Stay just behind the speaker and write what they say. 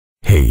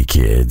Hey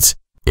kids,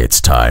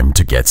 it's time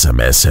to get some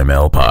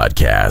SML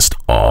podcast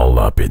all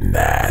up in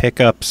that.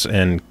 Hiccups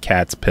and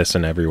cats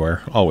pissing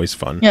everywhere. Always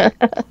fun.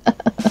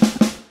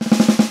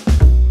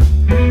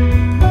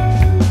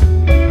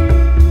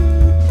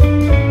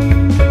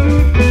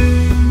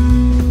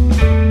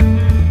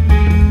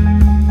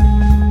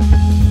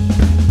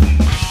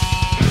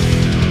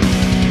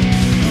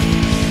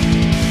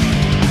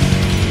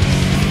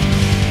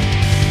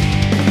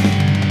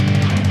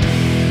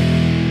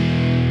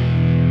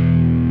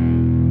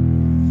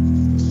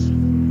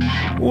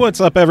 What's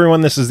up,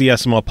 everyone? This is the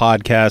SML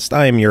Podcast.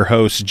 I am your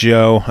host,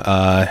 Joe.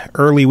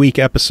 Early week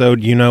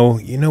episode, you know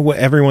what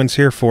everyone's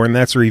here for, and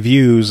that's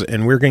reviews.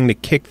 And we're going to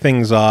kick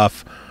things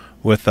off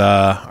with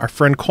our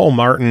friend Cole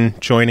Martin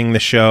joining the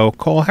show.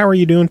 Cole, how are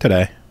you doing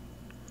today?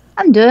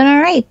 I'm doing all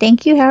right,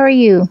 thank you. How are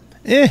you?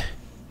 It's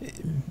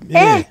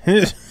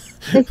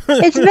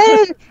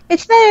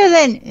better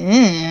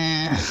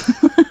than.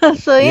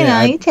 So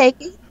you take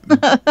it.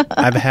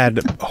 I've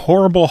had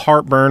horrible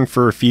heartburn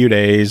for a few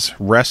days.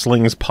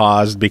 Wrestling's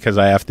paused because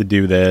I have to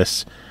do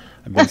this.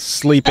 I've been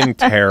sleeping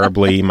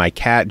terribly. My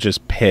cat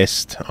just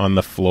pissed on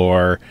the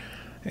floor.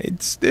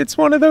 It's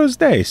one of those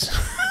days.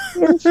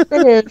 Yes, it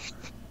is.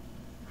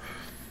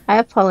 I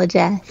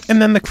apologize.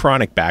 And then the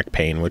chronic back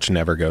pain, which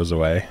never goes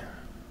away.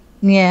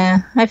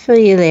 Yeah, I feel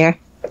you there.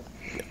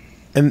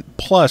 And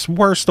plus,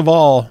 worst of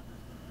all,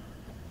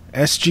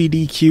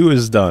 SGDQ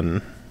is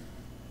done.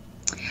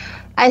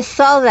 I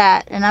saw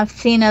that, and I've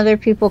seen other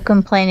people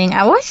complaining.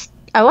 I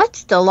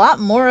watched a lot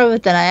more of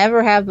it than I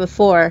ever have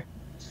before.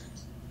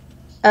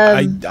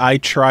 I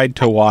tried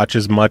to watch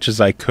as much as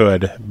I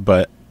could,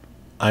 but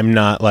I'm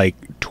not like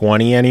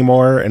 20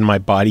 anymore, and my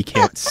body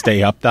can't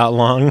stay up that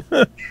long.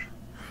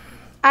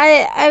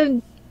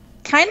 I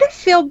kind of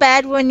feel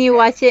bad when you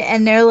watch it,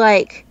 and they're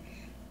like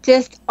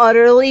just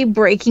utterly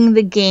breaking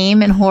the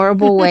game in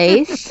horrible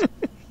ways.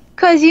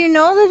 Because you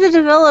know that the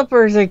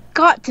developers are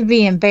got to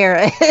be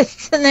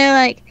embarrassed. And they're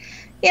like,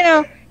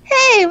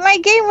 hey, my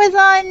game was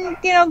on,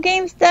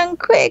 Games Done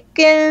Quick,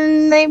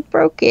 and they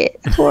broke it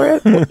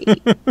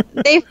horribly.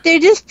 They're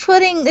just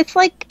it's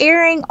like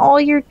airing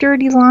all your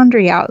dirty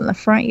laundry out in the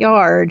front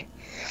yard.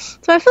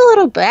 So I feel a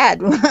little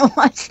bad when I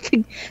watch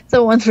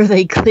the ones where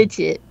they glitch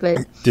it.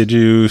 But did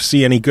you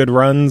see any good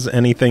runs?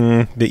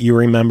 Anything that you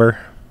remember?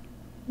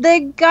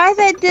 The guy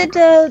that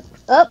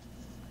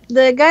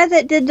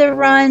did the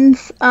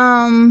runs,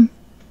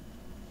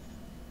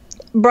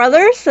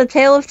 Brothers, The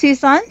Tale of Two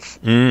Sons,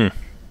 that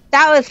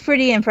was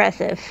pretty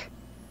impressive.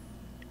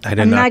 I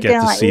did not get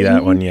to see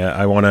that one yet.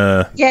 I want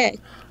to... Yeah.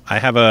 I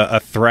have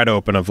a thread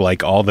open of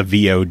like all the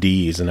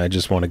VODs, and I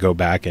just want to go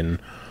back and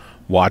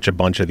watch a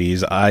bunch of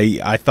these.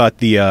 I thought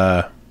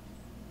the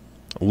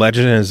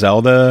Legend of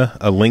Zelda,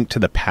 A Link to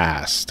the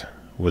Past,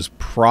 was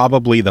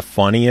probably the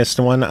funniest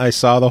one I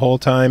saw the whole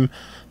time.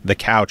 The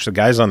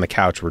guys on the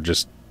couch were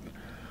just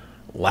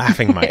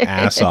laughing my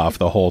ass off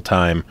the whole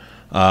time.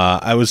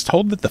 I was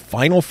told that the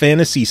Final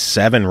Fantasy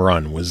VII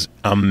run was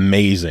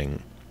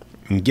amazing.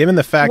 And given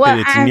the fact that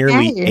it's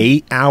nearly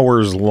 8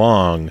 hours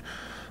long,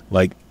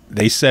 like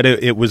they said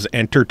it was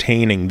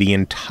entertaining the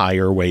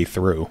entire way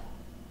through.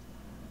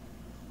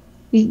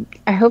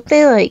 I hope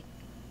they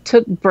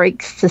took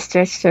breaks to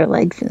stretch their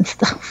legs and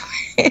stuff.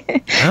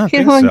 I don't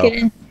think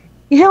so.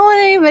 You don't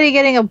want anybody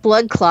getting a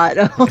blood clot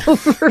over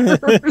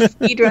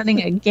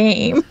speedrunning a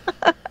game.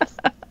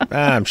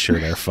 I'm sure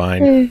they're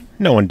fine.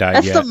 No one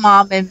died yet. That's the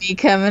mom in me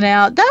coming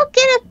out. Don't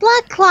get a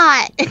blood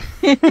clot.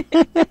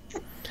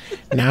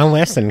 Now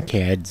listen,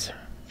 kids.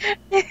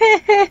 You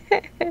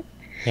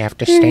have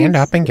to stand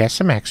up and get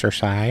some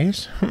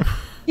exercise.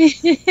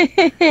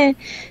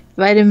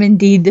 Vitamin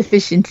D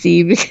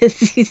deficiency because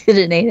he did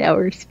an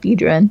 8-hour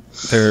speed run.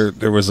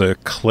 There was a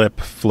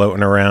clip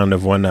floating around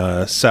of when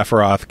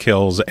Sephiroth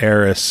kills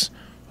Aeris.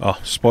 Oh,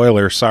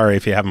 spoiler, sorry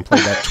if you haven't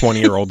played that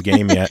 20-year-old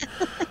game yet.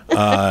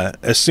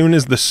 As soon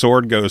as the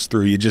sword goes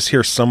through, you just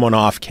hear someone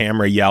off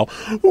camera yell,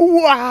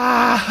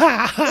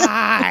 "Why?"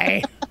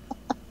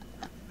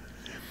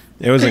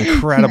 It was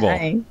incredible.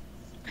 Nice.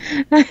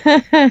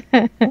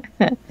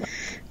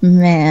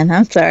 Man,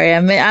 I'm sorry.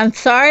 I'm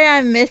sorry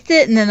I missed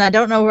it, and then I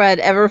don't know where I'd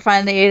ever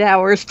find the 8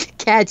 hours to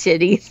catch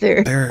it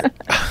either.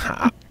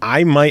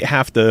 I might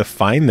have to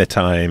find the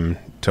time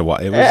to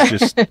watch. It was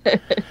just...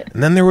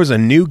 And then there was a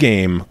new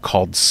game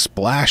called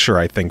Splasher,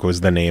 I think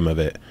was the name of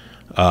it.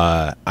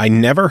 I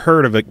never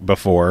heard of it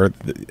before.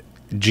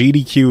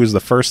 GDQ was the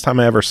first time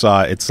I ever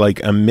saw it. It's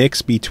like a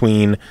mix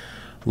between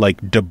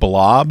like De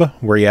Blob,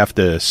 where you have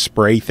to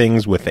spray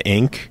things with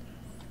ink,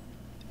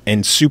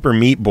 and Super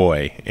Meat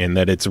Boy, in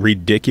that it's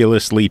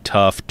ridiculously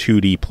tough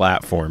 2D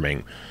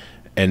platforming.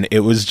 And it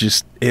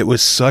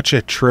was such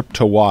a trip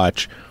to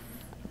watch.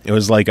 It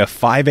was like a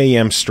 5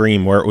 a.m.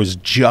 stream where it was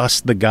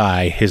just the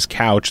guy, his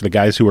couch, the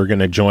guys who were going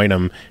to join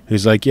him,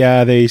 who's like,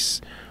 yeah, they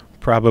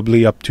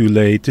probably up too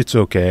late. It's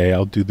okay.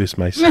 I'll do this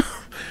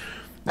myself.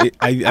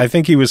 I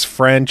think he was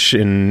French,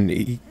 and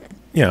he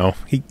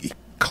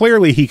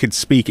clearly he could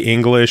speak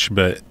English,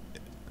 but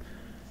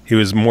he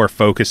was more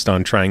focused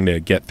on trying to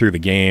get through the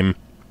game.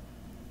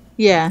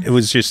 Yeah. It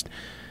was just,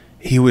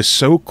 he was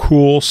so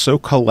cool, so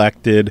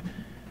collected,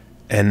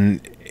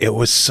 and it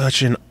was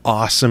such an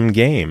awesome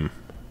game.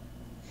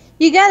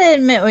 You gotta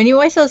admit, when you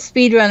watch those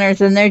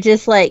speedrunners and they're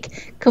just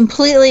like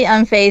completely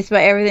unfazed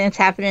by everything that's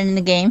happening in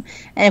the game,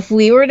 and if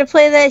we were to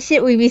play that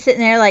shit, we'd be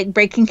sitting there like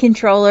breaking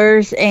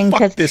controllers and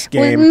Fuck this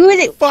game.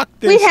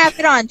 We'd have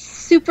it on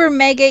super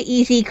mega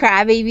easy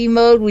crybaby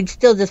mode. We'd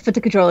still just put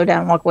the controller down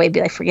and walk away and be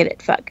like, forget it,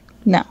 fuck.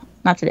 No,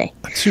 not today.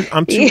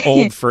 I'm too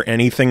old for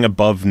anything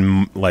above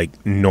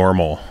like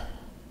normal.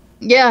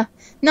 Yeah.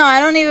 No, I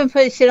don't even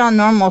put shit on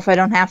normal if I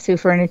don't have to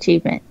for an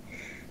achievement.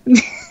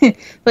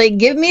 Like,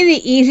 give me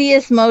the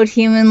easiest mode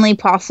humanly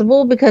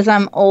possible because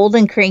I'm old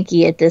and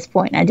cranky at this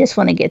point. I just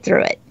want to get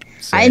through it.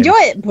 Same. I enjoy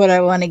it, but I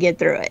want to get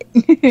through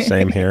it.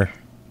 Same here.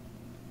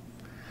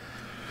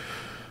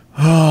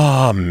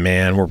 Oh,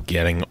 man, we're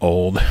getting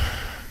old.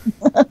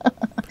 I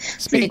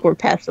think we're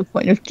past the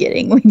point of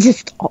getting. We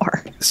just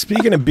are.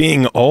 Speaking of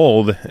being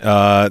old,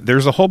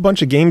 there's a whole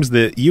bunch of games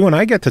that you and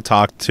I get to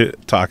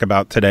talk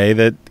about today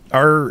that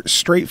are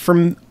straight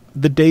from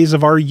the days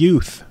of our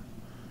youth.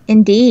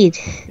 Indeed.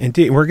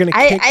 We're going to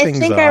kick things off. I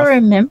think I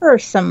remember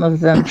some of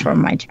them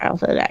from my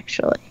childhood,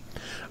 actually.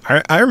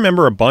 I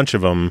remember a bunch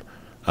of them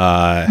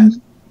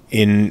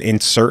in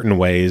certain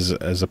ways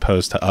as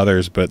opposed to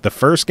others. But the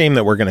first game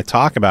that we're going to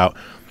talk about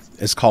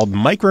is called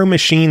Micro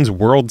Machines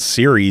World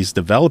Series,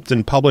 developed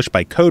and published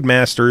by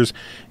Codemasters.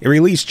 It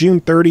released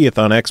June 30th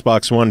on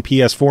Xbox One,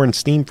 PS4, and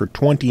Steam for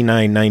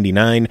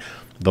 $29.99.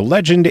 The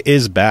legend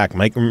is back.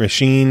 Micro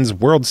Machines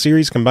World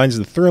Series combines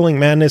the thrilling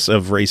madness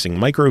of racing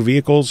micro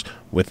vehicles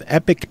with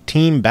epic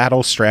team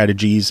battle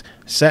strategies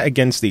set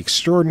against the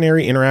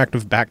extraordinary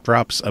interactive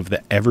backdrops of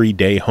the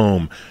everyday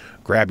home.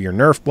 Grab your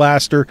Nerf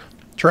blaster,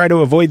 try to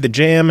avoid the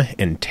jam,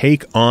 and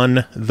take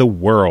on the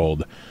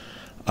world.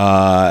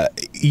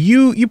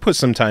 You put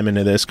some time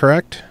into this,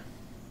 correct?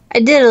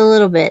 I did a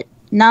little bit.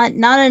 Not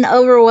an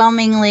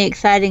overwhelmingly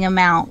exciting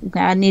amount.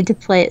 I need to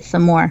play it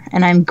some more,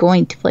 and I'm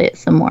going to play it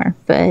some more.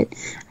 But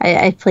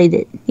I played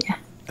it, yeah.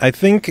 I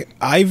think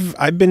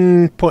I've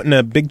been putting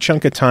a big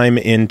chunk of time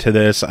into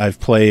this. I've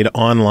played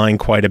online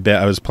quite a bit.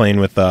 I was playing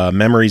with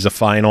Memories of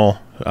Final.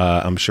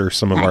 I'm sure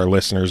some of our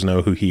listeners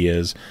know who he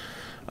is.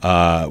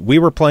 We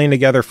were playing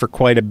together for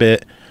quite a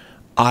bit.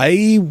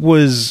 I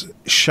was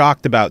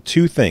shocked about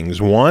two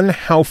things. One,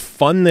 how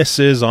fun this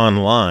is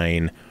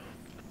online,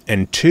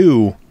 and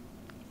two,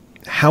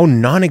 how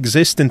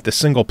non-existent the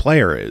single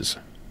player is.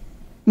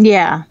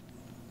 Yeah.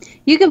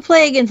 You can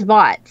play against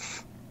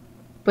bots,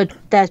 but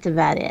that's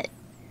about it.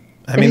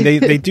 I mean,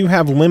 they do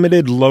have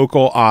limited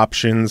local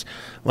options.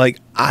 Like,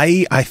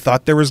 I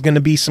thought there was going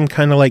to be some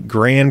kind of like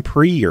Grand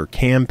Prix or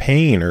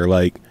campaign or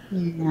like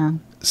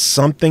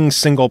something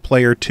single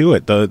player to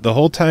it. The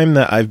whole time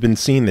that I've been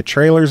seeing the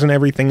trailers and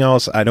everything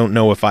else, I don't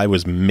know if I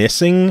was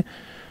missing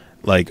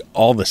like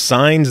all the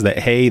signs that,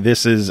 hey,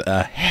 this is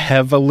a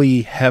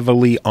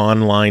heavily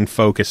online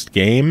focused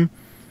game.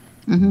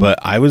 Mm-hmm. But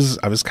I was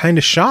kind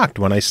of shocked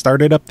when I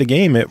started up the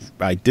game.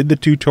 I did the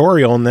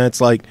tutorial and then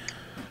it's like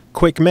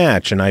quick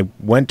match, and I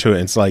went to it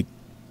and it's like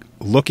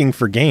looking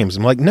for games.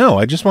 I'm like, no,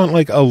 I just want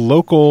like a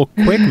local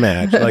quick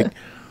match. Like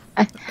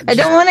I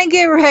don't want to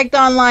get wrecked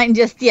online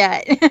just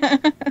yet.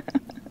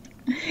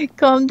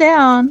 Calm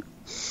down.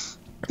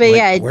 But like,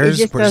 yeah, where's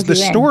the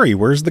story?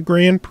 Where's the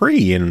Grand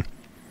Prix? And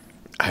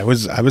I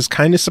was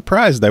kind of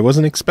surprised. I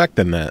wasn't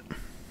expecting that.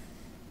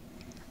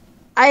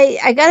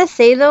 I gotta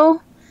say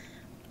though,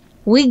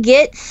 we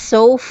get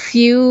so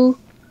few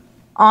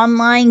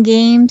online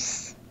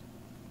games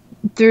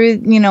through,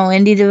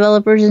 indie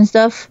developers and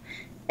stuff,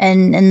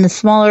 and the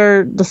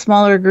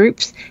smaller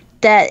groups,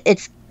 that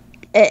it's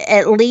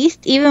at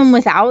least, even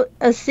without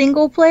a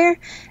single player,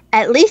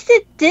 at least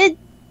it did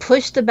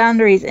push the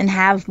boundaries and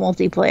have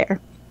multiplayer.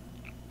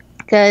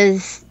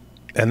 Because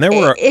and there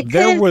was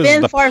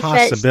the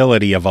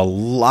possibility of a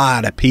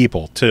lot of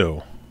people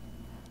too.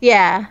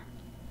 Yeah,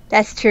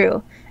 that's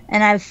true.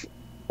 And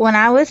when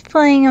I was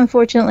playing,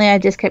 unfortunately, I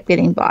just kept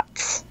getting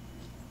bots.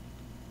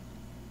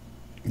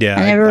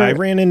 Yeah, I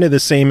ran into the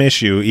same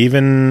issue,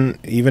 even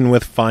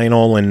with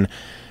Final, and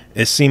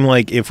it seemed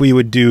like if we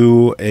would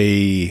do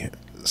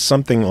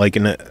something like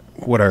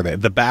what are they?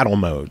 The battle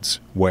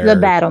modes,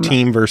 where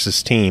team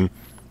versus team,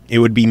 it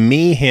would be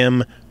me,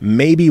 him,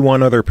 maybe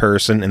one other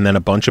person, and then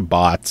a bunch of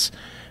bots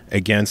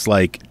against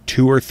like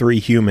 2 or 3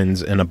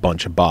 humans and a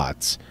bunch of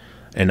bots.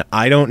 And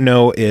I don't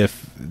know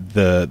if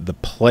the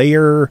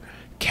player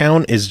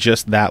count is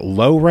just that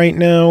low right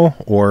now,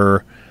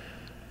 or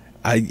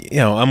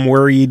I'm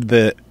worried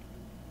that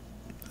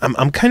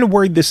I'm kind of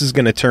worried this is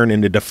going to turn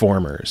into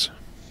Deformers.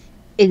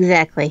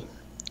 Exactly.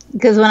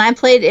 Because when I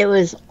played, it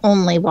was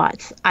only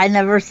bots. I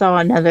never saw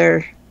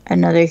another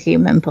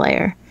human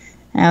player.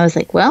 And I was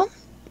like, well,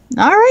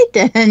 all right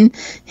then.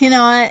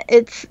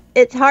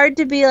 It's hard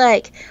to be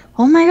like,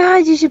 oh my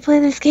god, you should play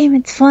this game.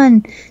 It's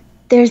fun.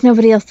 There's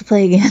nobody else to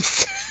play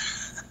against.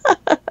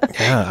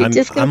 Yeah,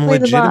 I'm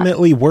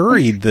legitimately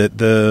worried that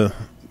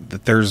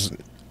there's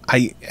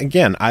I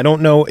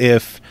don't know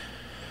if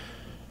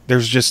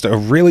there's just a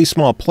really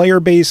small player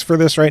base for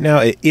this right now.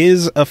 It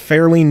is a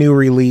fairly new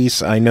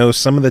release. I know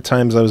some of the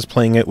times I was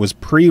playing it was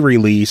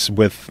pre-release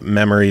with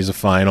Memories of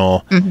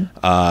Final.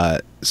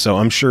 So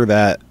I'm sure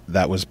that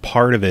was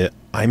part of it.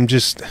 I'm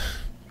just...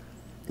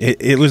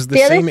 It was the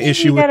same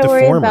issue with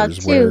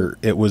Deformers, where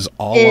it was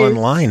all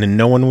online and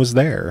no one was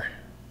there.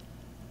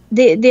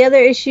 The other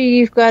issue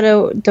you've got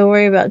to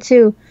worry about,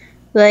 too,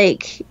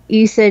 like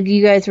you said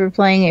you guys were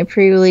playing it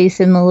pre-release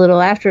and a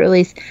little after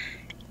release.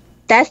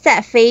 That's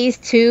that phase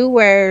 2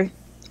 where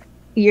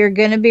you're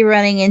going to be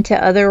running into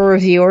other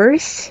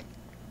reviewers.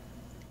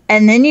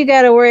 And then you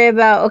got to worry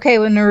about, okay,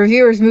 when the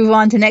reviewers move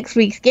on to next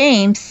week's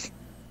games,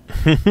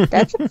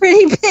 that's a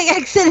pretty big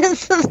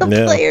exodus of the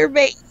player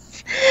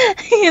base.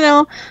 You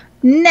know,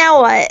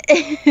 now what?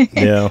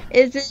 Yeah.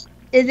 Is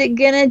it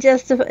gonna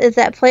justify? Is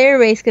that player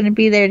base gonna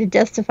be there to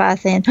justify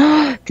saying,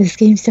 "Oh, this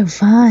game's so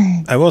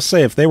fun"? I will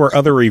say, if they were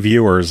other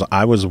reviewers,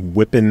 I was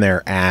whipping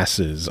their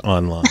asses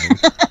online.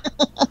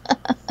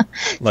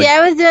 Yeah,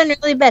 I was doing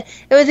really bad.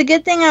 It was a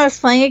good thing I was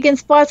playing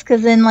against bots,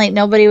 because then like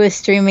nobody was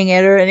streaming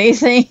it or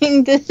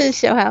anything to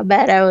show how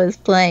bad I was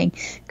playing,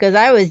 because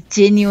I was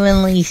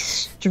genuinely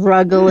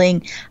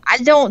struggling. I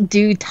don't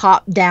do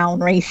top-down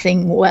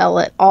racing well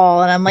at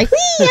all, and I'm like, wee,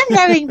 I'm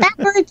driving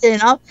backwards,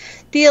 and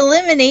the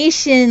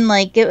elimination,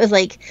 like, it was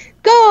like,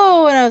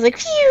 go, and I was like,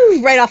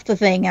 phew, right off the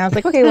thing, and I was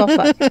like, okay, well,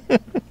 fuck.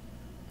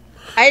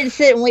 I had to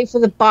sit and wait for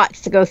the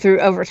bots to go through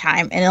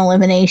overtime and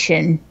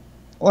elimination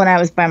when I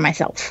was by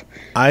myself.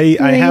 I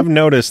have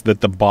noticed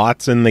that the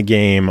bots in the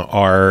game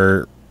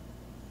are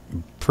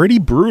pretty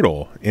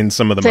brutal in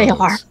some of the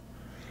modes.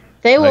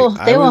 They are.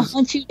 They will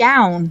hunt you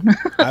down.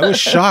 I was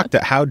shocked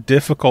at how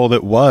difficult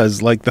it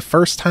was. Like, the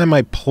first time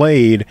I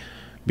played,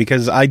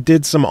 because I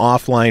did some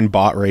offline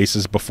bot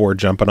races before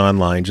jumping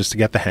online just to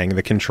get the hang of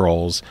the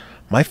controls.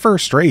 My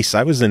first race,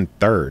 I was in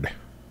 3rd.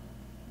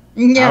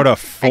 Yeah, out of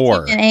 4. I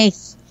took an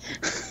ace.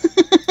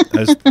 I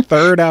was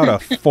 3rd out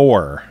of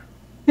 4.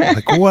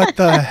 Like, what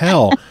the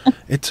hell?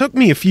 It took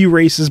me a few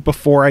races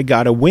before I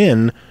got a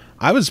win.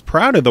 I was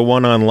proud of the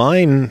one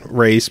online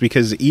race,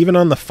 because even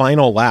on the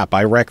final lap,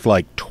 I wrecked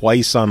like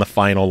twice on the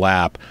final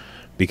lap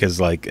because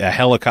like a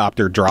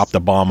helicopter dropped a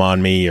bomb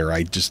on me, or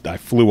I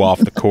flew off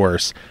the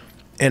course,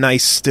 and I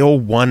still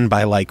won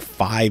by like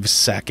 5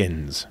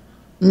 seconds.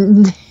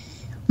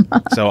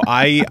 So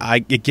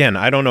I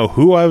don't know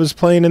who I was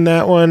playing in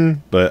that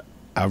one, but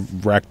I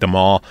wrecked them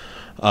all.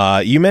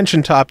 You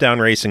mentioned top-down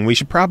racing. We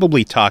should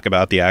probably talk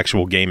about the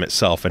actual game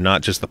itself and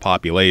not just the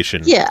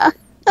population. Yeah.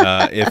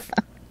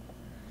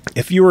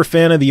 If you were a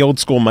fan of the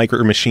old-school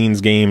Micro Machines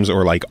games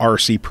or like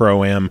RC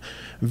Pro-Am,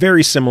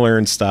 very similar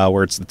in style,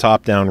 where it's the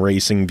top-down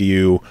racing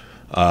view.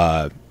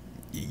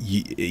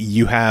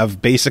 You have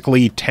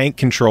basically tank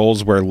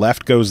controls where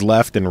left goes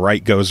left and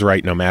right goes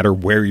right, no matter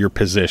where you're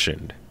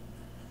positioned.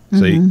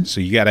 So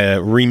you got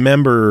to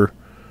remember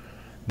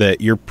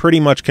that you're pretty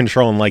much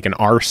controlling like an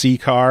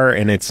RC car,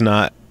 and it's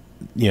not,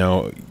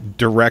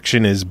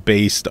 direction is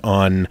based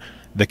on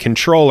the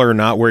controller,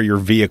 not where your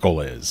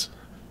vehicle is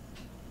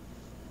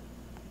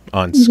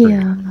on screen.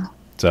 Yeah.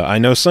 So I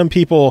know some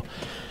people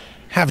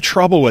have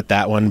trouble with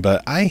that one,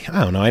 but I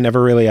don't know. I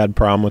never really had a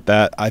problem with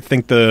that. I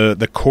think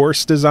the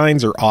course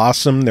designs are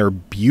awesome. They're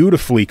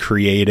beautifully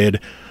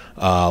created.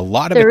 A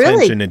lot of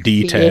attention to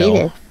detail.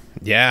 Creative.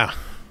 Yeah.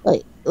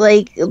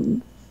 Like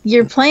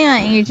you're playing on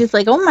it and you're just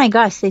like, oh my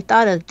gosh, they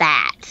thought of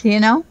that,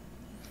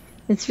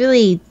 It's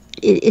really,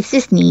 it's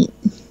just neat.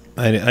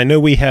 I know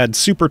we had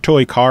Super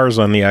Toy Cars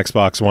on the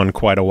Xbox One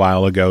quite a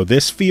while ago.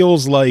 This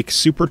feels like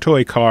Super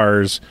Toy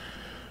Cars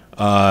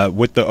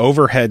with the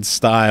overhead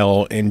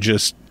style and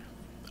just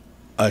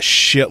a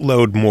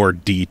shitload more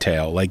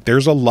detail. Like,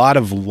 there's a lot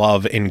of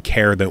love and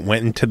care that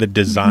went into the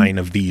design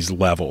of these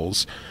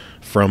levels.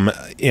 From,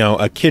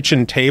 a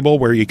kitchen table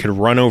where you could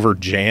run over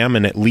jam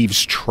and it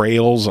leaves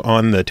trails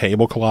on the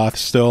tablecloth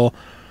still.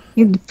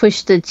 You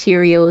push the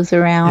Cheerios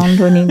around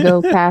when you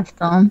go past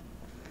them.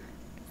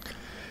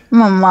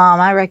 My mom,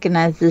 I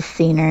recognize this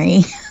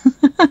scenery.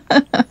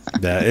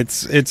 Yeah,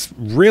 it's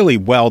really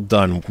well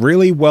done,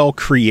 really well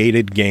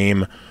created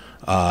game.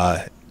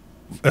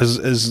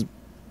 As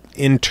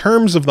in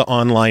terms of the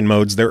online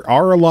modes, there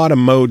are a lot of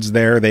modes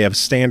there. They have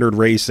standard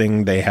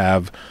racing. They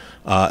have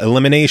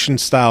elimination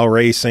style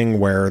racing,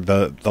 where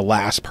the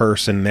last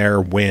person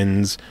there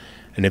wins,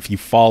 and if you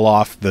fall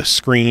off the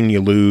screen,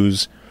 you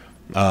lose.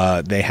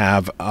 They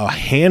have a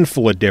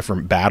handful of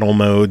different battle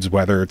modes,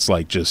 whether it's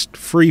like just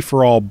free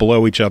for all,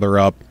 blow each other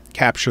up,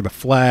 capture the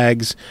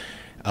flags,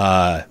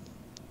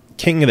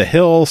 King of the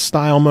Hill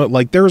style mode.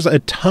 Like, there's a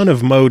ton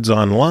of modes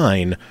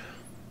online.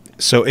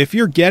 So if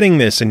you're getting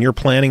this and you're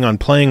planning on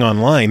playing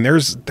online,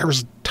 there's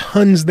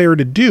tons there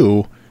to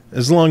do,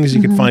 as long as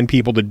you can find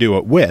people to do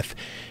it with.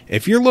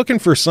 If you're looking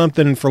for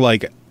something for,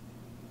 like,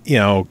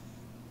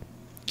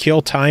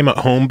 kill time at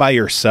home by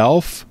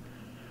yourself,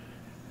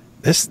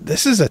 this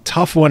is a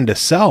tough one to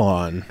sell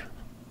on.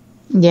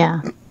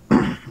 Yeah.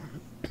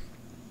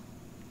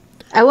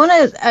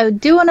 I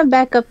do want to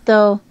back up,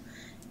 though,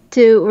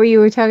 to where you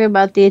were talking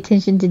about the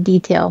attention to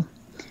detail.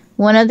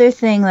 one other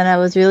thing that I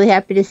was really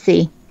happy to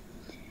see,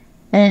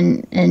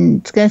 and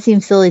it's going to seem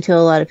silly to a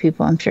lot of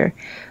people, I'm sure,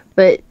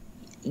 but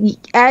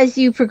as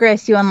you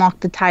progress, you unlock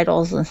the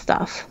titles and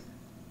stuff.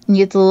 You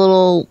get the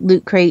little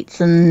loot crates,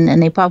 and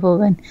they pop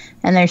open,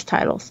 and there's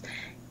titles.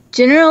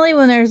 Generally,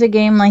 when there's a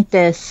game like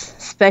this,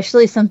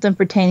 especially something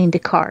pertaining to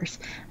cars,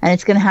 and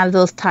it's going to have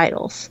those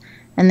titles,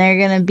 and they're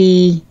going to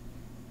be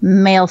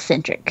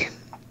male-centric.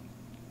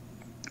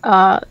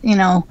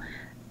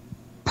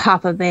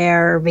 Papa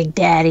Bear or Big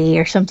Daddy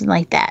or something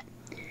like that.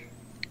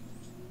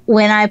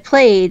 When I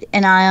played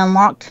and I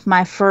unlocked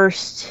my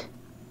first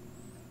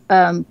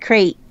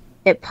crate,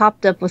 it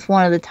popped up with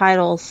one of the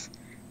titles,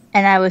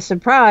 and I was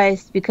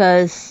surprised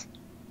because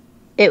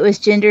it was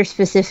gender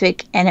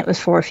specific and it was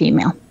for a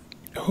female.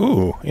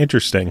 Ooh,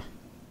 interesting.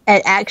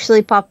 It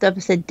actually popped up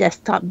and said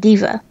Desktop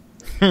Diva.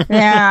 And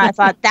I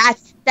thought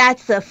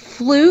that's a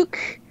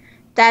fluke.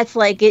 That's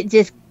like it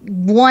just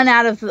 1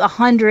 out of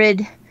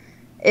 100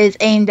 is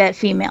aimed at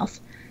females.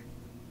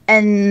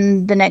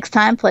 And the next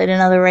time played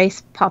another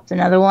race, popped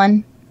another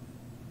one,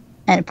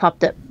 and it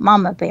popped up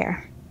Mama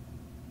Bear.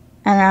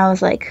 And I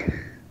was like,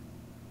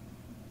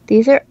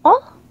 these are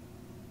all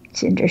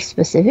gender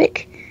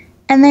specific,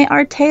 and they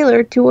are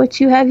tailored to what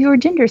you have your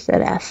gender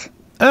set as.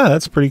 Oh,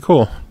 that's pretty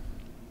cool.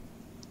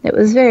 It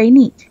was very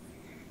neat.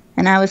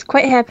 And I was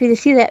quite happy to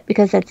see that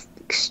because that's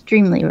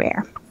extremely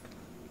rare.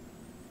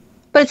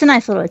 But it's a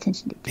nice little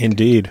attention to detail.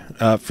 Indeed.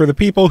 For the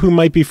people who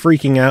might be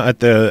freaking out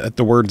at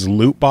the words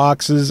loot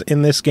boxes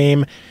in this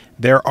game,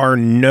 there are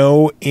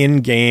no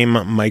in-game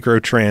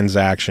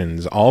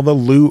microtransactions. All the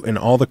loot and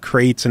all the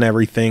crates and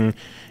everything,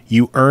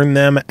 you earn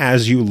them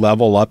as you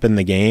level up in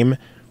the game,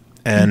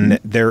 and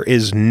there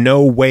is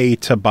no way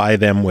to buy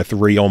them with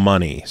real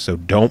money. So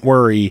don't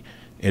worry,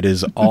 it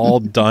is all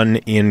done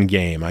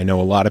in-game. I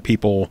know a lot of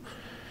people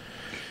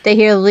they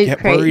hear loot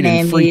crate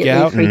and freak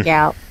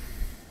out.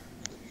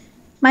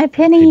 My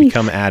pennies. They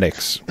become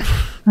addicts.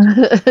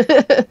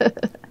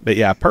 But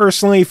yeah,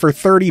 personally, for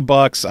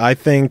 $30, I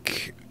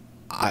think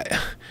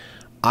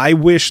I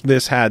wish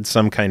this had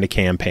some kind of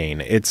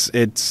campaign. It's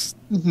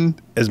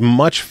as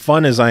much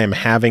fun as I am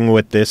having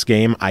with this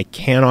game, I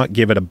cannot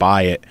give it a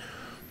buy it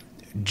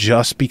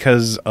just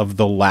because of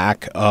the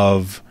lack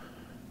of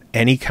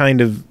any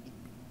kind of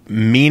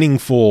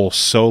meaningful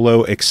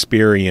solo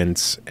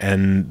experience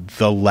and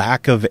the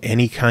lack of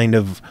any kind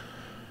of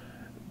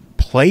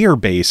player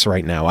base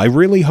right now. I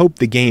really hope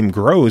the game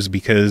grows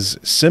because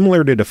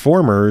similar to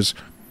Deformers,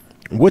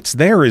 what's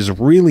there is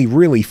really,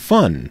 really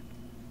fun.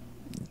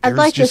 I'd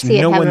like to see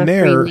it have a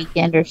free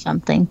weekend or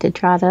something to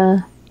try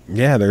to...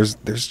 Yeah, there's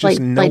just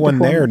no one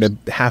there to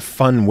have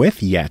fun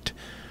with yet.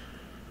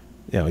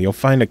 You know, you'll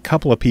find a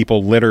couple of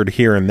people littered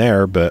here and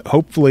there, but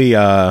hopefully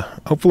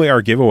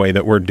our giveaway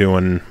that we're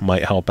doing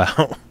might help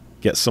out.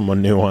 Get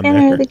someone new on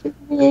there.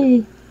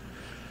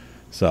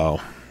 So,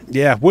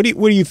 yeah, what do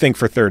you think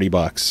for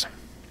 $30?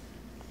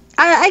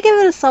 I give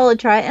it a solid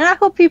try, and I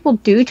hope people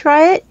do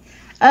try it.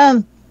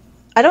 I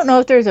don't know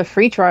if there's a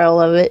free trial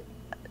of it.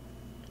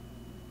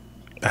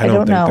 I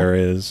don't think there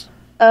is.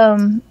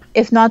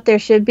 If not, there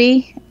should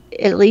be,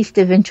 at least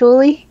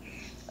eventually.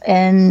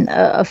 And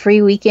a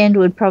free weekend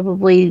would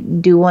probably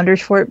do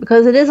wonders for it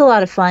because it is a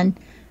lot of fun.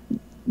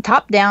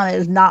 Top down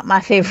is not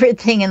my favorite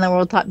thing in the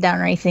world, top down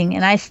racing,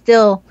 and I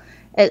still,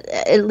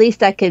 at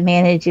least I could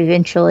manage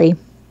eventually.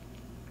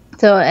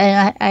 So,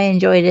 and I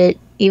enjoyed it,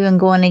 even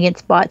going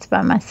against bots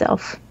by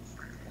myself.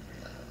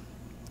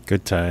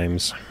 Good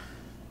times.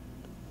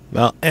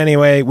 Well,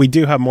 anyway, we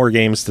do have more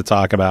games to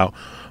talk about.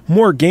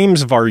 More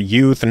games of our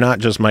youth, not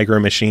just Micro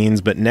Machines,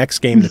 but next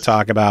game to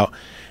talk about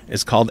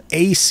is called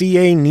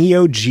ACA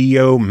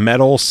NEOGEO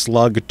Metal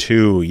Slug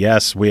 2.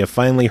 Yes, we have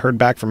finally heard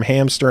back from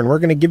Hamster, and we're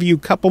going to give you a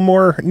couple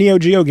more Neo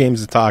Geo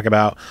games to talk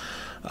about.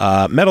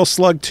 Metal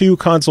Slug 2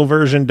 console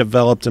version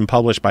developed and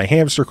published by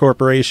Hamster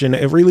Corporation.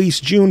 It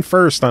released June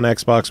 1st on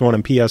Xbox One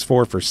and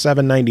PS4 for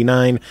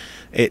 $7.99.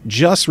 It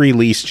just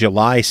released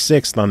July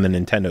 6th on the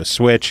Nintendo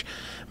Switch.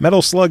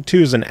 Metal Slug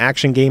 2 is an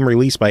action game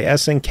released by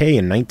SNK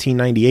in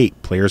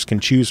 1998. Players can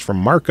choose from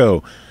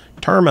Marco,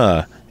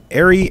 Tarma,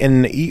 Eri,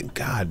 and...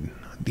 God,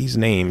 these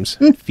names.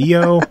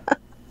 Theo.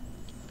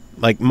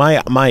 Like,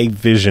 my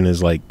vision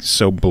is, like,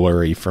 so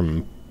blurry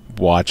from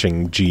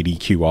watching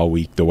GDQ all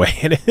week the way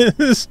it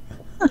is.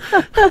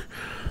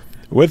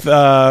 With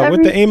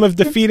the aim of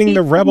defeating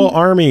the rebel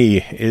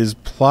army is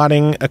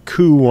plotting a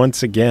coup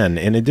once again.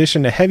 In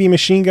addition to heavy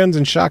machine guns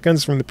and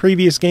shotguns from the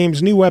previous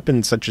games, new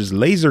weapons such as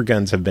laser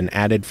guns have been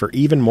added for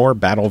even more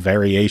battle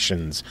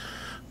variations.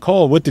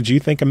 Cole, what did you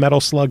think of Metal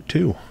Slug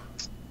 2?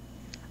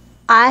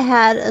 I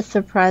had a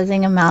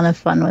surprising amount of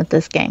fun with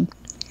this game.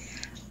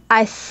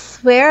 I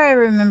swear I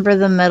remember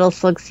the Metal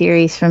Slug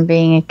series from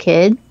being a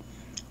kid.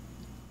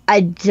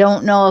 I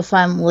don't know if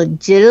I'm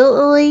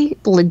legitimately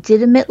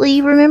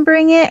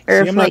remembering it,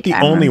 or See, I'm not the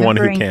only one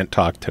who can't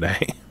talk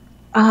today.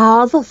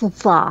 Oh,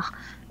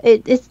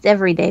 it's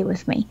every day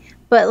with me.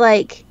 But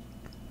like,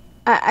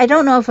 I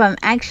don't know if I'm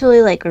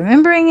actually like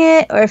remembering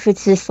it, or if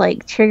it's just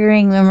like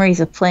triggering memories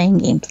of playing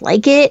games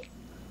like it.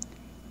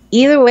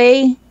 Either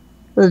way,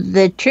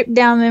 The trip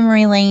down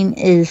memory lane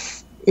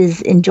is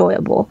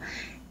enjoyable.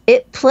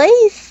 It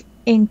plays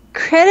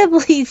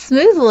incredibly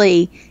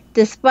smoothly,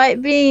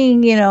 despite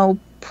being,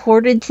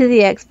 ported to the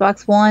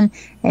Xbox One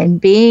and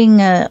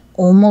being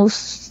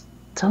almost,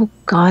 oh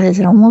God, is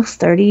it almost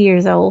 30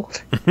 years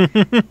old?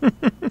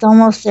 It's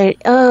almost 30.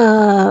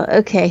 Oh,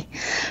 okay.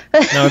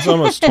 No, it's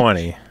almost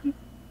 20.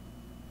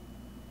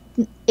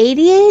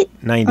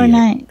 88?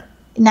 98.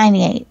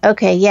 98.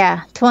 Okay,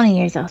 yeah. 20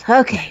 years old.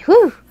 Okay.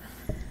 Whew.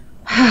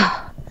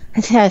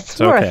 I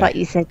swore I thought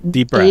you said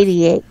Deep breath.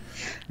 88.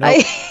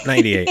 Nope,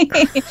 98.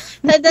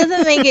 That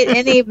doesn't make it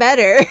any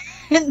better.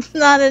 It's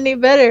not any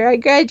better. I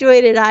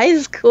graduated high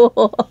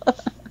school.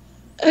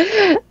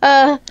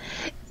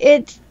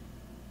 It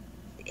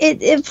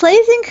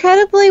plays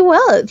incredibly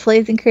well. It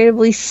plays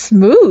incredibly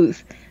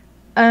smooth.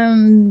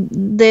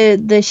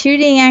 The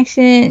shooting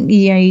action,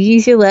 you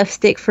use your left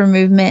stick for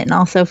movement and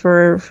also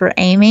for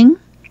aiming.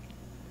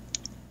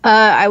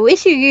 I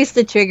wish you used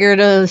the trigger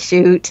to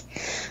shoot,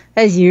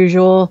 as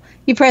usual.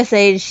 You press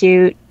A to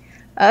shoot.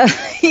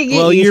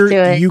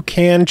 You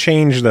can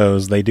change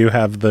those. They do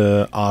have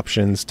the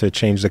options to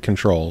change the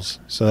controls,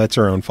 so that's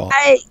your own fault.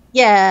 I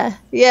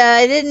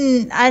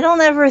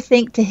don't ever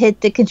think to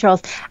hit the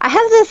controls. I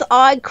have this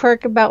odd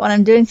quirk about when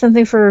I'm doing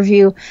something for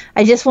review.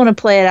 I just want to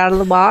play it out of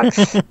the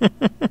box.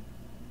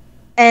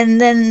 And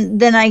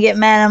then I get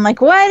mad. I'm like,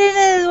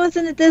 why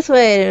wasn't it this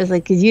way? And it was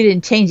like, because you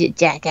didn't change it,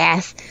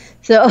 jackass.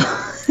 So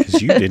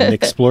because you didn't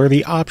explore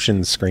the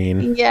options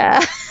screen.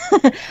 Yeah.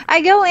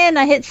 I go in,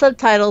 I hit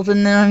subtitles,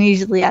 and then I'm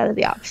usually out of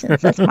the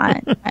options. That's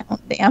my own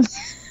damn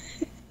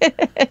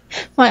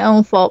my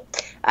own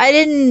fault. I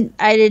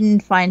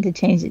didn't find to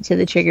change it to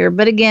the trigger,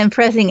 but again,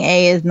 pressing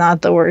A is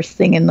not the worst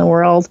thing in the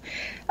world.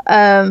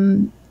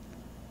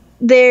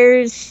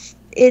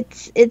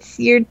 It's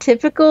your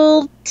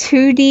typical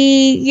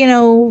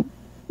 2D,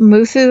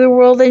 move through the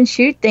world and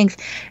shoot things.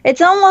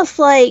 It's almost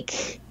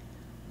like,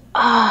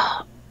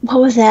 what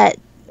was that?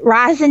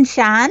 Rise and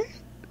Shine.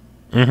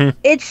 Mm-hmm.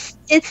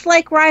 It's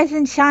like Rise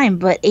and Shine,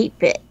 but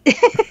 8-bit.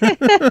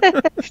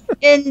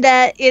 In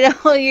that,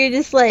 you're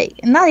just like,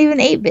 not even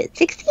 8-bit,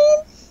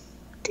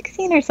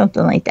 16 or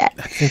something like that.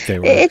 I think they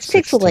were. It's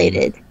 16.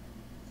 Pixelated.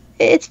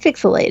 It's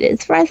pixelated.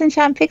 It's Rise and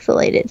Shine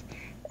pixelated.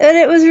 And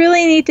it was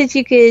really neat that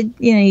you could,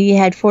 you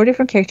had 4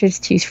 different characters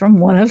to choose from,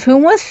 one of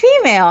whom was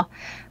female.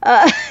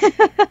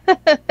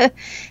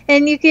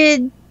 And you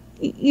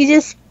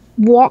just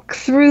walk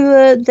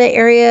through the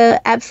area,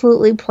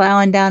 absolutely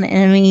plowing down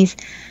enemies.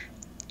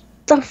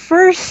 The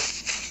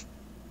first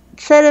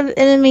set of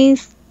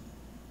enemies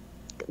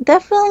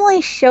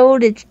definitely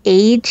showed its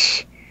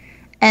age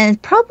and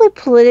probably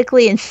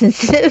politically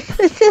insensitive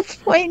at this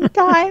point in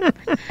time.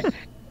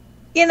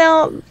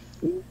 You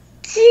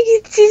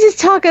just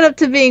chalk it up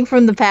to being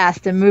from the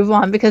past and move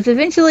on, because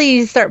eventually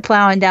you start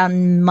plowing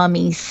down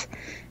mummies.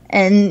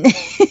 And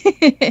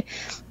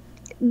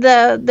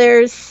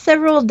there's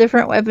several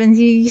different weapons.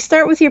 You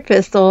start with your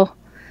pistol.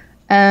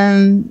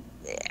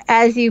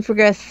 As you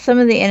progress, some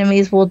of the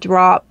enemies will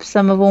drop.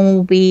 Some of them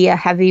will be a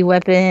heavy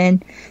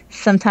weapon.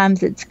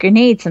 Sometimes it's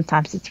grenades.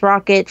 Sometimes it's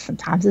rockets.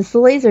 Sometimes it's the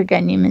laser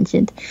gun you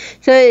mentioned.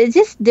 So it's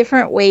just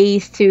different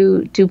ways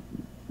to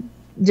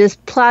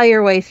just plow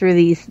your way through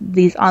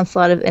these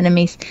onslaught of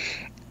enemies.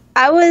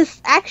 I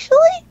was actually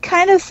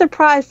kind of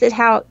surprised at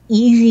how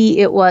easy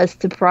it was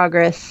to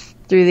progress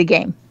through the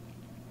game.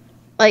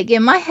 Like,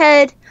 in my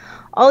head,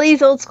 all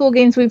these old school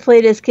games we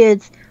played as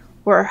kids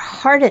were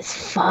hard as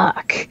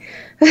fuck.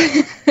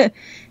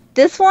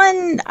 This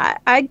one,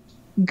 I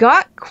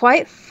got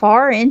quite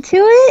far into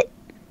it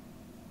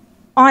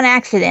on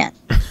accident.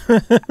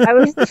 I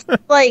was just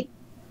like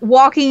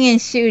walking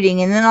and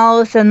shooting, and then all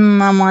of a sudden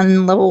I'm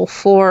on level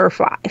 4 or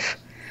 5.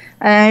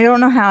 And I don't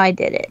know how I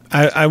did it.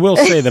 I will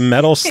say the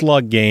Metal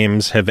Slug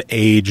games have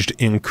aged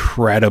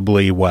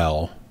incredibly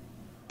well.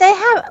 They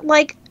have,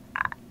 like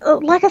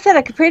I said,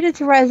 I compared it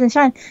to Rise and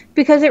Shine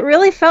because it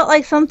really felt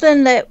like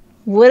something that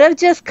would have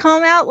just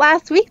come out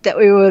last week that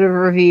we would have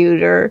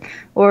reviewed or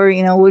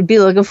would be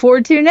looking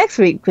forward to next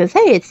week, because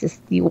hey, it's just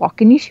you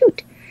walk and you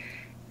shoot.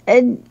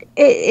 And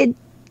it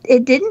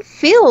didn't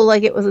feel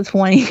like it was a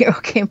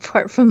 20-year-old game,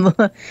 apart from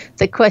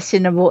the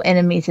questionable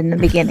enemies in the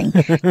beginning.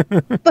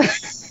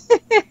 But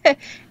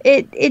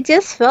it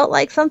just felt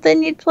like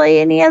something you'd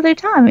play any other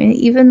time,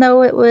 even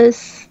though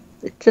it's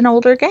an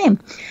older game.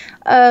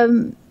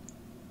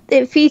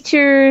 It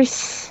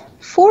features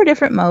 4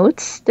 different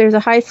modes. There's a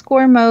high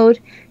score mode,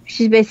 which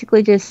is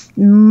basically just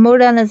mow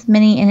down as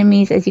many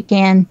enemies as you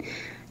can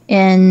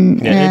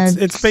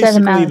it's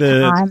basically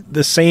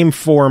the same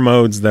 4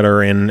 modes that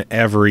are in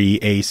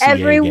every ACA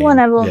every game. One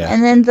of them. Yeah.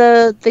 And then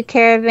the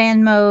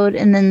caravan mode,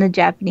 and then the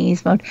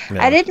Japanese mode.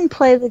 Yeah. I didn't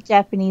play the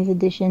Japanese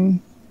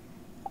edition.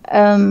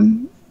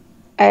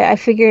 I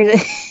figured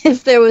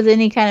if there was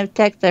any kind of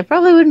text, I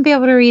probably wouldn't be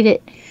able to read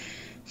it.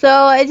 So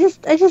I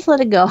just let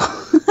it go.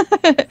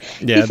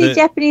 Yeah, you see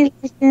Japanese,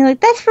 like,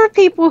 that's for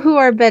people who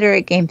are better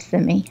at games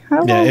than me.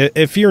 Yeah,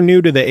 if you're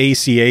new to the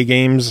ACA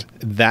games,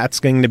 that's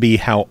going to be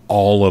how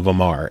all of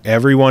them are.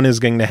 Everyone is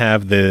going to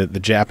have the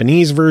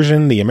Japanese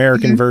version, the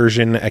American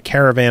version, a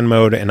caravan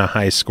mode, and a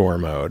high score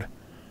mode.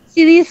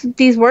 See,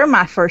 these were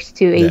my first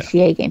two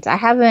ACA games. I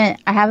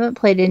haven't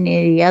played any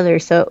of the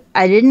others, so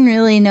I didn't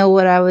really know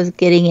what I was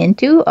getting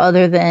into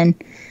other than,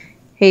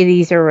 hey,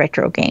 these are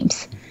retro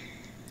games.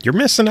 You're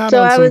missing out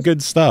on some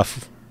good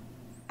stuff.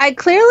 I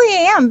clearly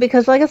am,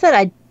 because like I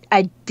said,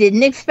 I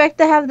didn't expect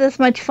to have this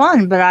much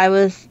fun, but I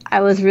was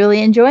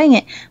really enjoying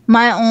it.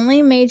 My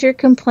only major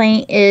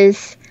complaint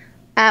is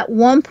at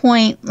one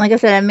point, like I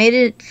said, I made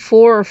it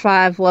 4 or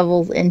 5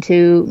 levels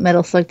into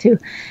Metal Slug 2,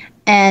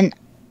 and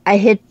I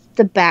hit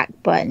the back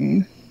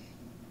button,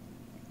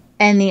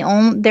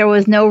 and there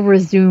was no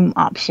resume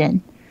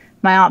option.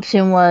 My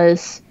option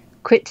was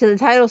quit to the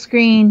title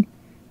screen,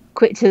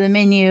 quit to the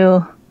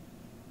menu,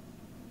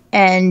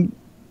 and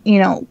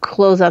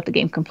close out the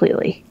game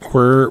completely.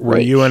 Were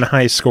you in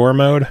high score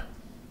mode?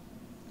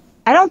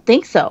 I don't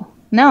think so.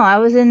 No, I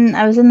was in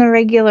the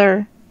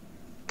regular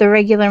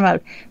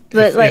mode.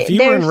 But if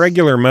you were in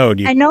regular mode,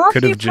 you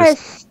could have press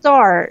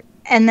start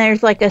and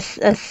there's like a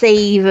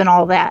save and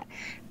all that.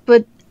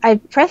 But I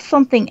pressed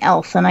something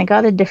else and I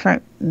got a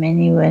different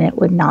menu and it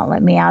would not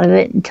let me out of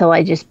it until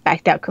I just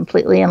backed out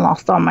completely and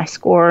lost all my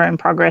score and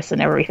progress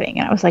and everything.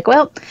 And I was like,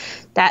 well,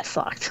 that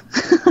sucked.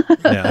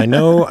 Yeah, I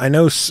know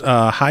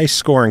high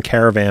score and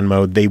caravan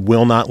mode, they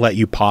will not let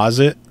you pause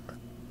it.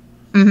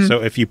 Mm-hmm.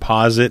 So if you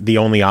pause it, the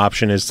only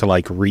option is to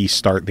like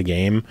restart the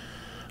game.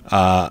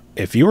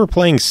 If you were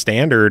playing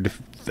standard,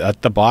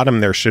 at the bottom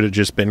there should have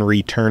just been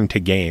return to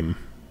game.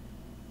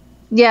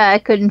 Yeah, I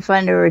couldn't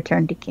find a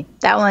return to game.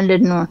 That one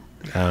didn't work.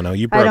 I don't know.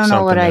 You broke something. I don't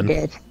know what I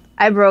did.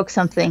 I broke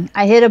something.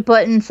 I hit a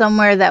button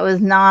somewhere that was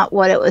not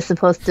what it was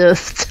supposed to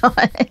have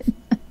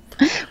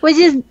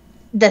done.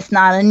 That's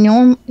not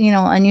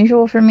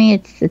unusual for me.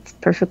 It's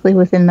perfectly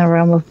within the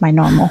realm of my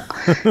normal.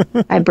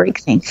 I break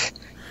things.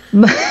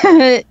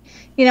 But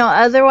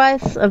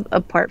otherwise,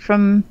 apart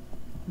from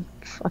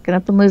fucking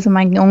up and losing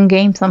my own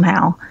game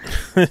somehow,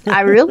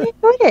 I really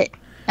enjoyed it.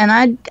 And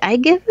I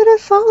give it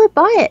a solid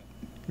buy it.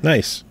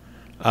 Nice.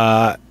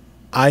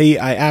 I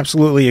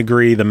absolutely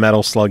agree. The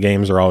Metal Slug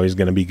games are always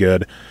going to be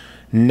good.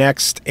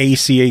 Next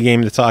ACA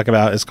game to talk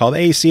about is called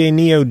ACA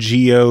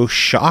NEOGEO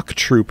Shock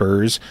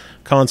Troopers.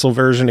 Console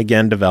version,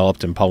 again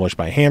developed and published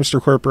by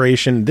Hamster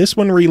Corporation. This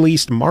one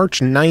released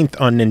March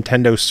 9th on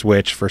Nintendo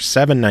Switch for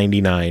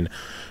 $7.99.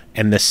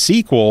 And the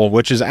sequel,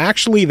 which is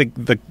actually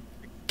the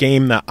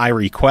game that I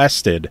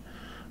requested,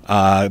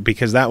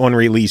 because that one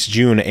released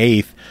June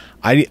 8th.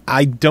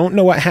 I don't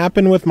know what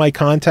happened with my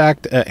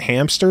contact at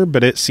Hamster,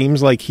 but it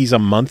seems like he's a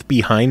month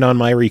behind on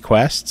my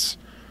requests.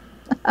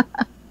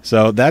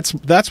 So that's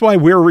why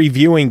we're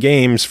reviewing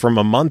games from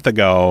a month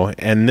ago,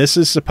 and this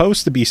is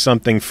supposed to be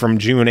something from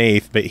June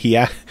 8th, but he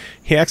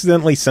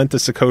accidentally sent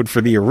us a code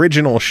for the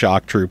original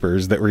Shock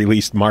Troopers that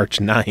released March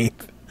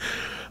 9th.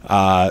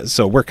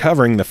 So we're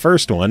covering the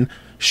first one.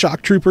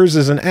 Shock Troopers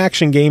is an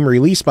action game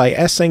released by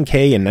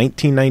SNK in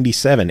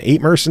 1997.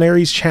 8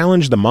 mercenaries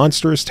challenge the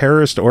monstrous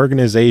terrorist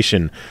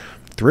organization.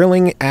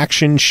 Thrilling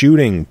action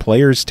shooting.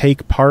 Players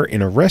take part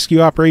in a rescue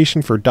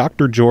operation for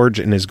Dr. George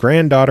and his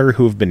granddaughter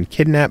who have been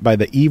kidnapped by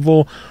the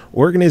evil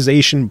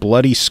organization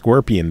Bloody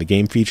Scorpion. The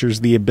game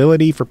features the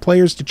ability for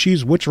players to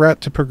choose which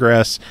route to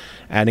progress,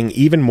 adding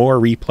even more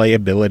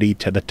replayability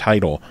to the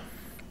title.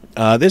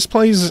 This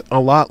plays a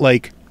lot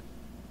like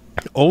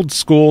old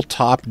school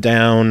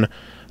top-down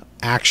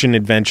action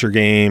adventure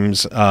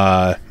games.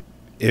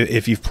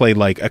 If you've played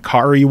like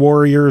Akari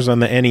Warriors on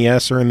the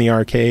NES or in the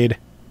arcade.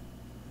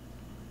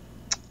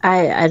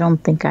 I don't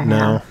think I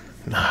have.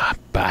 No.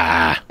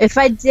 Bah. If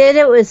I did,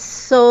 it was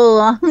so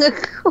long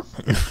ago.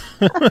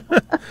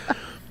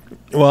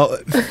 Well,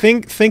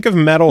 think of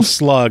Metal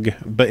Slug,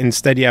 but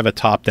instead you have a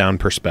top-down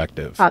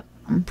perspective.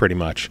 Pretty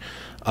much.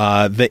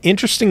 The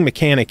interesting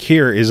mechanic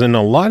here is in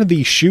a lot of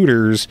these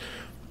shooters,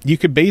 you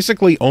could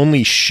basically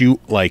only shoot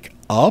like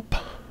up.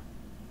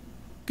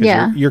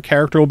 Yeah. Your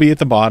character will be at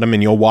the bottom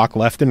and you'll walk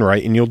left and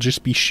right and you'll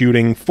just be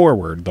shooting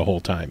forward the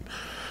whole time.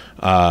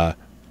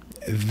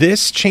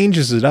 This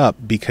changes it up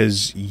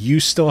because you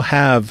still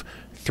have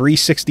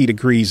 360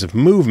 degrees of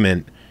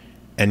movement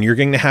and you're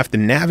going to have to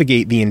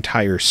navigate the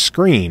entire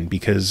screen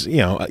because,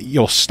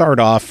 you'll start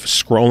off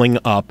scrolling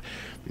up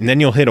and then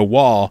you'll hit a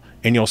wall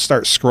and you'll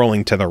start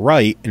scrolling to the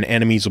right and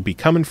enemies will be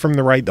coming from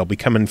the right. They'll be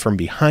coming from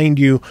behind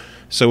you.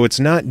 So it's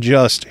not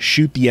just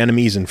shoot the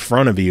enemies in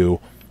front of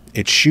you.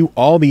 It's shoot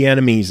all the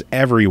enemies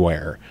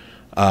everywhere.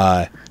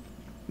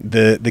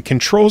 The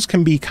controls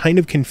can be kind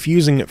of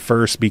confusing at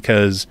first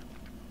because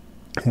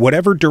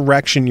whatever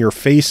direction you're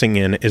facing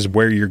in is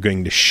where you're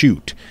going to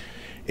shoot.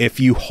 If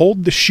you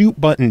hold the shoot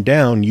button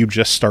down, you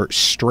just start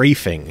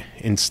strafing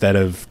instead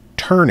of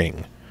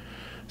turning.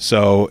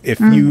 So if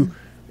you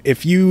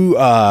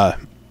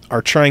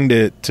are trying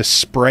to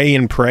spray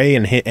and pray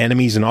and hit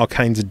enemies in all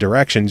kinds of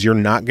directions, you're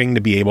not going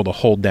to be able to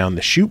hold down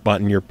the shoot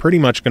button. You're pretty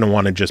much going to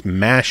want to just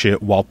mash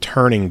it while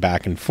turning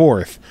back and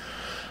forth.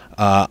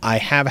 I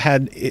have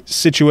had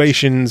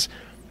situations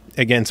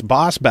against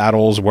boss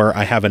battles where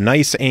I have a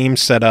nice aim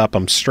set up.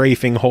 I'm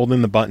strafing,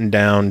 holding the button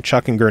down,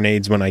 chucking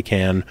grenades when I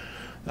can.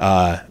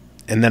 And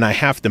then I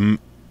have to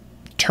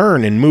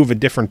turn and move a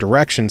different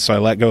direction. So I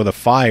let go of the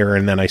fire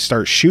and then I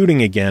start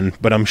shooting again,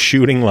 but I'm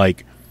shooting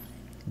like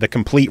the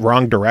complete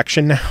wrong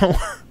direction now.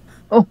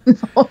 Oh,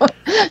 no.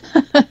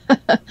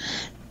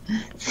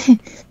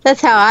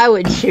 That's how I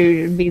would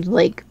shoot. It'd be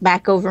like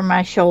back over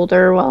my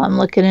shoulder while I'm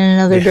looking in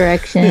another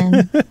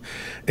direction.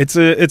 It's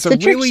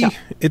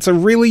a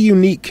really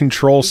unique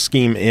control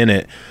scheme in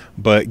it.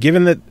 But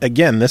given that,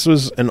 again, this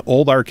was an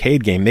old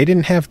arcade game, they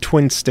didn't have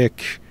twin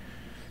stick,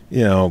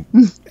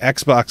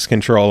 Xbox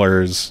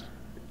controllers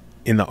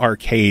in the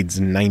arcades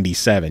in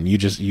 '97.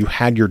 You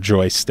had your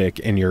joystick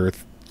and your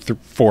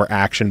 4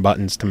 action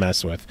buttons to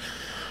mess with.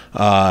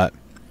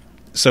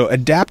 So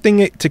adapting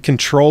it to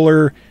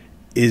controller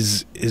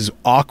is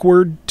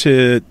awkward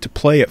to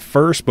play at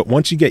first, but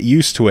once you get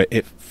used to it,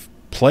 it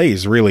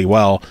plays really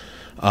well.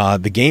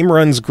 The game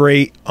runs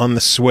great on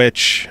the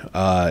Switch.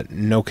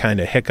 No kind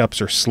of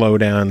hiccups or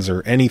slowdowns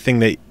or anything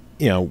that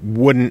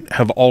wouldn't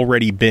have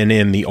already been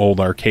in the old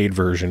arcade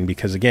version,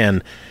 because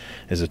again,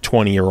 as a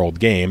 20-year-old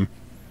game,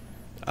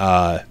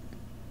 I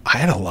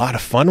had a lot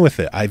of fun with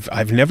it.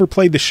 I've never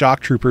played the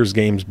Shock Troopers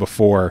games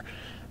before.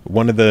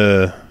 One of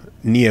the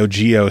Neo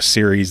Geo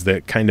series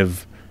that kind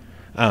of,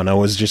 I don't know,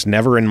 was just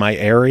never in my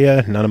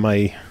area. None of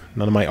my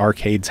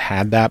arcades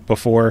had that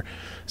before.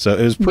 So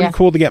it was pretty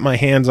cool to get my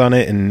hands on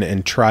it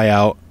and try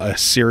out a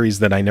series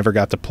that I never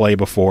got to play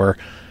before.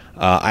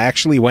 I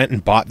actually went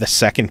and bought the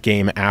second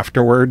game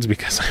afterwards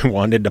because I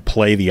wanted to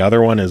play the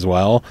other one as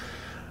well.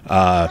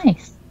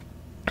 Nice.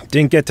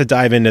 Didn't get to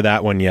dive into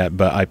that one yet,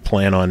 but I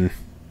plan on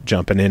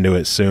jumping into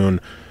it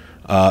soon.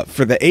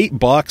 For the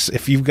 $8,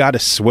 if you've got a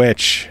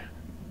Switch,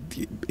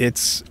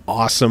 it's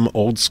awesome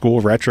old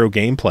school retro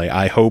gameplay.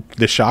 I hope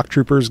the Shock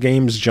Troopers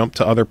games jump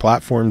to other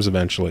platforms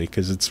eventually,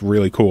 because it's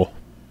really cool.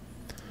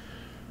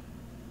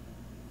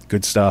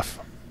 Good stuff.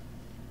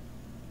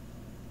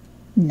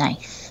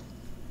 Nice.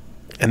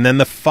 And then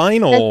the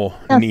final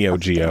Neo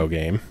Geo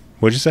game.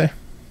 What'd you say?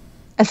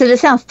 I said it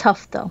sounds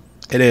tough, though.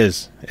 It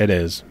is.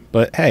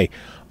 But hey,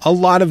 a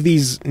lot of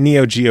these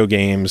Neo Geo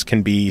games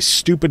can be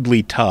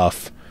stupidly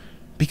tough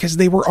because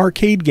they were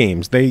arcade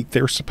games.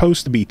 They're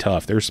supposed to be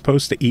tough. They're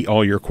supposed to eat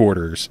all your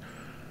quarters.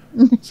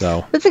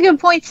 So that's a good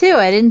point too.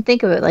 I didn't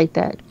think of it like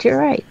that. You're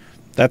right.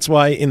 That's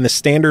why in the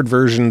standard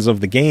versions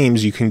of the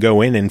games, you can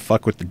go in and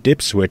fuck with the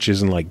dip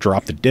switches and like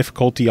drop the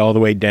difficulty all the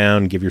way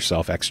down, give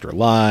yourself extra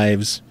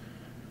lives.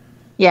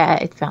 Yeah,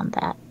 I found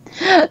that.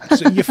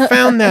 So you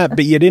found that,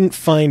 but you didn't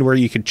find where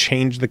you could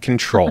change the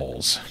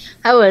controls.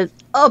 I was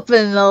up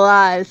in the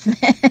lives.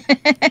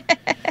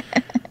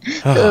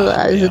 The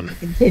lives man. of the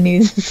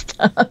continues and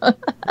stuff.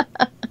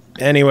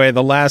 Anyway,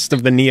 the last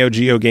of the Neo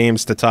Geo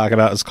games to talk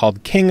about is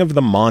called King of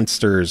the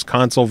Monsters,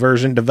 console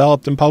version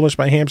developed and published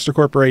by Hamster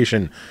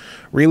Corporation.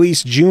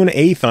 Released June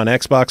 8th on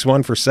Xbox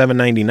One for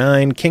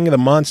 $7.99, King of the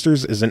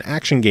Monsters is an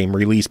action game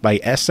released by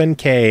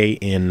SNK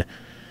in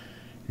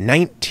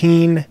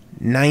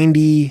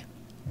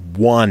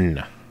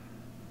 1991.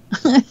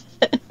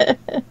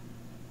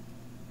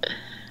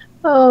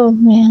 Oh,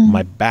 man.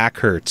 My back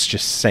hurts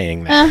just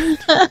saying that.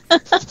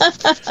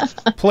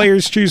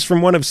 Players choose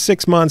from one of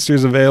 6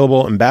 monsters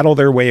available and battle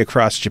their way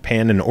across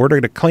Japan in order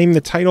to claim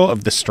the title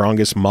of the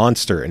strongest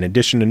monster. In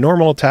addition to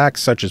normal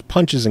attacks such as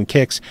punches and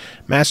kicks,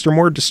 master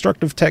more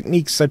destructive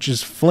techniques such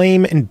as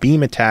flame and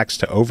beam attacks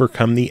to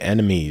overcome the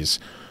enemies.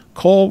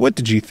 Cole, what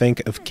did you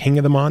think of King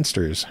of the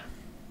Monsters?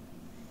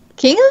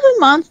 King of the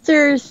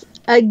Monsters,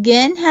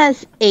 again,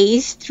 has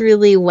aged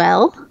really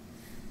well.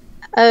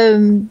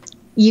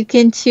 You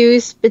can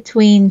choose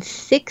between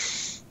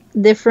 6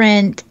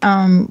 different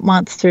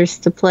monsters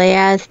to play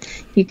as.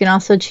 You can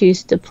also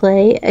choose to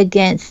play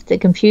against the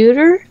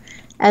computer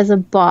as a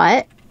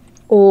bot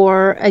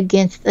or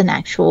against an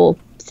actual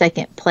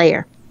second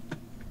player,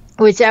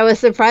 which I was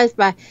surprised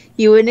by.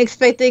 You wouldn't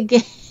expect a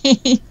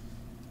game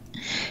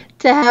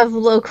to have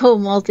local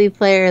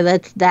multiplayer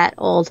that's that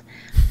old.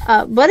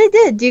 But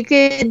it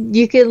did.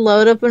 You could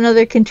load up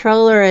another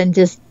controller and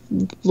just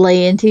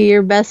lay into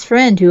your best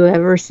friend,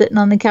 whoever's sitting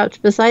on the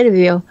couch beside of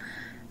you.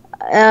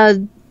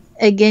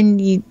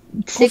 Again,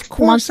 6 of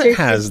course monsters. It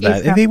has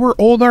that. They were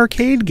old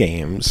arcade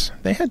games.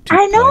 They had 2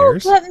 I know,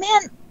 players. but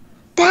man,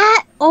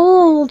 that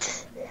old.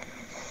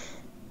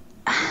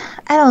 I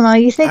don't know.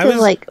 You think of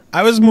like.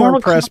 I was more Mortal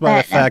impressed by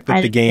the Kombat fact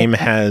that the and- game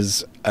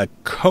has a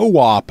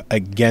co-op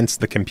against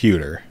the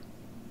computer.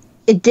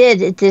 It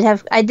did. It did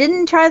have. I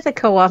didn't try the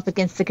co-op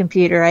against the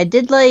computer. I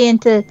did lay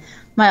into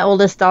my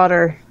oldest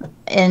daughter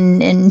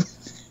in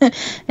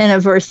a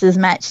versus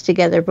match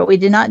together, but we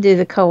did not do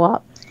the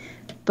co-op.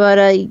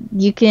 But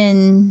you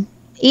can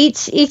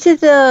each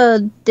of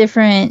the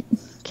different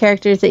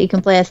characters that you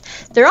can play as.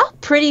 They're all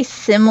pretty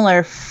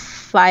similar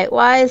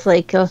fight-wise.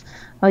 Like,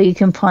 you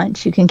can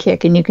punch, you can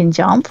kick, and you can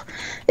jump.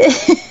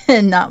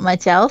 And not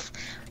much else.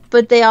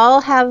 But they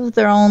all have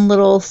their own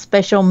little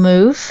special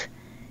move.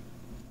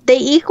 They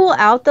equal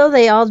out, though.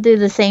 They all do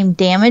the same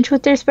damage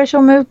with their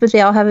special move, but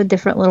they all have a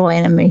different little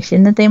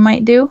animation that they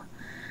might do.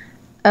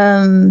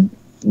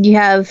 You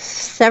have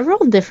several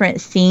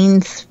different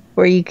scenes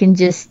where you can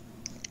just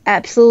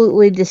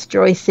absolutely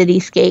destroy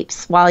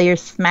cityscapes while you're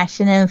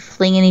smashing and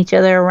flinging each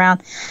other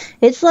around.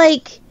 It's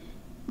like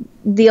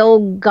the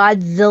old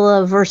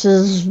Godzilla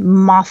versus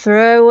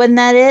Mothra, wasn't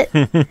that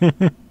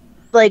it?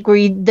 Like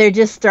where they're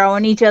just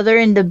throwing each other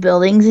into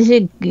buildings.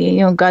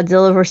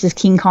 Godzilla versus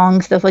King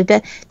Kong, stuff like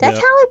that. That's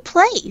how it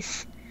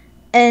plays.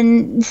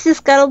 And it's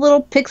just got a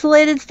little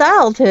pixelated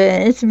style to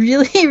it. It's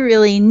really,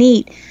 really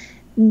neat.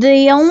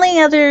 The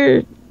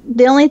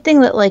only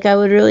thing that like I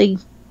would really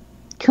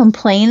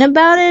complain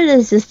about it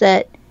is just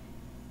that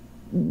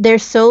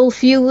there's so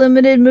few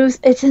limited moves.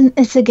 It's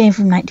a game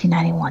from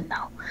 1991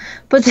 though.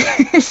 But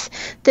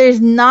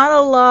there's not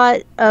a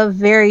lot of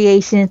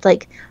variation. It's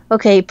like,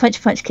 okay,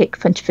 punch, punch, kick,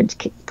 punch, punch,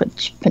 kick,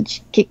 punch,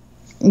 punch, kick.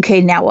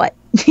 Okay, now what?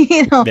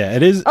 Yeah,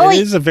 it is. It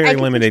is a very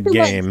limited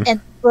game. And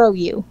throw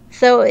you,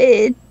 so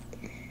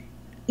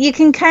you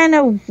can kind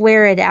of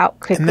wear it out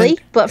quickly.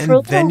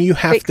 Then you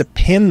have to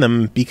pin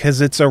them because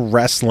it's a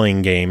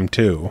wrestling game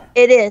too.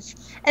 It is,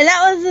 and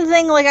that was the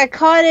thing. Like I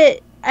caught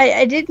it.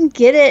 I didn't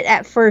get it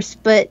at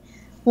first, but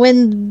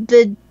when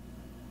the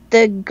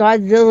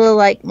Godzilla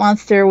like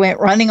monster went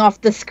running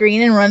off the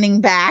screen and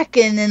running back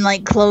and then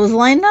like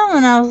clotheslined them,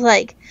 and I was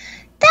like,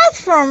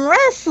 that's from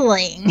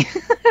wrestling.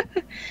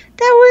 That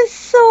was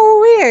so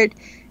weird.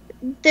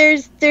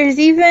 There's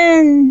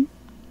even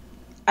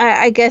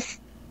I guess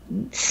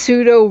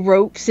pseudo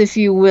ropes, if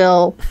you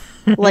will,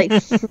 like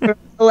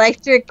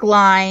electric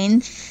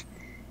lines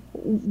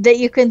that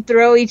you can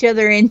throw each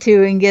other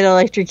into and get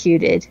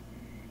electrocuted.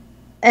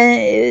 And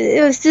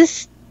it was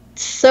just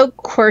so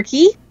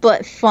quirky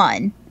but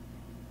fun.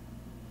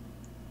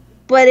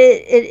 But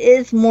it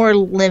is more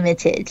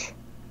limited.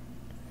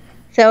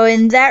 So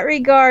in that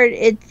regard,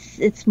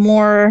 it's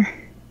more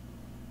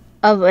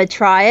of a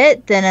try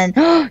it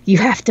than you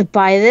have to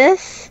buy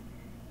this.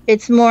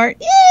 It's more,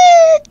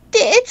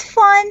 it's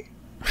fun.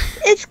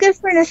 It's good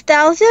for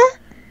nostalgia.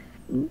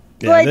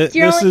 But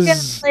you're only going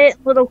to play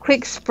it little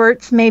quick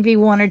spurts, maybe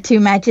 1 or 2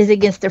 matches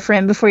against a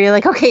friend before you're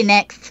like, okay,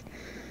 next.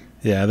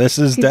 Yeah, this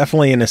is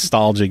definitely a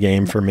nostalgia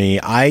game for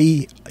me.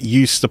 I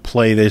used to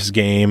play this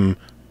game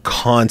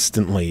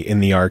constantly in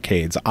the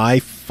arcades. I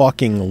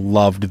fucking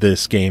loved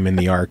this game in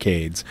the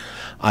arcades.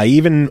 I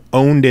even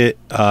owned it,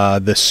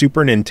 the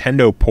Super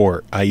Nintendo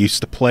port. I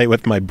used to play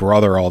with my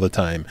brother all the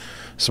time.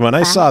 So when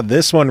I saw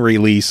this one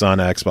release on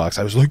Xbox,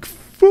 I was like,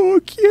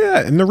 fuck yeah.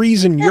 And the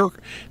reason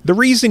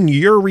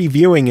you're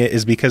reviewing it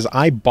is because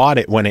I bought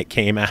it when it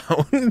came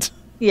out.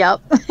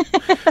 Yep.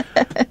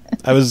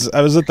 I was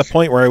at the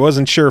point where I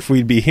wasn't sure if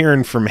we'd be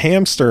hearing from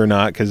Hamster or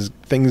not, because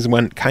things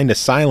went kind of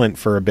silent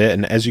for a bit,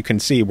 and as you can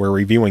see, we're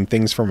reviewing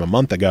things from a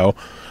month ago.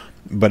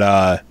 But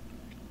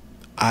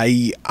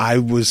I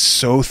was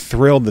so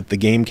thrilled that the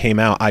game came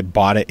out. I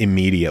bought it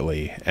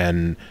immediately,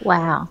 and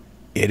wow,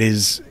 it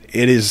is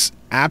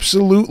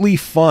absolutely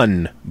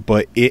fun,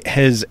 but it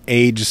has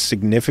aged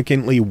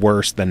significantly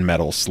worse than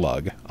Metal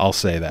Slug. I'll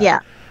say that. Yeah.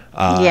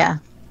 Yeah.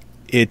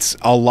 It's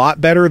a lot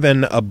better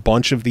than a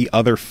bunch of the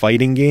other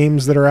fighting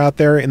games that are out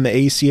there in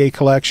the ACA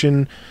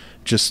collection.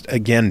 Just,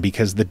 again,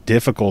 because the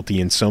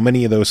difficulty in so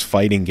many of those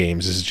fighting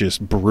games is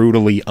just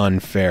brutally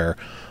unfair.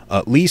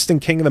 At least in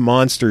King of the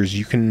Monsters,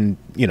 you can,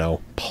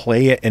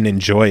 play it and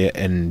enjoy it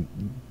and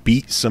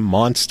beat some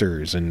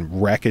monsters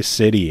and wreck a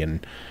city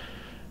and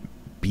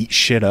beat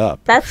shit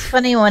up. That's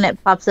funny when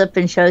it pops up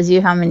and shows you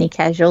how many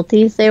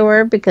casualties there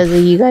were because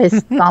of you guys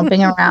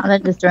stomping around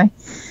and destroying.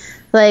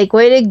 Like,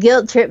 way to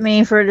guilt trip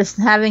me for just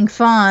having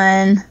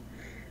fun.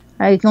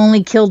 I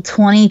only killed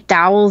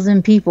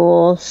 20,000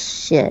 people.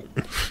 Shit.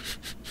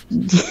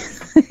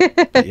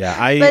 Yeah,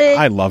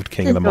 I loved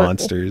King of the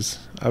Monsters.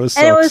 I was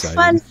so excited.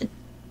 And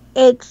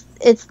it was fun.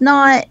 It's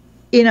not,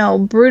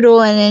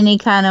 brutal in any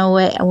kind of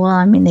way. Well,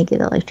 I mean, they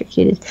get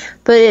electrocuted.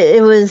 But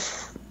it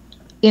was,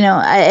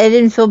 I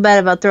didn't feel bad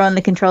about throwing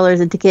the controllers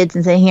at the kids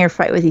and saying, here,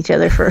 fight with each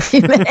other for a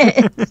few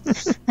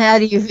minutes. How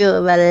do you feel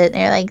about it? And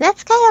they're like,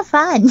 that's kind of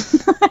fun.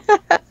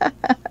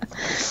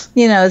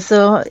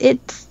 So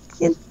it's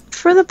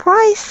for the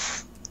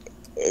price.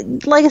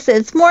 Like I said,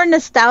 it's more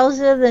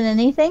nostalgia than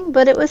anything,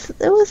 but it was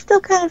still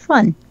kind of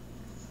fun.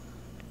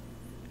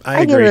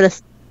 I agree. give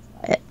it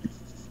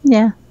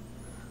yeah.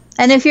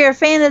 And if you're a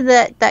fan of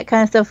that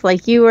kind of stuff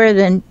like you were,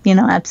 then,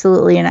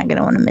 absolutely you're not going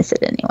to want to miss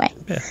it anyway.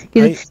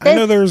 Yeah. I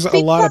know there's a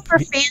lot of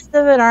fans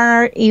of it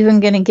aren't even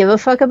going to give a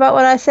fuck about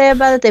what I say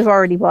about it. They've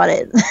already bought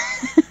it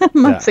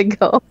months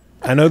ago.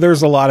 I know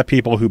there's a lot of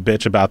people who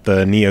bitch about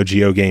the Neo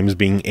Geo games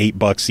being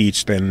 $8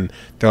 each. Then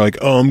they're like,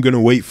 oh, I'm going to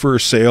wait for a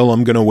sale.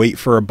 I'm going to wait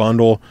for a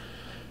bundle.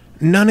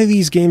 None of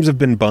these games have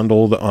been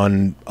bundled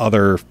on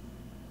other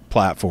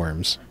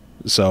platforms.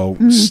 So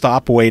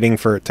stop waiting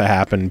for it to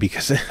happen,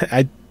 because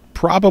I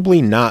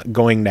probably not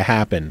going to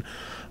happen.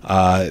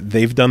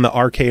 They've done the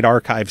Arcade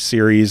Archive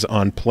series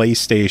on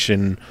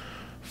PlayStation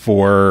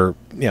for,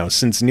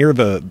 since near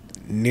the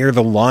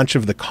launch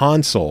of the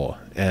console.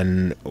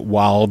 And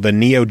while the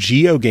Neo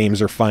Geo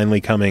games are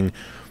finally coming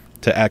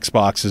to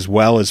Xbox as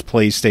well as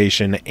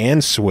PlayStation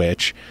and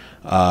Switch,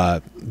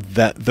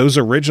 those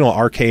original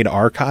Arcade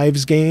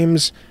Archives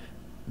games,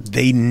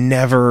 they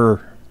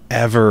never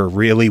ever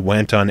really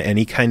went on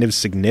any kind of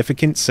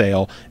significant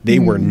sale. They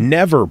were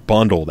never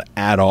bundled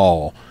at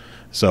all.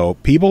 So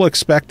people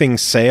expecting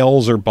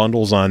sales or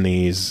bundles on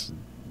these,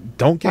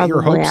 don't get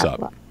your hopes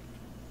up.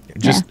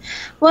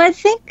 Well, I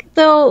think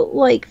though,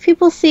 like,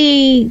 people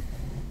see,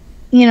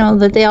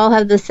 that they all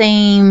have the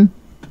same,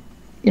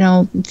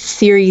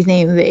 series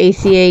name, the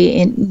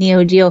ACA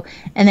NEOGEO,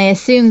 and they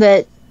assume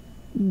that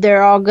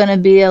they're all going to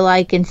be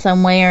alike in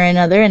some way or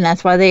another, and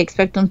that's why they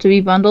expect them to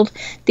be bundled.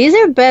 These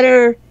are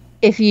better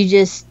if you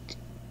just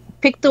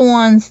pick the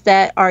ones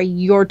that are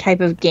your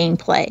type of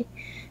gameplay.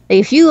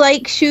 If you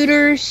like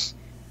shooters,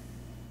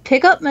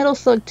 pick up Metal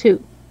Slug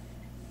 2.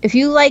 If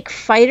you like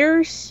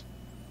fighters,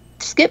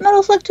 skip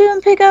Metal Slug 2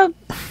 and pick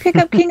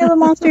up King of the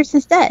Monsters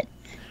instead.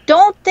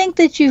 Don't think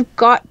that you've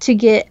got to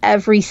get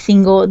every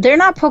single... They're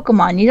not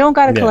Pokemon. You don't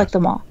got to collect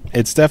them all.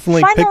 It's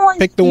definitely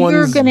pick the ones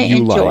you're going to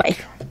enjoy.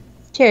 Like.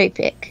 Cherry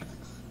pick.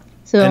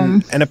 So,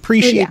 and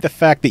appreciate the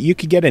fact that you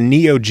could get a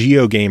Neo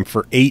Geo game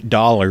for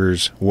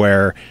 $8,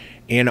 where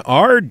in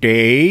our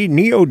day,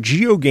 Neo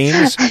Geo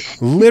games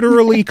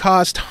literally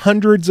cost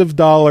hundreds of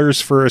dollars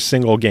for a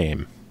single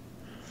game.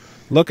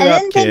 Look it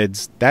up,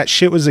 kids. That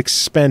shit was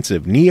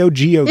expensive. Neo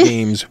Geo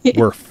games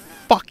were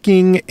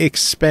fucking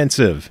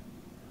expensive.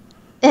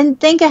 And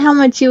think of how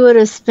much you would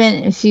have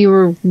spent if you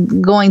were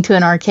going to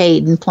an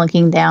arcade and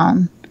plunking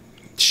down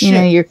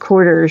your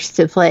quarters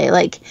to play.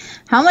 Like,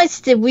 how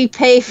much did we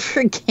pay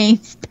for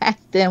games back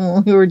then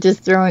when we were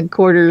just throwing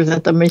quarters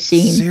at the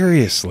machine?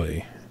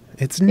 Seriously,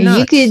 it's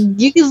nuts.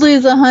 You could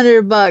lose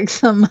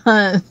 $100 a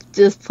month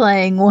just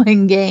playing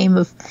one game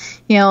of,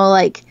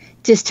 like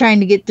just trying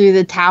to get through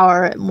the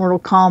tower at Mortal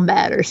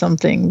Kombat or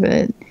something.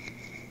 But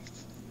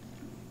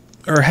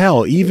or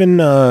hell, even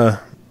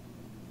the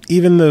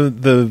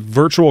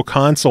virtual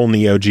console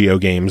Neo Geo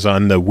games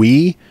on the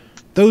Wii,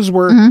 those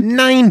were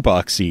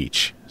 $9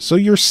 each. So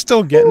you're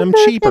still getting them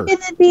cheaper.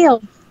 It's a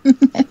deal.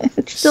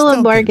 It's still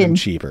a bargain.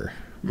 Cheaper.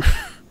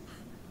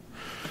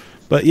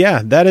 But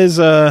yeah, that is.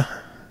 I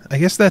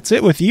guess that's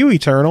it with you,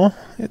 Eternal.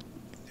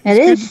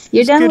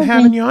 You're done. Good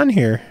having you on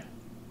here.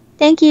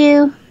 Thank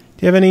you.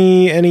 Do you have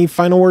any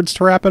final words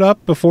to wrap it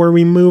up before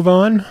we move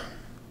on?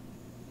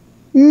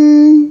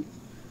 No.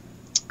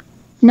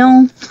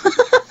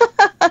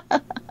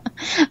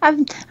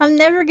 I'm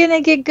never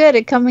gonna get good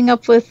at coming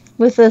up with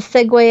a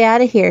segue out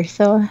of here.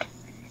 So.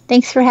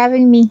 Thanks for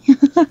having me.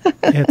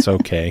 It's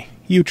okay.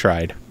 You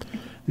tried.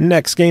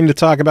 Next game to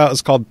talk about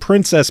is called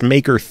Princess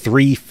Maker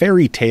 3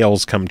 Fairy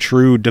Tales Come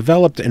True,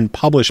 developed and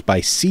published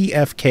by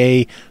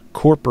CFK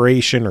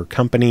Corporation or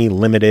Company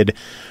Limited.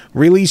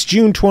 Released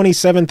June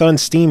 27th on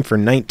Steam for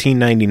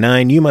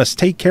 $19.99. You must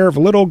take care of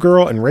a little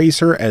girl and raise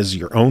her as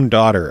your own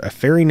daughter. A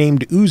fairy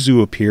named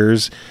Uzu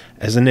appears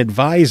as an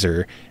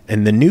advisor,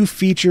 and the new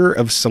feature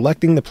of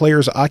selecting the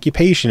player's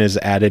occupation is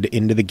added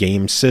into the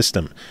game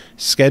system.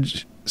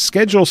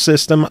 Schedule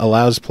system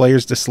allows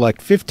players to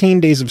select 15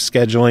 days of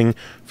scheduling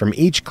from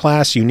each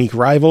class. Unique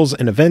rivals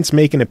and events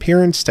make an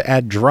appearance to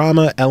add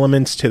drama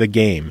elements to the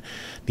game.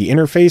 The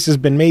interface has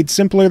been made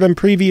simpler than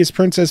previous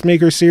Princess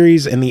Maker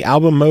series, and the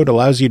album mode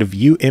allows you to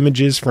view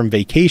images from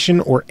vacation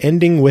or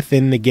ending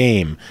within the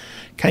game.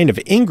 Kind of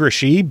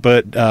Englishy,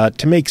 but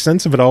to make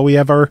sense of it all, we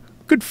have our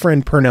good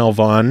friend Pernell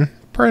Vaughan.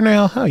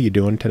 Pernell, how you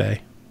doing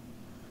today?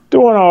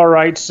 Doing all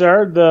right,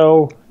 sir,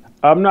 though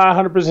I'm not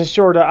 100%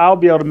 sure that I'll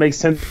be able to make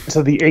sense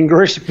of the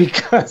English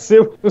because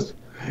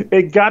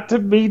it got to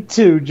me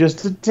too,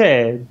 just a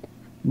tad.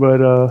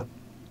 But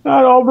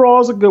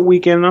overall, it's a good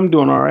weekend. I'm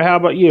doing all right. How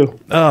about you?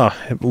 Oh,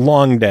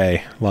 long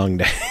day.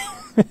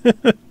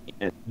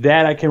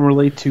 That I can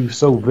relate to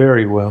so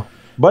very well.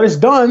 But it's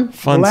done.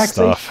 Fun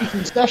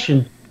stuff.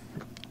 Session.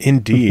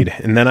 Indeed.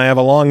 And then I have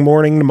a long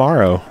morning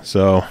tomorrow,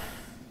 so.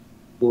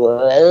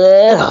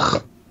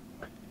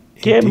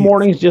 Can't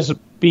mornings just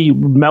be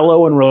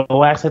mellow and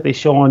relaxed like they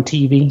show on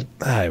TV?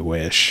 I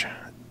wish.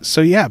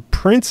 So yeah,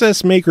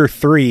 Princess Maker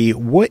 3,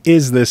 what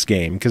is this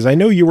game? Because I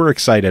know you were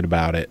excited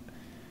about it.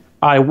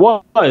 I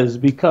was,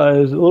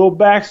 because a little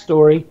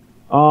backstory.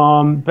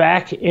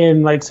 Back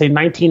in, like, say,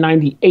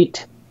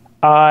 1998,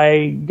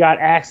 I got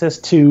access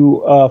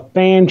to a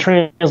fan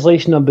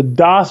translation of the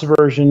DOS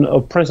version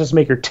of Princess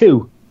Maker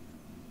 2.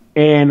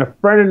 And a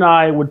friend and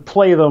I would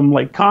play them,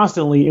 like,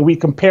 constantly, and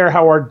we'd compare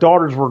how our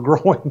daughters were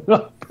growing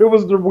up. It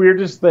was the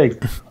weirdest thing.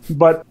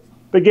 But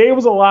the game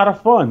was a lot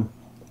of fun.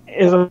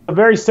 It's a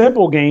very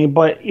simple game,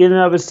 but in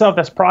and of itself,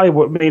 that's probably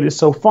what made it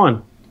so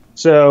fun.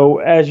 So,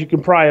 as you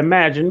can probably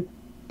imagine,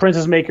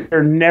 Princess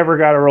Maker never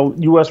got a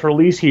U.S.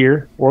 release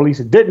here, or at least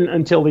it didn't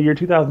until the year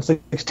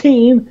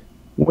 2016,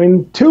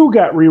 when 2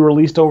 got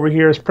re-released over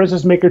here as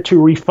Princess Maker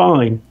 2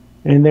 Refined.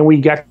 And then we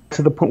got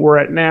to the point we're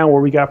at now,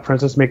 where we got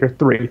Princess Maker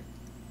 3.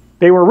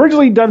 They were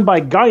originally done by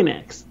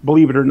Gainax,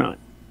 believe it or not.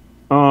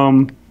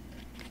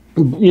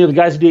 The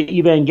guys who did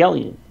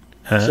Evangelion.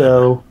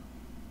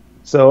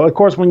 So of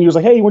course, when you was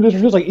like, "Hey, you want this?"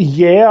 He was like,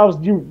 "Yeah,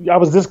 I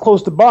was this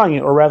close to buying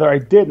it, or rather, I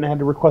did, and I had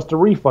to request a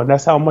refund."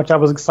 That's how much I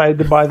was excited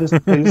to buy this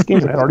game.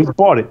 I had already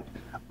bought it.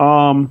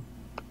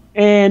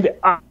 And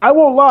I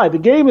won't lie, the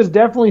game is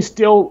definitely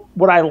still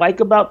what I like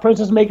about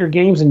Princess Maker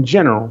games in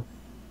general.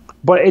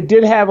 But it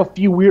did have a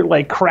few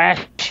weird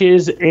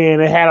crashes,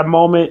 and it had a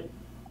moment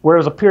where there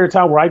was a period of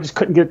time where I just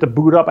couldn't get it to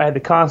boot up. I had to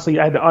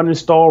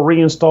uninstall,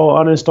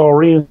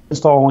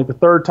 reinstall. And the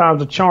third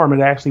time's a charm,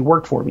 it actually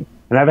worked for me.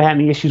 And I haven't had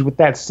any issues with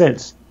that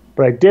since.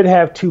 But I did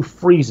have 2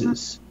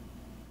 freezes.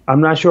 I'm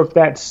not sure if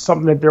that's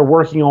something that they're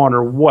working on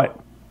or what.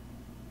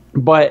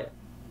 But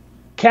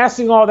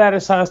casting all that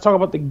aside, let's talk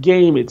about the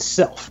game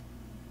itself.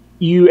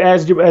 You,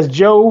 as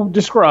Joe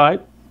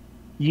described,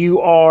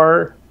 you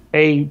are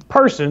a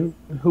person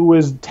who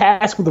is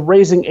tasked with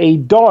raising a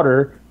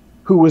daughter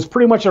who was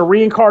pretty much a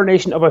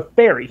reincarnation of a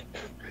fairy.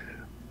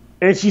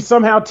 And she's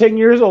somehow 10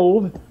 years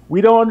old.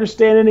 We don't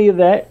understand any of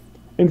that.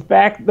 In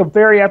fact, the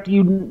fairy, after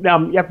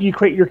you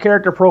create your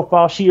character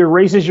profile, she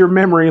erases your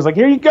memory. It's like,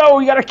 here you go,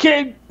 you got a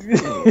kid.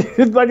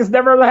 It's like it's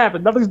never ever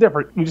happened. Nothing's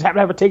different. You just happen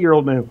to have a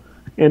 10-year-old now.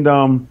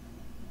 And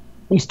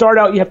you start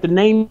out, you have to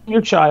name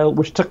your child,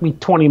 which took me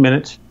 20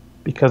 minutes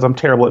because I'm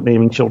terrible at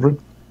naming children.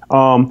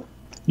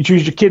 You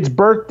choose your kid's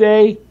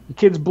birthday, your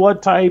kid's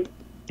blood type,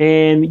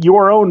 and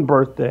your own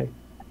birthday.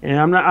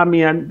 And I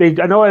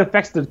know it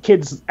affects the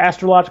kid's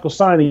astrological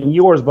sign and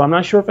yours, but I'm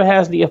not sure if it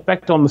has the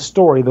effect on the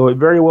story, though it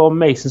very well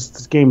may, since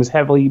this game is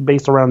heavily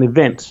based around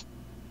events.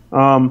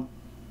 Then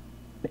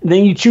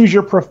you choose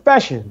your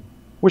profession,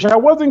 which I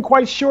wasn't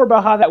quite sure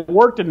about how that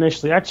worked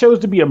initially. I chose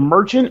to be a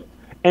merchant,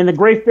 and the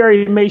Great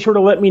Fairy made sure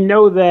to let me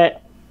know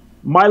that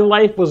my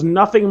life was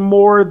nothing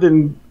more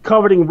than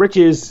coveting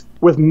riches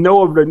with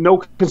no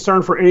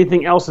concern for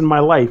anything else in my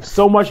life.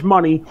 So much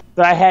money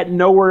that I had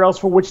nowhere else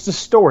for which to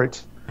store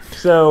it.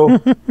 So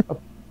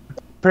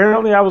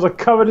apparently I was a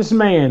covetous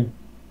man.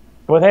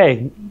 But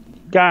hey,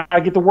 gotta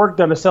get the work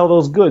done to sell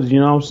those goods, you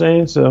know what I'm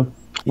saying? So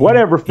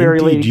whatever, fairy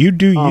lady. You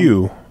do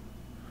you.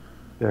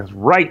 That's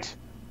right.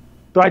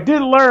 So I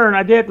did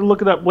have to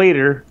look it up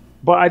later,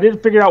 but I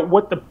did figure out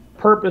what the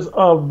purpose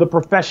of the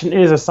profession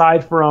is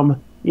aside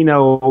from,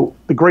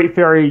 the Great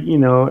Fairy,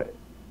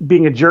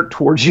 being a jerk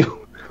towards you.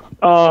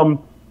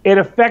 It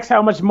affects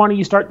how much money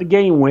you start the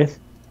game with.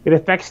 It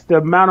affects the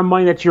amount of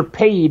money that you're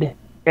paid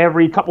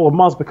every couple of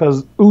months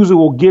because Uzu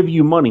will give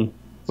you money.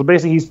 So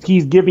basically,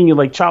 he's giving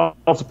you child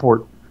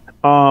support.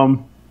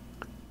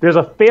 There's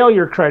a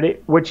failure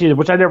credit, which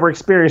I never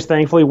experienced,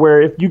 thankfully,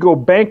 where if you go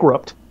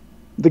bankrupt,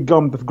 the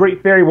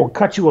Great Fairy will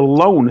cut you a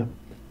loan,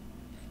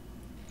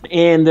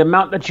 and the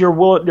amount that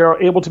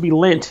they're able to be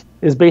lent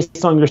is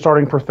based on your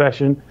starting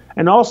profession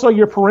and also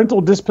your parental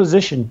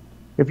disposition.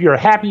 If you're a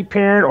happy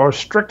parent or a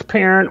strict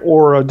parent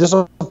or a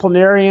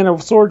disciplinarian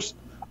of sorts,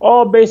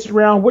 all based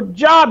around what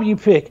job you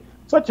pick.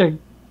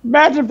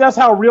 Imagine if that's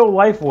how real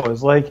life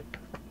was.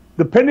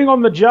 Depending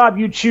on the job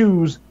you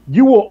choose,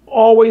 you will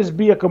always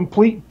be a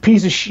complete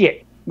piece of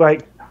shit. I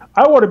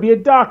want to be a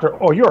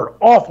doctor. Oh, you're an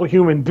awful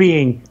human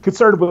being,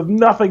 concerned with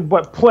nothing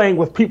but playing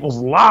with people's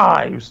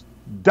lives,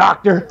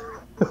 doctor.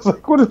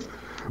 It's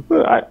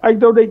I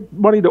donate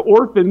money to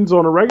orphans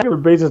on a regular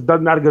basis.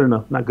 Not good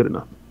enough. Not good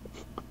enough.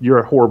 You're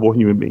a horrible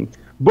human being.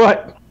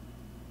 But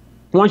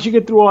once you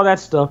get through all that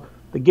stuff,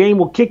 the game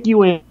will kick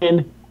you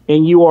in,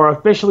 and you are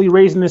officially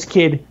raising this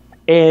kid.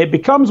 And it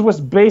becomes what's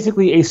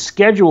basically a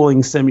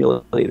scheduling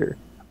simulator.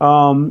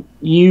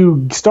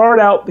 You start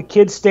out, the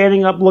kid's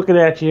standing up looking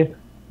at you.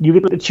 You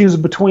get to choose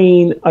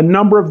between a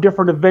number of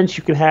different events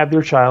you can have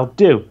your child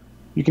do.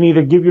 You can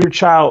either give your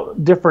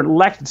child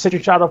set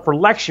your child up for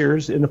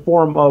lectures in the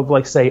form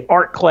of, say,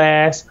 art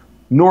class,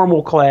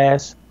 normal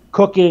class,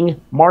 cooking,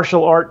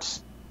 martial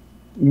arts,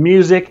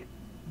 music,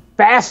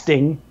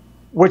 fasting,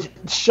 which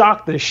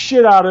shocked the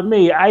shit out of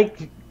me. I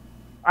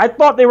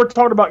thought they were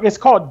talking about, it's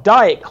called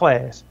diet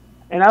class.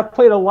 And I've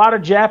played a lot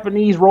of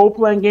Japanese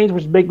role-playing games,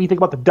 which make me think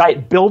about the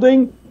diet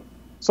building.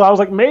 So I was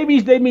like,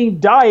 maybe they mean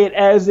diet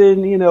as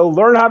in,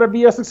 learn how to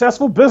be a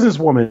successful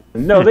businesswoman.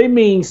 No, they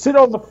mean sit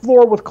on the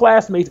floor with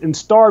classmates and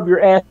starve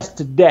your ass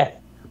to death.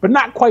 But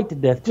not quite to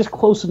death, just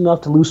close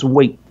enough to lose some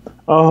weight.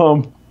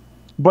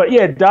 But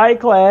yeah, diet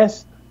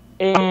class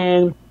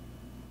and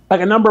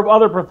a number of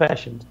other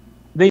professions.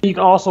 Then you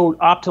can also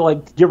opt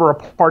to give her a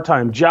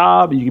part-time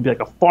job. You can be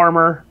a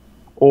farmer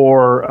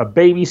or a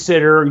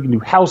babysitter. You can do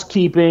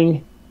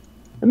housekeeping,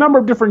 a number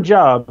of different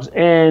jobs.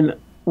 And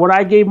when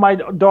I gave my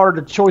daughter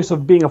the choice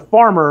of being a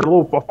farmer,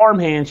 a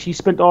farmhand, she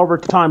spent all of her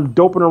time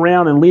doping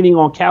around and leaning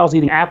on cows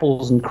eating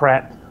apples and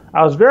crap.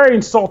 I was very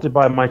insulted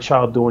by my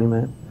child doing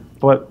that.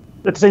 But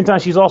at the same time,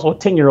 she's also a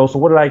 10-year-old, so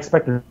what did I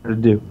expect her to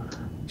do?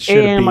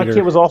 And my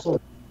kid was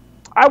also...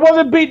 I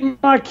wasn't beating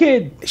my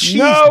kid.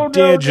 She's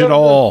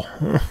digital.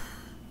 No.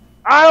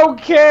 I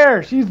don't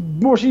care. She's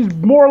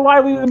more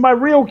lively than my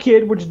real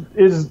kid, which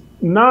is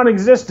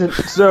non-existent.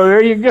 So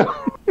there you go.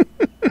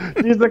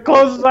 She's the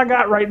closest I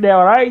got right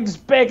now, and I ain't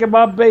spanking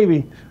my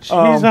baby. She's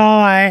all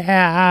I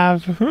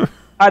have.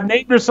 I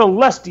named her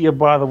Celestia,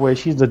 by the way.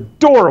 She's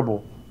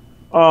adorable.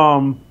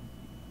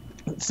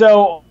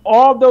 So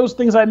all those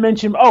things I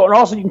mentioned. Oh, and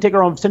also you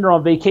can send her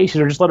on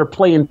vacation, or just let her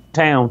play in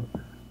town,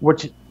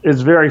 which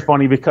is very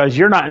funny because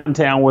you're not in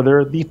town with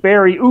her. The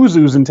fairy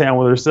Uzu's in town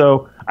with her.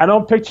 So I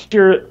don't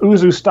picture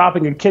Uzu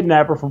stopping a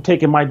kidnapper from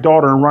taking my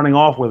daughter and running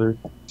off with her.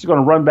 She's going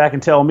to run back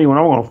and tell me what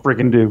I'm going to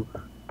freaking do.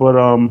 But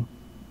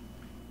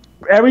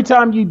every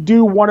time you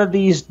do one of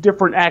these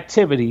different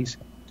activities,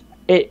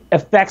 it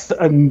affects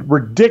a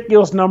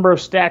ridiculous number of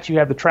stats you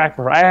have to track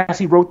for her. I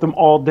actually wrote them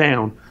all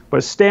down.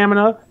 But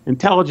stamina,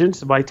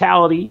 intelligence,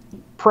 vitality,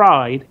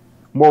 pride,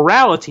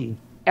 morality,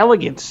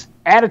 elegance,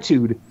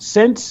 attitude,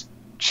 sense,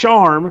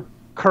 charm,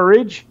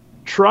 courage,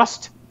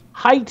 trust,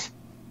 height,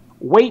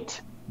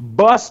 weight,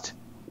 bust,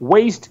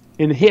 waist,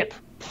 and hip.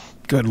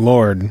 Good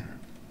Lord.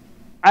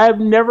 I have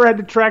never had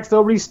to track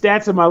so many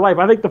stats in my life.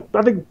 I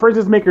think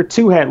Princess Maker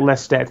 2 had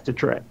less stats to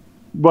track.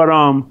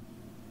 But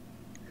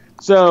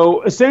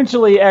so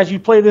essentially, as you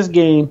play this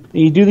game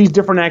and you do these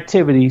different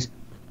activities,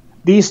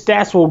 these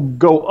stats will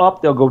go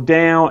up, they'll go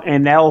down,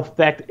 and that'll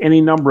affect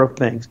any number of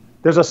things.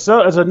 There's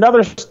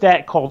another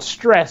stat called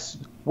stress,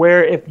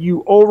 where if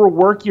you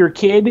overwork your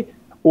kid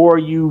or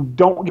you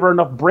don't give her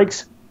enough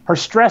breaks, her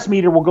stress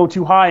meter will go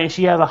too high, and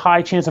she has a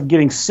high chance of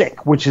getting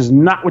sick, which is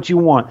not what you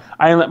want.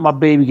 I didn't let my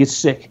baby get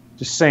sick,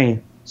 just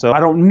saying. So I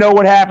don't know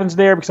what happens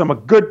there because I'm a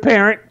good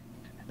parent,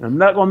 and I'm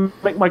not going to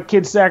make my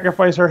kid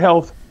sacrifice her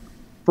health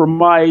for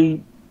my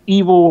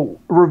evil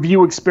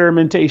review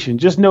experimentation.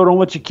 Just know, don't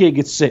let your kid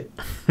get sick.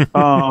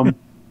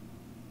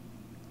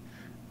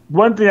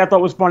 One thing I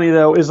thought was funny,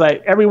 though, is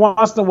like every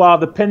once in a while,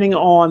 depending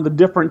on the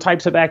different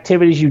types of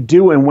activities you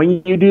do and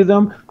when you do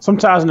them,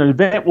 sometimes an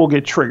event will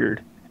get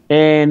triggered.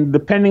 And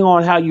depending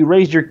on how you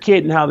raised your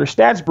kid and how their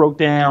stats broke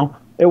down,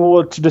 it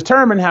will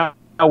determine how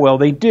well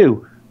they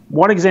do.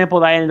 One example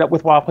that I ended up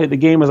with while I played the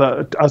game was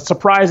a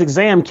surprise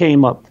exam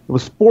came up. It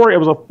was a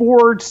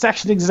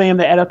 4-section exam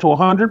that added up to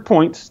 100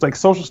 points, like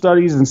social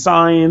studies and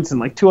science and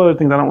like 2 other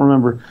things I don't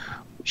remember.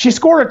 She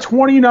scored a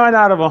 29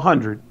 out of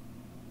 100.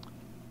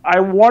 I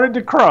wanted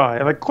to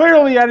cry. Like,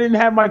 clearly I didn't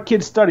have my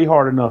kid study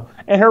hard enough.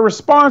 And her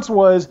response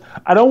was,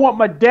 I don't want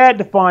my dad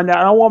to find out.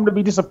 I don't want him to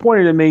be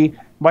disappointed in me.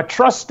 My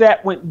trust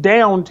stat went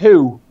down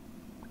too.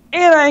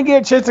 And I didn't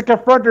get a chance to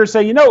confront her and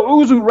say,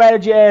 Uzu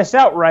ratted your ass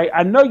out, right?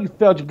 I know you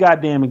failed your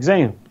goddamn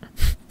exam.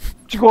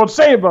 What you going to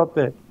say about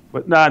that?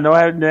 But no,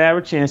 I didn't have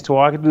a chance to.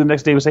 All I could do the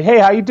next day was say, hey,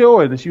 how you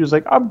doing? And she was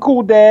like, I'm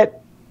cool, Dad.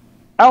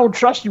 I don't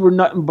trust you or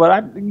nothing, but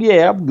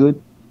I'm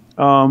good.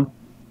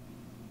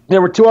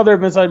 There were 2 other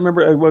events I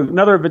remember.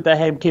 Another event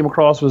that I came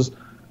across was,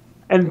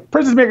 and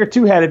Princess Maker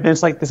 2 had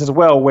events like this as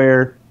well,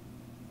 where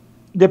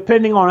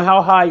depending on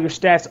how high your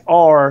stats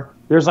are,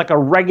 there's like a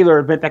regular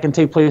event that can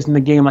take place in the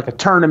game, like a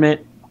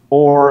tournament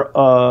or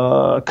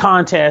a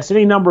contest,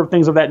 any number of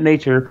things of that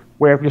nature,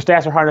 where if your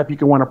stats are high enough, you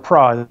can win a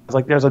prize. It's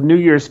like there's a New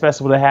Year's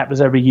festival that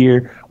happens every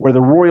year where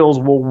the Royals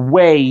will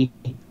weigh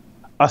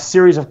a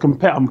series of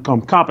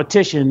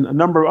competition, a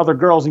number of other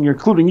girls,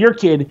 including your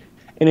kid,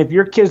 and if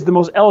your kid's the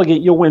most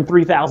elegant, you'll win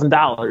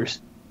 $3,000.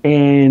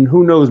 And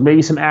who knows,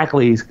 maybe some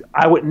accolades.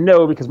 I wouldn't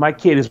know because my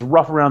kid is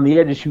rough around the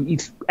edges who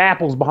eats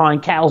apples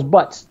behind cows'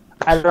 butts.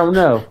 I don't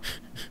know.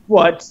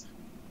 But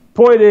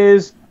point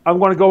is, I'm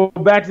going to go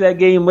back to that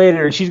game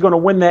later, and she's going to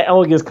win that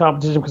elegance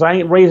competition because I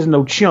ain't raising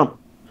no chump.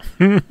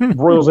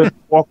 Royals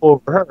walk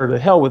over her. To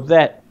hell with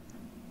that.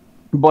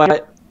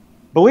 But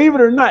believe it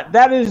or not,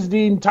 that is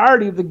the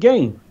entirety of the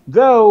game.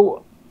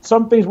 Though,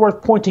 some things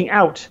worth pointing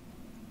out.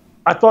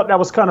 I thought that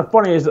was kind of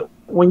funny is that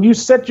when you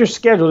set your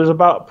schedule, there's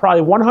about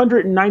probably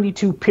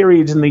 192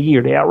 periods in the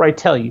year. They outright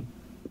tell you.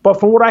 But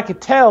from what I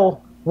could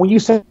tell, when you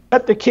set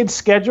the kid's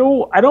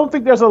schedule, I don't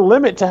think there's a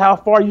limit to how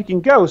far you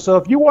can go. So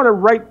if you want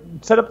to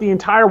set up the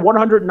entire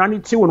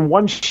 192 in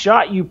one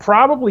shot, you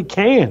probably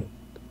can.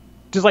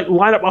 Just like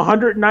line up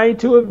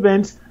 192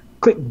 events,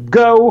 click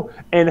go,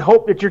 and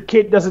hope that your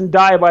kid doesn't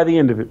die by the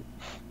end of it.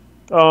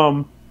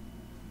 One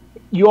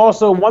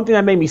thing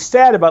that made me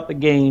sad about the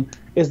game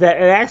is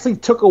that it actually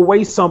took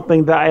away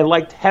something that I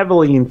liked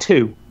heavily in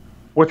 2,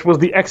 which was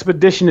the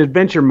Expedition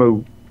Adventure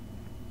mode.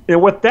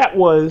 And what that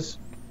was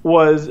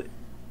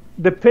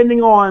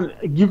depending on,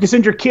 you can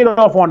send your kid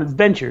off on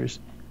adventures.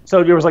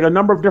 So there was like a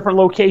number of different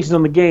locations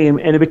in the game,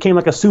 and it became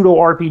like a pseudo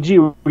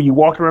RPG where you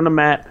walked around the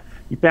map,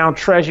 you found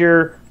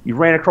treasure, you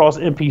ran across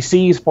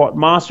NPCs, fought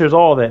monsters,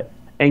 all that.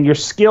 And your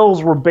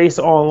skills were based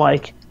on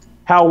like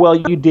how well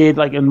you did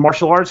like in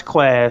martial arts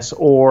class,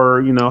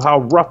 or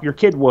how rough your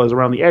kid was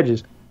around the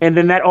edges. And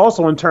then that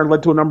also in turn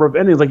led to a number of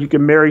endings, like you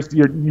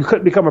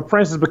couldn't become a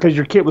princess because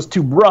your kid was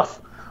too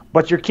rough,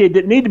 but your kid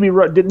didn't need to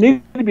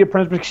be a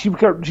princess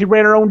because she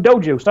ran her own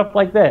dojo, stuff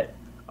like that.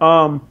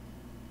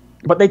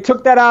 But they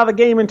took that out of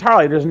the game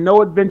entirely. There's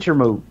no adventure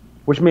mode,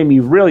 which made me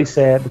really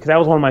sad because that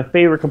was one of my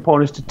favorite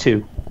components to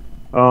 2.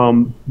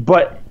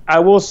 But I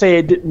will say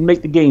it didn't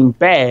make the game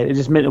bad. It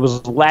just meant it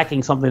was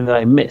lacking something that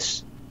I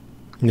missed.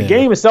 Yeah. The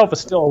game itself is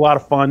still a lot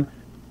of fun.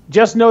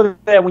 just know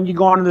that when you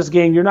go into this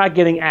game, you're not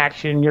getting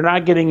action, you're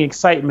not getting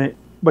excitement,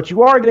 but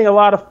you are getting a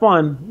lot of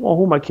fun. Well,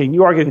 who am I kidding?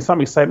 You are getting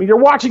some excitement. You're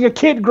watching a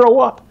kid grow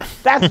up.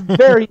 That's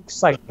very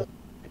exciting.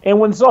 And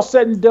when it's all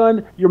said and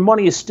done, your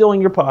money is still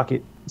in your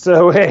pocket.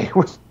 So, hey,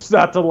 what's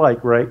not to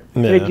like, right?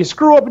 Yeah. And if you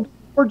screw up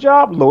your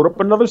job, load up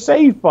another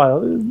save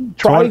file.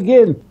 Try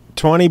again.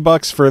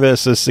 $20 for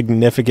this is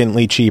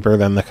significantly cheaper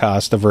than the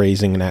cost of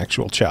raising an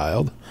actual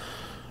child.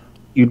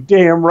 You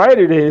damn right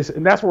it is.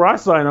 And that's where I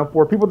sign up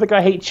for. People think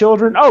I hate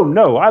children. Oh,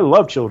 no, I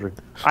love children.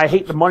 I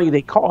hate the money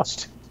they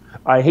cost.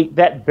 I hate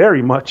that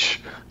very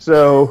much.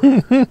 So,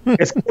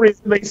 as corny as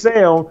they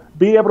sound,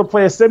 being able to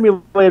play a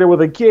simulator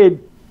with a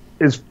kid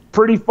is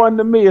pretty fun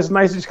to me. It's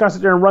nice to just kind of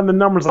sit there and run the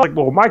numbers like,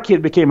 well, my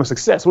kid became a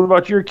success. What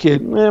about your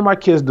kid? My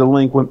kid's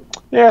delinquent.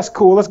 Yeah, that's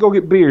cool. Let's go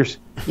get beers.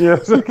 Yeah,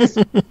 it's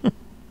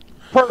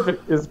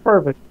perfect. It's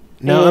perfect.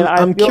 Now,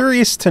 I'm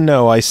curious to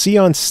know, I see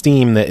on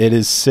Steam that it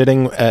is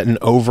sitting at an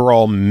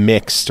overall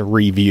mixed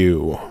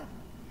review,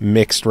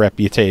 mixed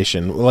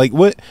reputation. Like,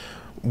 what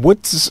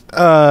is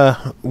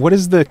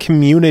the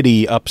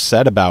community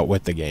upset about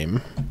with the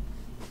game?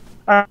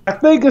 I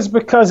think it's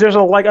because there's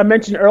like I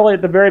mentioned earlier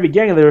at the very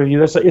beginning of the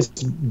review, it's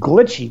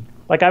glitchy.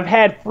 Like, I've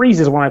had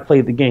freezes when I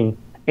played the game.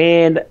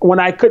 And when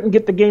I couldn't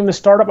get the game to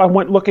start up, I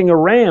went looking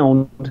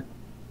around,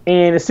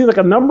 and it seemed like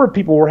a number of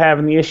people were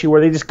having the issue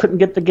where they just couldn't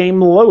get the game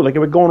to load. Like, it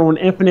would go on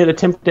an infinite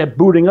attempt at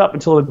booting up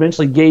until it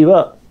eventually gave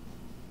up.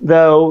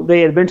 Though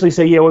they eventually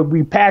say, yeah, well,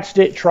 we patched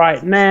it, try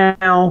it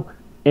now.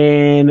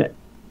 And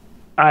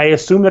I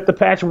assume that the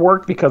patch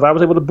worked because I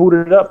was able to boot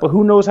it up, but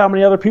who knows how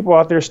many other people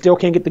out there still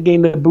can't get the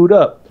game to boot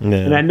up. Yeah.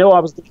 And I know I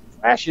was getting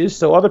crashes,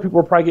 so other people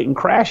were probably getting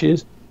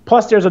crashes.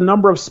 Plus, there's a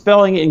number of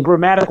spelling and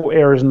grammatical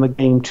errors in the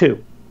game,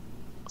 too.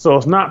 So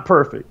it's not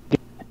perfect.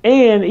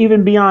 And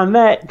even beyond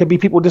that, could be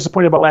people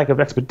disappointed about lack of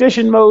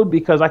expedition mode,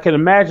 because I can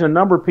imagine a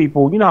number of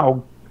people, the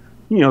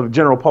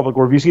general public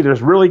reviews either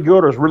it's really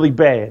good or it's really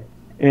bad.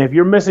 And if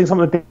you're missing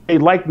something that they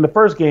liked in the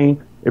first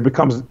game, it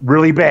becomes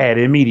really bad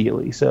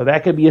immediately. So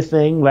that could be a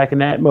thing, lacking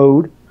that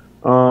mode.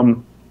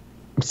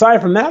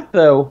 Aside from that,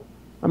 though,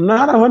 I'm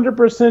not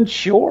 100%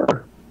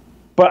 sure.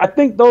 But I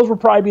think those would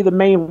probably be the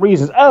main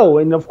reasons. Oh,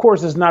 and of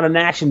course, it's not an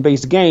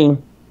action-based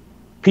game.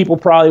 People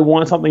probably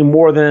want something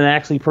more than it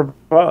actually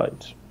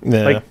provides.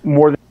 Yeah. Like,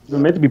 more than it's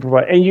meant to be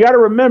provided. And you got to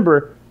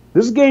remember,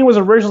 this game was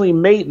originally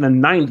made in the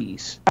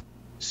 90s.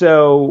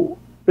 So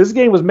this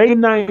game was made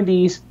in the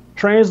 90s,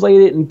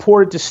 translated and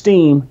ported to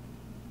Steam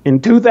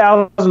in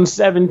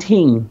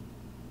 2017.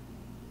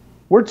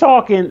 We're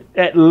talking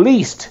at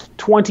least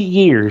 20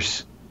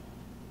 years.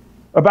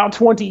 About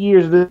 20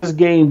 years of this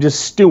game just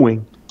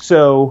stewing.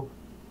 So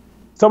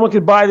someone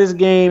could buy this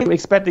game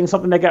expecting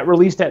something that got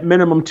released at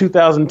minimum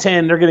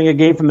 2010. They're getting a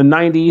game from the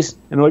 90s,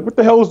 and they're like, what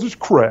the hell is this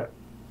crap?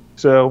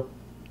 So,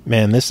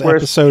 man, this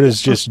episode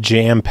is just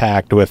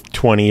jam-packed with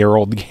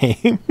 20-year-old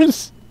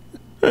games.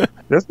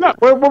 That's not.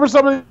 What were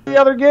some of the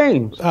other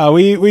games?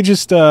 We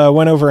just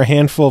went over a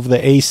handful of the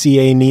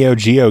ACA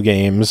NEOGEO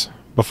games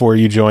before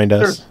you joined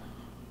us.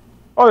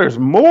 There's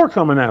more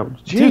coming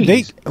out. Jeez.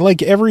 Dude,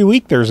 like every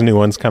week there's new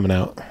ones coming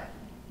out.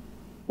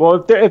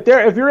 Well, if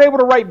you're able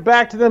to write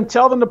back to them,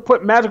 tell them to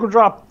put Magical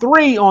Drop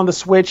 3 on the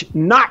Switch,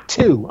 not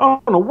 2. I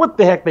don't know what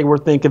the heck they were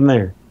thinking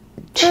there.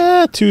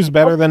 2's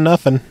better than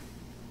nothing.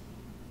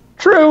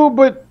 True,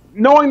 but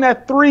knowing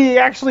that 3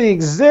 actually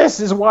exists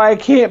is why I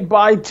can't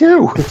buy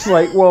 2. It's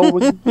like, well,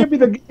 when you give me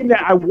the game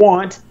that I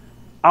want,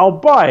 I'll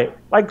buy it.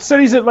 Like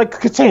Cities like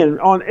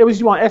Catan it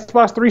was on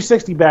Xbox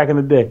 360 back in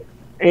the day,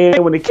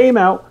 and when it came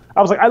out,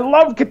 I was like, I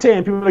love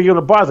Catan. People are going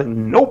to buy. I was like,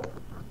 nope,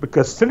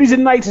 because Cities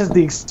and Nights is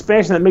the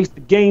expansion that makes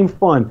the game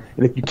fun.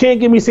 And if you can't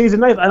give me Cities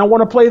and Nights, I don't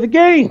want to play the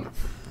game.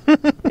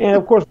 And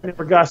of course, I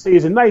never got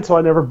Cities and Nights, so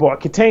I never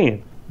bought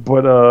Catan.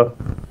 But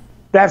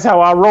that's how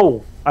I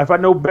roll. If I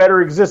know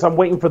better exists, I'm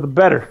waiting for the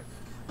better.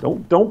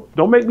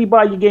 Don't make me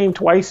buy your game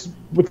twice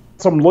with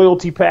some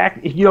loyalty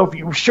pack. If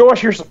you show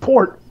us your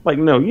support, like,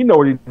 no, you know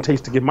what it takes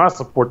to get my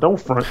support. Don't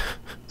front.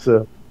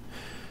 So,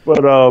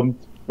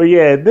 but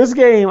yeah, this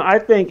game I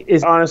think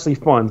is honestly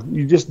fun.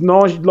 You just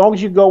know, as long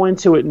as you go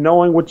into it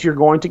knowing what you're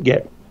going to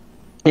get,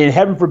 and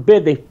heaven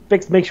forbid they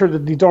make sure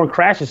that these darn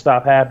crashes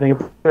stop happening.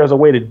 If there's a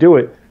way to do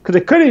it, because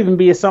it could even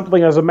be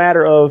something as a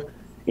matter of,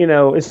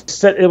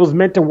 it was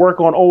meant to work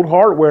on old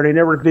hardware.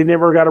 They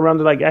never got around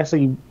to like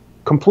actually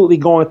completely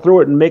going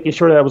through it and making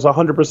sure that it was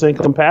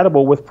 100%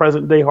 compatible with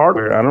present day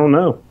hardware. I don't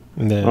know.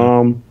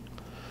 Yeah.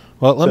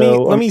 Well,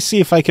 let me see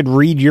if I could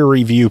read your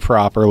review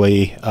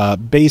properly,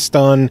 based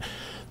on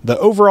the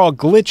overall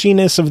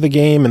glitchiness of the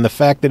game and the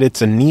fact that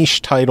it's a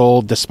niche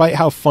title. Despite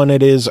how fun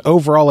it is,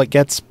 overall it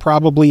gets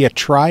probably a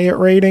try it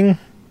rating.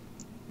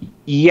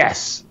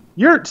 Yes.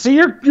 You're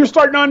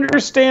starting to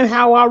understand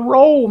how I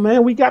roll,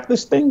 man. We got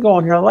this thing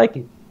going here. I like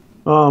it.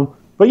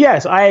 But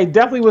yes, I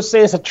definitely would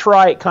say it's a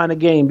try it kind of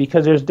game,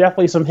 because there's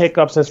definitely some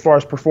hiccups as far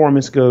as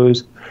performance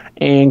goes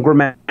and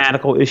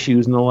grammatical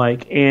issues and the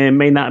like, and it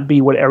may not be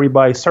what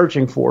everybody's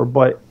searching for.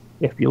 But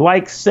if you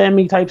like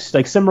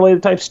simulator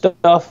type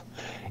stuff,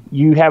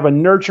 you have a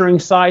nurturing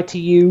side to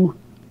you,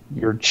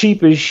 you're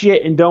cheap as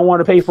shit and don't want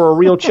to pay for a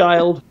real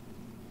child,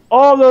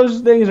 all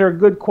those things are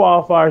good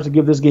qualifiers to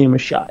give this game a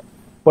shot.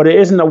 But it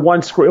isn't a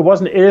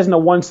it isn't a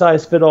one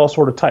size fit all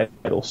sort of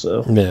title.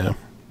 So yeah.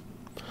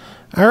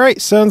 All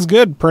right, sounds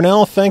good.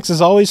 Pernell, thanks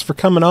as always for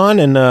coming on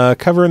and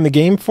covering the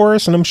game for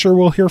us, and I'm sure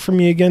we'll hear from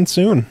you again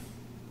soon.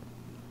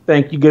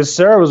 Thank you, good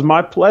sir. It was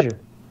my pleasure.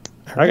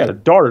 I got a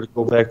daughter to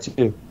go back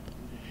to.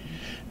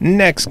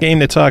 Next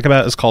game to talk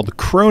about is called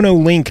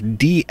Chronolink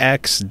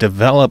DX,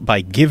 developed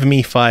by Give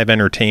Me 5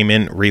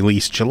 Entertainment,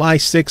 released July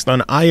 6th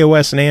on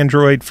iOS and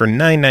Android for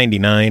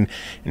 $9.99.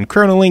 In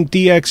Chronolink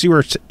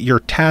DX, you're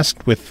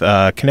tasked with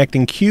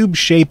connecting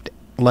cube-shaped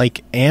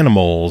like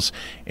animals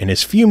in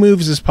as few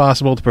moves as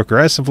possible to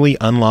progressively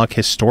unlock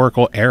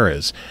historical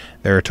eras.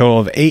 There are a total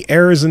of 8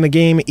 eras in the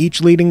game,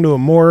 each leading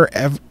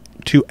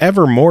to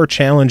ever more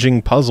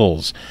challenging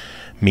puzzles.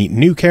 Meet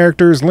new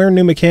characters, learn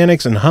new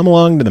mechanics, and hum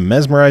along to the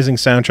mesmerizing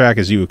soundtrack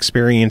as you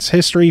experience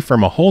history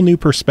from a whole new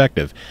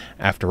perspective.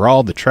 After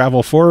all, to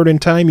travel forward in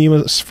time, you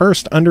must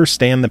first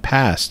understand the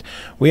past.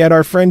 We had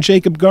our friend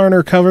Jacob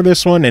Garner cover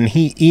this one, and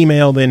he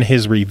emailed in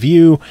his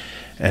review,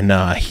 and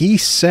he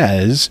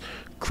says,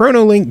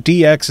 Chronolink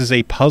DX is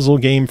a puzzle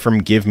game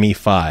from Give Me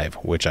 5,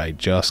 which I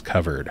just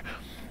covered.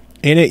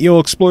 In it, you'll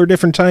explore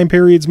different time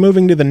periods,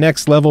 moving to the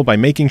next level by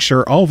making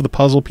sure all of the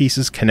puzzle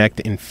pieces connect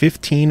in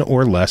 15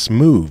 or less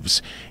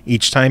moves.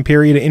 Each time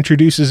period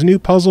introduces new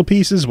puzzle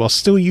pieces while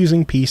still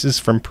using pieces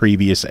from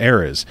previous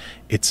eras.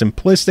 It's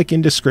simplistic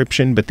in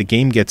description, but the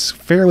game gets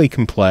fairly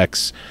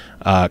complex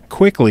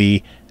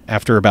quickly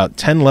after about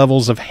 10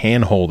 levels of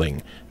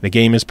hand-holding. The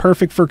game is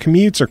perfect for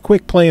commutes or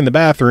quick play in the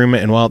bathroom,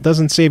 and while it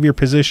doesn't save your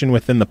position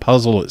within the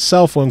puzzle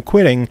itself when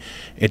quitting,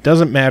 it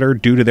doesn't matter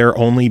due to there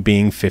only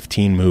being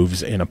 15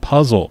 moves in a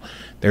puzzle.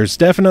 There's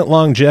definite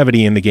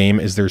longevity in the game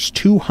as there's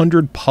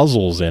 200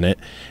 puzzles in it,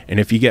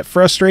 and if you get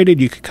frustrated,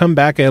 you could come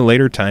back at a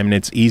later time and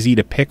it's easy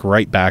to pick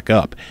right back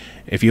up.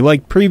 If you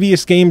like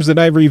previous games that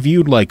I've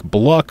reviewed like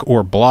Bluck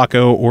or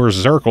Blocko or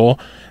Zirkel,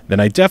 then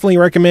I definitely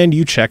recommend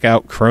you check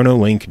out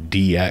Chronolink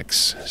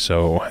DX.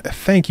 So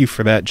thank you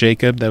for that,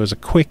 Jacob. That was a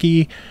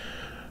quickie,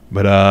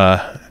 but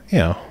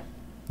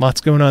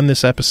lots going on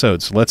this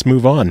episode, so let's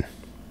move on.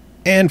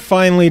 And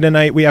finally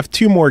tonight, we have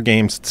 2 more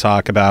games to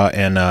talk about,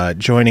 and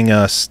joining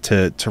us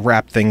to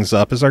wrap things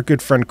up is our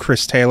good friend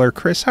Chris Taylor.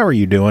 Chris, how are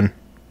you doing?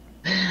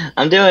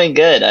 I'm doing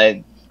good.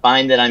 I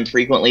find that I'm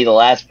frequently the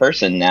last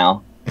person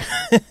now.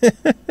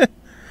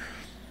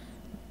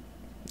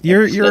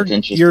 You're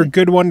a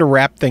good one to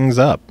wrap things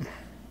up.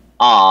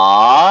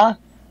 Aww.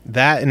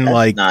 That and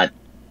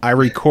I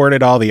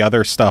recorded all the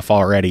other stuff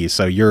already,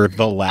 so you're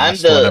the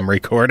last one I'm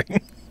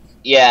recording.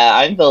 Yeah,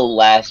 I'm the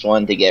last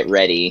one to get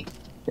ready.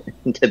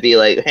 To be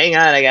like, hang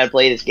on, I gotta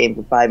play this game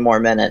for 5 more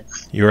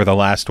minutes. You're the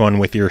last one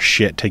with your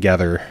shit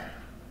together.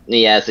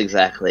 Yes,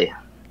 exactly.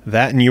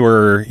 That and you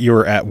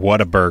were at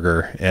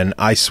Whataburger, and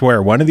I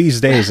swear one of these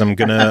days I'm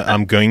going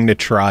to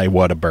try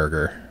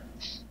Whataburger.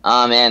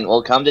 Oh man,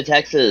 well come to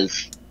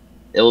Texas.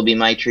 It will be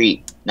my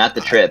treat. Not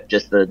the trip,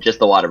 just the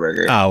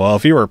Whataburger. Oh well,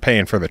 if you were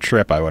paying for the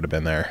trip, I would have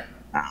been there.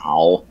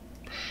 Ow.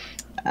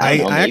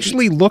 I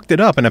actually looked it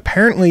up, and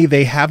apparently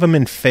they have them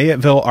in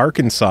Fayetteville,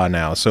 Arkansas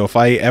now. So if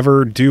I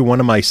ever do one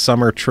of my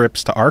summer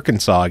trips to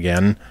Arkansas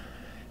again,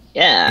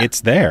 yeah, it's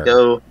there.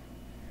 Go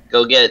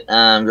get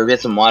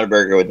some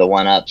Whataburger with the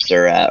 1-Ups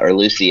or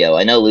Lucio.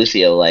 I know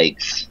Lucio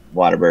likes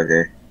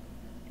Whataburger.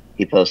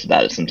 He posts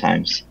about it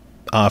sometimes.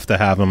 I'll have to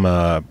have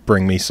him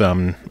bring me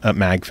some at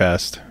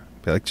MagFest.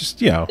 Be like,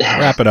 just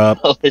wrap it up.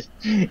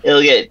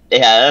 It'll get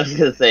I was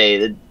gonna say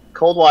the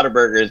cold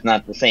Whataburger is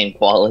not the same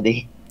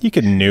quality. You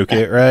could nuke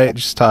it, right?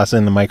 Just toss it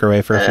in the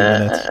microwave for a few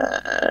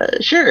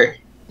minutes. Sure.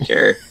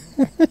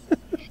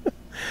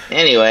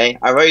 Anyway,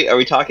 are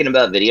we talking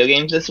about video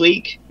games this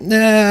week?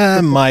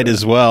 Might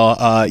as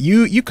well.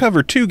 You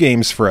covered 2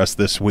 games for us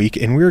this week,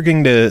 and we're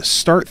going to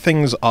start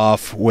things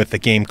off with a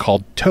game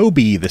called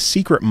Toby, The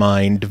Secret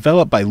Mine,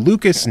 developed by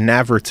Lukas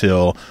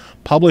Navratil,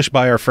 published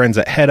by our friends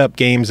at Headup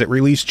Games. It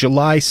released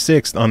July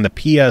 6th on the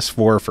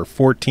PS4 for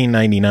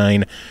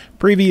 $14.99,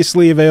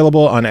 previously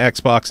available on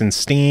Xbox and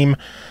Steam.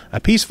 A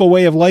peaceful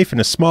way of life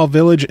in a small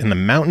village in the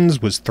mountains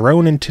was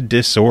thrown into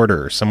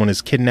disorder. Someone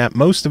has kidnapped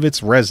most of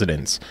its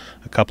residents.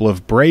 A couple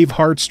of brave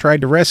hearts tried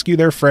to rescue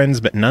their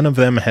friends, but none of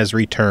them has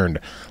returned.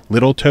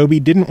 Little Toby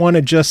didn't want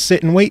to just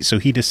sit and wait, so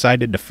he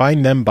decided to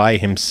find them by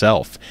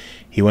himself.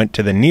 He went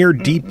to the near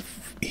deep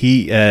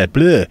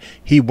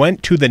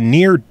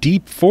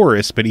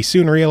forest, but he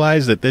soon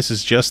realized that this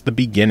is just the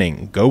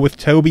beginning. Go with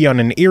Toby on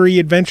an eerie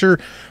adventure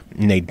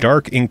in a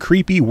dark and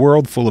creepy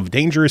world full of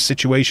dangerous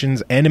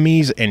situations,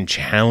 enemies, and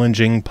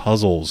challenging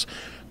puzzles.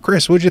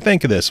 Chris, what'd you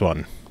think of this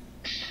one?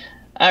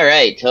 All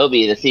right,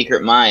 Toby, The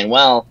Secret Mine.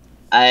 Well,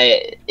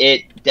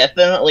 it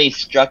definitely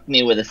struck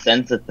me with a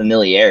sense of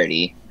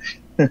familiarity.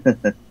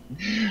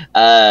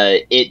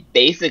 It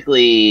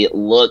basically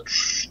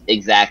looks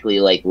exactly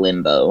like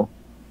Limbo,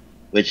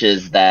 which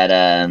is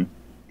that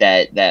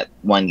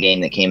one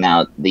game that came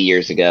out the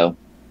years ago.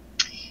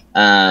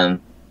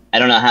 I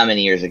don't know how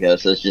many years ago,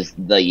 so it's just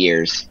the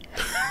years.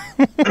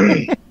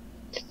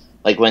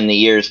 like when the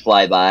years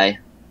fly by,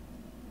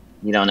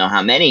 you don't know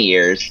how many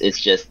years. It's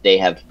just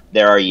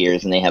there are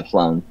years and they have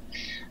flown.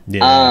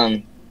 Yeah.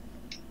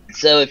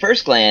 So at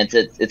first glance,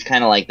 it's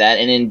kind of like that,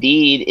 and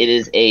indeed, it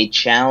is a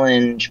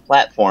challenge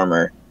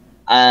platformer.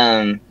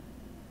 I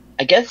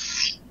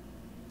guess,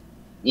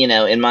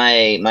 in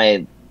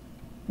my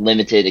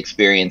limited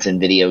experience in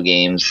video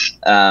games,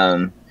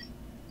 I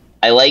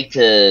like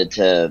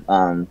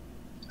to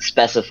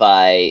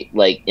specify,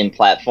 like, in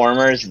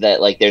platformers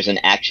that, like, there's an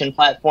action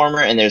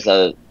platformer and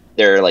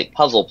there are like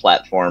puzzle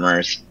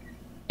platformers,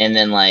 and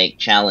then like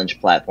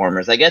challenge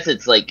platformers. I guess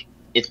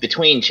it's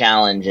between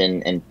challenge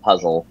and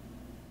puzzle.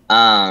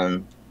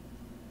 Action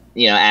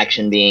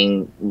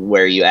being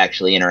where you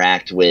actually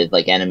interact with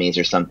like enemies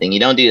or something. You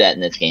don't do that in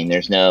this game.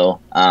 There's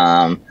no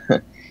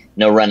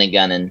no run and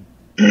gunning.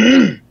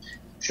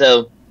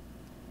 So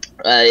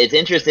it's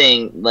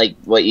interesting, like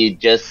what you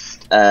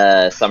just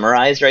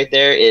summarized right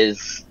there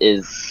is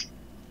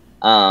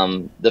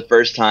the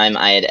first time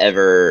I had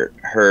ever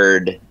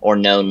heard or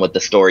known what the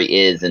story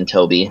is in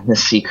Toby the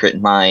Secret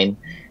Mine,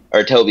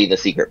 or Toby the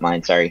Secret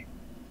Mine, sorry,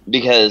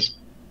 because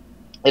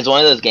it's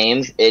one of those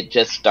games, it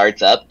just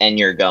starts up and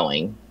you're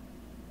going.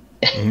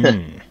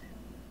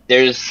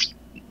 There's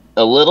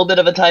a little bit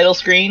of a title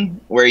screen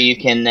where you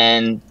can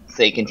then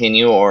say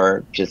continue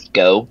or just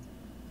go.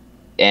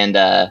 And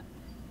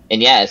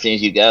yeah, as soon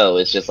as you go,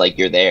 it's just like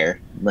you're there,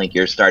 like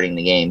you're starting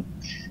the game.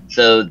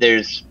 So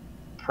there's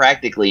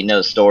practically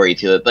no story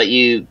to it, but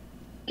you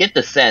get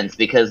the sense,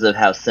 because of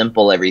how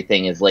simple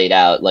everything is laid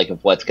out, like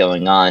of what's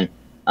going on.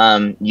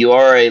 You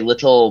are a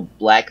little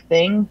black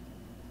thing.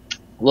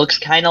 Looks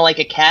kind of like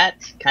a cat,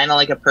 kind of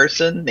like a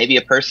person, maybe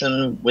a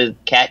person with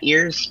cat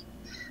ears,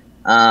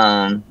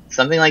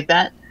 something like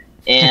that.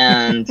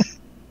 And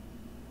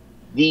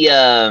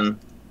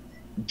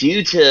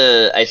due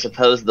to, I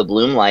suppose, the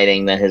bloom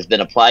lighting that has been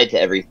applied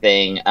to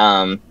everything,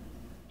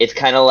 it's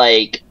kind of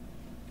like,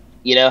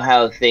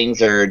 how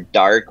things are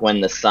dark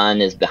when the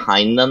sun is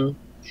behind them,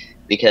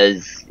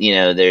 because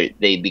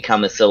they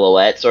become a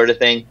silhouette sort of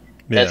thing.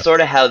 Yeah. That's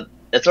sort of how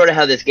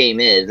this game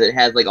is. It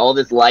has like all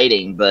this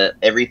lighting, but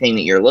everything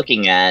that you're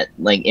looking at,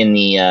 like in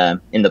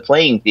the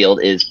playing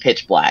field, is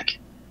pitch black.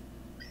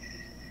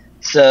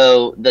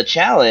 So the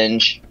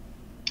challenge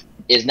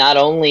is not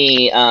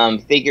only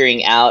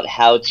figuring out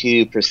how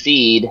to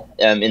proceed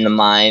in the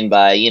mine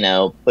by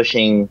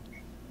pushing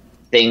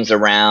things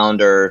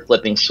around or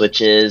flipping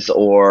switches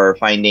or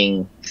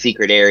finding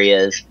secret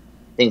areas,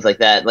 things like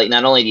that. Like,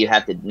 not only do you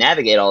have to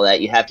navigate all that,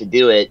 you have to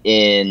do it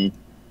in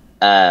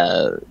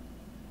a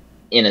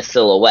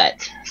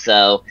silhouette.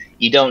 So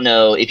you don't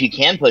know if you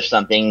can push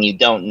something. You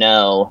don't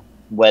know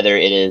whether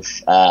it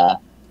is,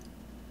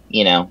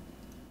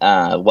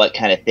 what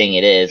kind of thing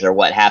it is or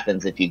what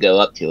happens if you go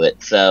up to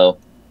it. So,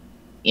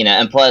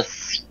 and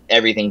plus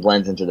everything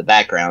blends into the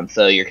background.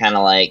 So you're kind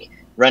of like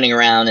running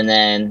around, and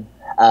then,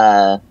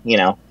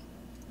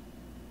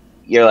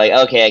 you're like,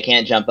 okay, I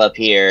can't jump up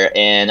here.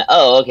 And,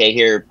 oh, okay,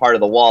 here part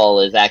of the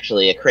wall is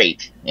actually a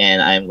crate, and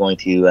I'm going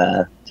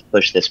to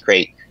push this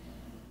crate.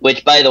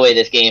 Which, by the way,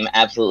 this game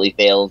absolutely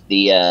fails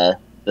the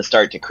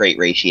start to crate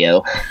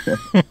ratio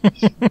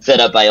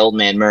set up by Old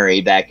Man Murray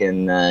back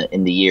in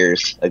the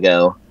years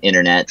ago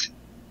internet.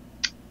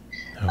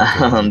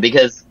 Okay.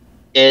 Because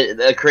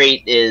a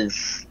crate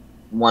is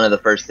one of the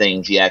first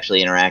things you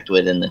actually interact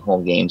with in the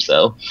whole game.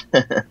 So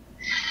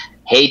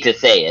hate to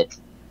say it,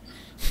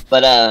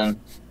 but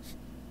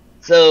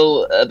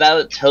so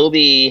about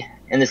Toby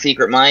and the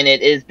Secret Mine,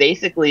 it is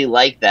basically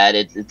like that.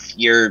 It's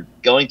you're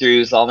going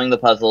through solving the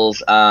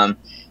puzzles.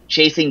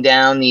 Chasing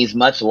down these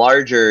much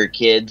larger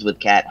kids with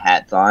cat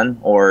hats on,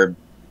 or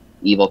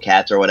evil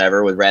cats or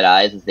whatever with red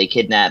eyes, as they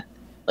kidnapped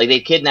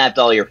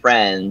all your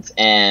friends,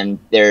 and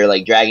they're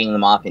like dragging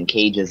them off in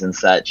cages and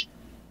such.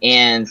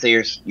 And so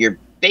you're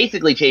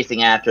basically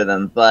chasing after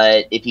them,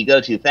 but if you go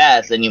too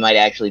fast, then you might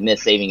actually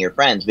miss saving your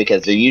friends,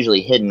 because they're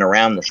usually hidden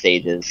around the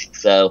stages.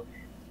 So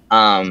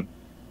the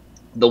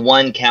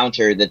one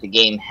counter that the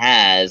game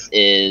has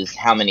is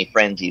how many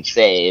friends you've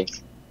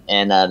saved,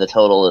 and the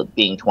total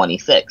being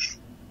 26.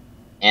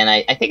 And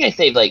I think I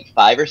saved like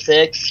 5 or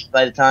 6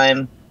 by the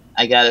time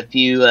I got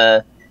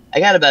I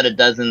got about a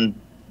dozen,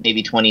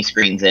 maybe 20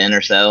 screens in or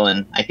so,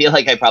 and I feel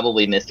like I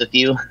probably missed a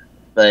few,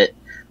 but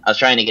I was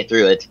trying to get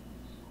through it.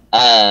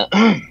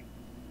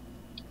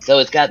 So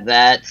it's got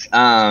that.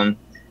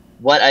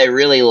 What I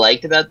really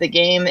liked about the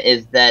game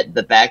is that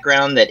the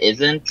background that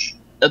isn't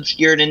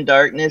obscured in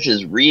darkness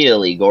is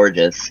really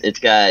gorgeous. It's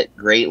got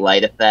great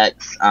light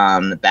effects.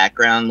 The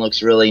background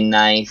looks really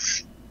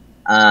nice.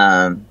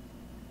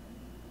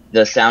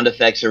 The sound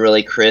effects are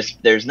really crisp.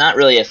 There's not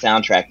really a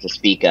soundtrack to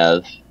speak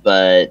of,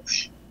 but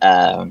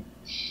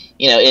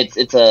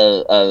it's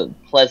a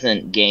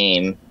pleasant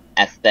game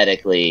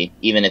aesthetically,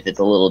 even if it's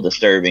a little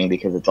disturbing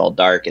because it's all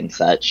dark and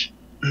such.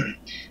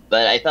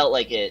 But I felt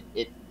like it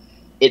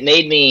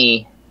made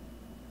me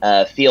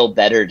feel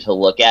better to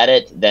look at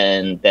it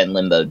than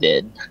Limbo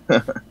did.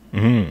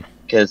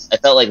 Because I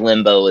felt like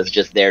Limbo was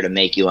just there to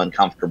make you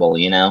uncomfortable,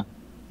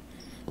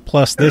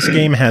 Plus, this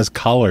game has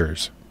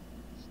colors.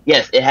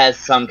 Yes, it has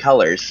some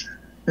colors.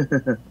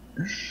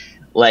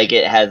 Like,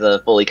 it has a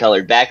fully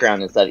colored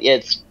background and stuff.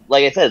 It's,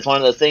 like I said, it's one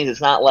of those things.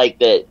 It's not like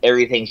that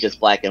everything's just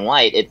black and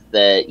white. It's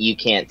that you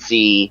can't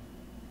see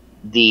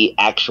the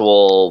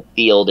actual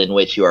field in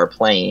which you are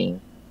playing.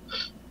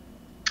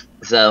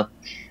 So,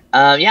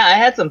 yeah, I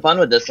had some fun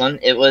with this one.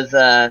 It was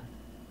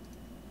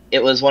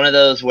one of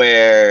those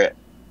where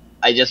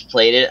I just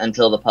played it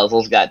until the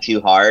puzzles got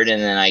too hard,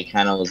 and then I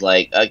kind of was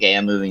like, okay,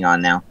 I'm moving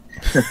on now.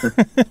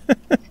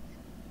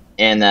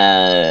 And,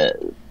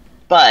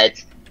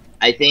 but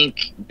I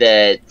think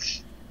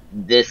that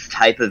this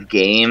type of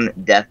game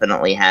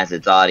definitely has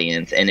its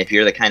audience, and if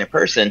you're the kind of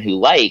person who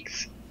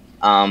likes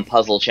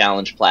puzzle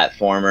challenge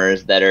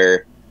platformers that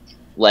are,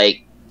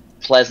 like,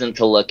 pleasant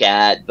to look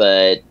at,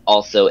 but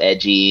also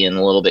edgy and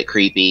a little bit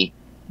creepy,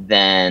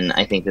 then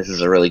I think this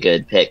is a really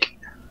good pick.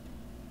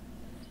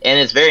 And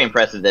it's very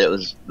impressive that it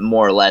was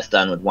more or less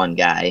done with one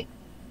guy.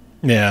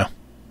 Yeah.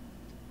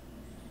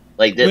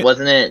 Like,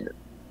 didn't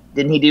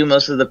he do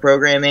most of the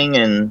programming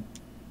and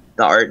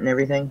the art and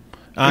everything?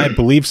 I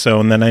believe so,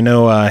 and then I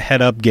know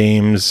Headup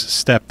Games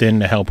stepped in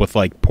to help with,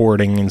 like,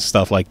 porting and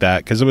stuff like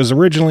that, because it was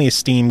originally a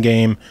Steam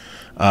game,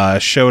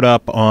 showed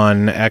up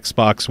on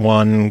Xbox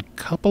One a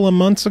couple of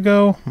months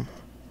ago,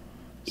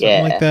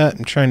 something like that.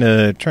 I'm trying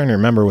to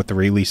remember what the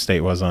release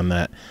date was on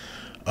that.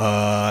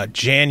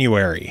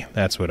 January,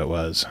 that's what it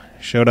was.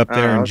 Showed up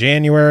there in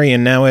January,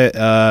 and now it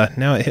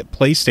hit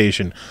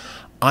PlayStation.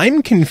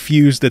 I'm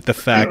confused at the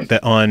fact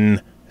that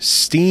on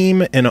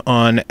Steam and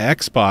on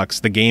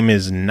Xbox the game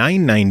is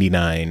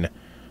 $9.99,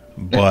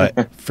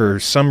 but for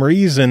some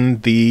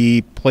reason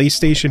the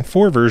PlayStation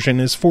 4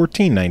 version is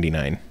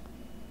 $14.99.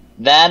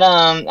 That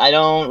I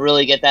don't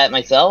really get that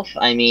myself.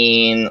 I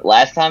mean,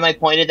 last time I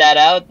pointed that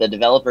out, the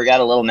developer got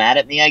a little mad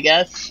at me, I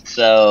guess.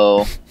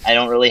 So I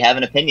don't really have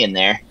an opinion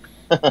there.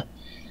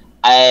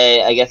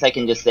 I guess I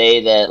can just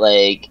say that,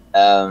 like,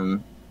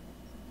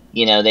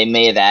 you know, they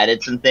may have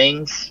added some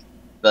things,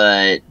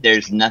 but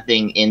there's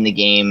nothing in the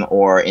game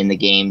or in the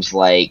game's,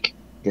 like,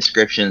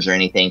 descriptions or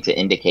anything to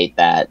indicate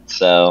that.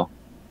 So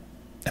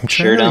I'm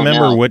trying to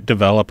remember what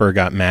developer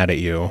got mad at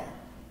you.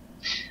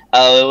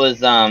 Oh,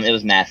 it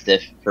was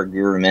Mastiff for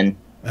Guruman.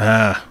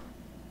 Ah.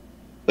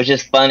 Which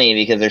is funny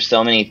because there's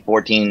so many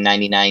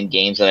 $14.99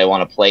 games that I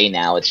want to play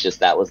now. It's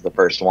just that was the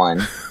first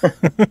one.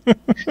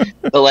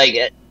 But,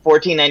 like,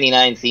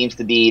 $14.99 seems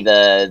to be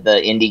the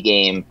indie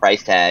game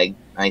price tag.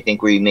 I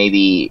think we may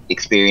be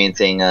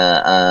experiencing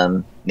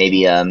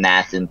maybe a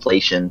mass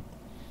inflation.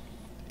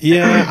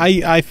 Yeah,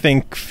 I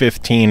think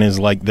 15 is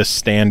like the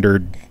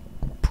standard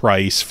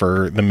price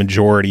for the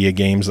majority of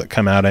games that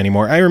come out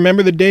anymore. I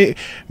remember the day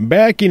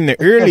back in the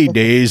early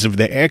days of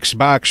the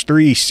Xbox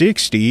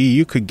 360,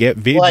 you could get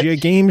video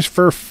games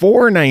for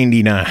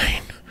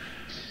 $4.99.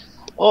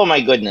 Oh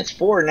my goodness,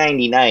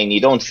 $4.99, you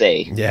don't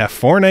say. Yeah,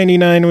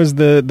 $4.99 was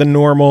the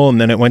normal,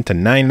 and then it went to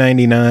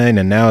 $9.99,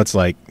 and now it's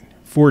like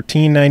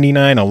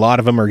 $14.99. A lot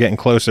of them are getting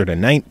closer to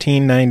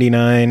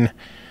 $19.99.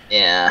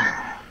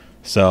 Yeah.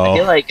 So I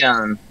feel like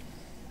I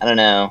don't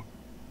know.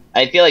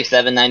 I feel like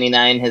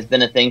 $7.99 has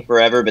been a thing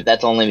forever, but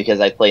that's only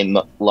because I play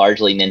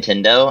largely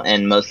Nintendo,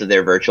 and most of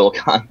their virtual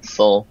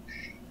console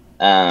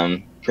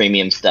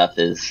premium stuff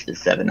is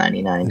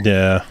 $7.99.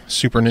 Yeah,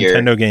 Super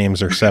Nintendo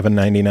games are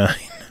 $7.99.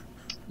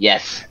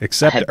 Yes.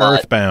 Except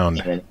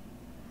Earthbound.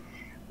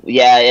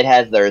 Yeah, it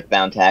has the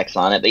Earthbound tax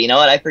on it, but you know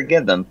what? I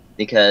forgive them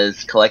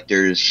because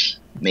collectors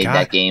made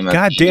that game.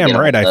 God damn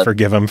right I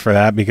forgive them for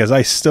that, because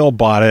I still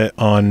bought it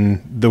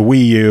on the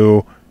Wii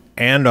U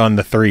and on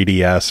the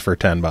 3DS for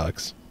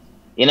 $10.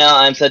 You know,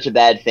 I'm such a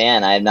bad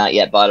fan. I have not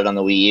yet bought it on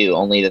the Wii U,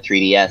 only the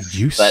 3DS.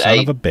 You son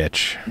of a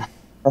bitch.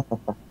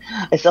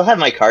 I still have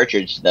my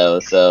cartridge, though,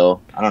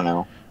 so I don't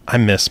know. I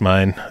miss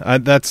mine.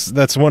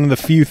 That's one of the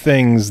few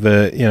things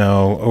that, you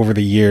know, over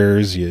the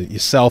years, you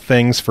sell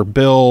things for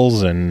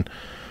bills and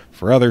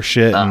for other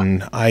shit,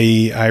 and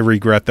I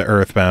regret the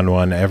Earthbound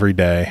one every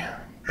day.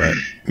 But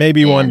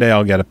maybe one day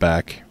I'll get it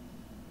back.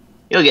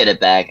 You'll get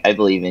it back. I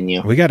believe in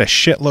you. We got a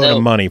shitload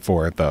of money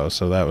for it, though,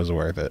 so that was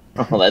worth it.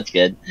 Oh, that's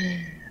good.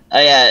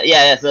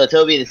 Yeah. So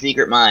Toby, the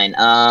Secret Mine.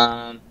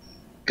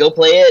 Go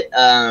play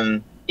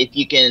it. If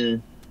you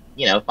can,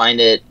 you know,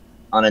 find it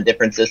on a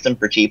different system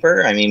for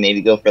cheaper. I mean,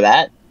 maybe go for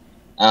that.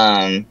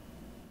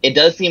 It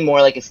does seem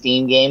more like a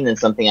Steam game than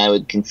something I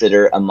would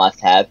consider a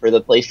must-have for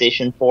the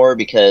PlayStation 4,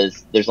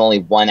 because there's only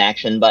one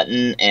action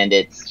button, and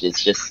it's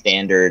just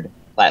standard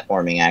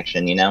platforming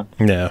action, you know?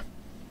 Yeah.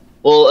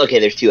 Well, okay,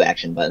 there's two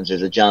action buttons.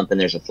 There's a jump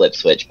and there's a flip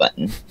switch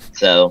button.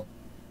 So,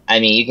 I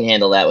mean, you can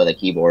handle that with a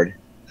keyboard.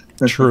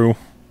 True.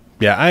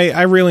 Yeah,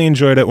 I really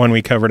enjoyed it when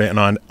we covered it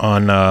on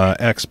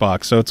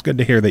Xbox, so it's good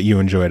to hear that you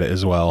enjoyed it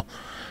as well.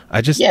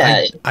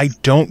 I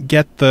don't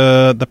get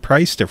the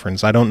price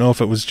difference. I don't know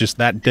if it was just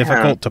that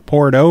difficult to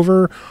port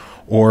over,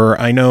 or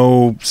I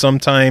know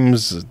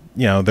sometimes,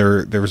 you know,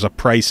 there's a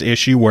price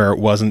issue where it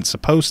wasn't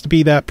supposed to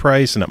be that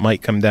price and it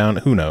might come down.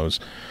 Who knows?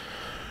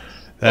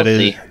 That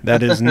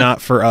is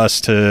not for us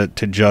to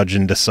judge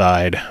and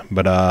decide.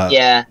 But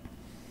yeah,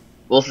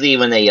 we'll see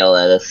when they yell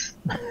at us.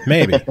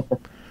 Maybe.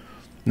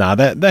 Nah,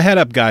 the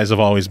Headup guys have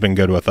always been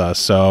good with us,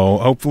 so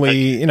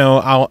hopefully,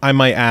 I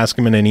might ask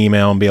them in an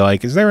email and be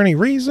like, is there any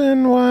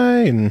reason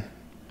why? And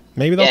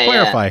maybe they'll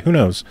clarify. Who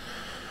knows?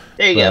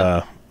 There you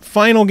go.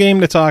 Final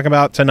game to talk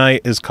about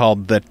tonight is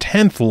called The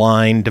 10th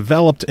Line,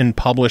 developed and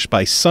published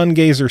by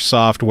Sungazer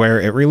Software.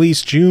 It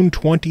released June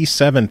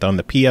 27th on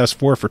the PS4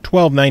 for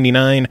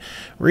 $12.99,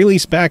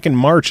 released back in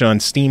March on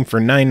Steam for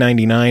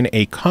 $9.99,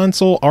 a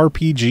console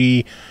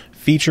RPG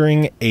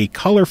featuring a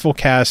colorful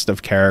cast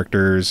of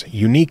characters,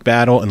 unique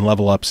battle and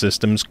level up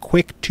systems,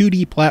 quick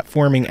 2D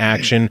platforming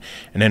action,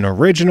 and an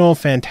original,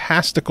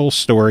 fantastical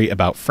story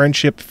about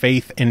friendship,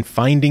 faith, and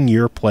finding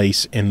your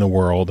place in the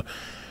world.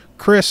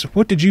 Chris,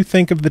 what did you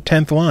think of The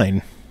 10th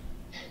Line?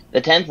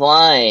 The 10th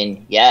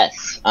Line,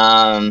 yes.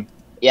 I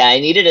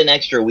needed an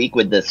extra week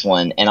with this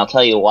one, and I'll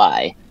tell you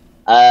why.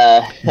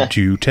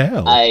 Do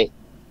tell.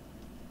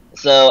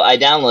 So I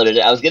downloaded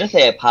it. I was going to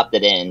say I popped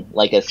it in,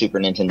 like a Super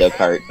Nintendo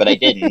cart, but I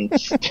didn't.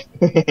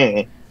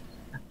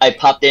 I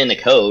popped in the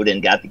code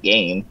and got the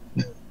game.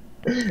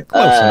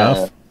 Close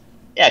enough.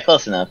 Yeah,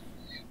 close enough.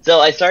 So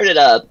I started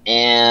up,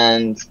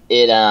 and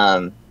it,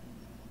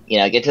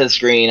 I get to the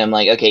screen, I'm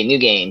like, okay, new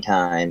game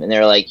time. And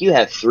they're like, you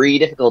have 3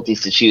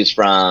 difficulties to choose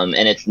from,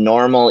 and it's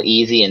normal,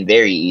 easy, and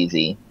very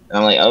easy. And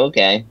I'm like, oh,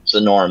 okay, so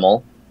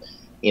normal.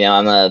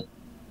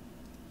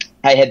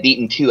 I have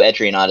beaten 2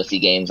 Etrian Odyssey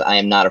games. I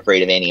am not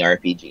afraid of any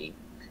RPG.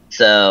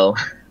 So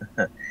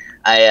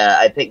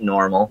I picked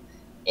normal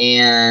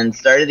and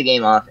started the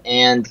game off.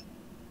 And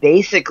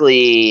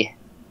basically,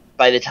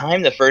 by the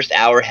time the first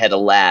hour had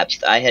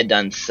elapsed, I had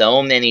done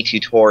so many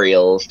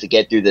tutorials to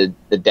get through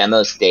the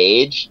demo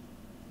stage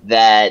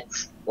that,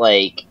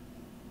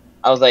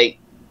 I was like,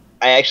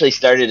 I actually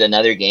started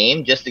another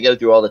game just to go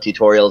through all the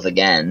tutorials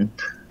again.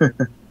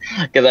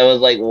 Because I was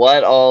like,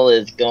 what all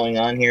is going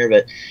on here?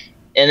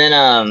 And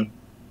then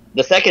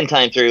the second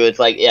time through, it's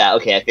like, yeah,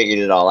 okay, I figured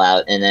it all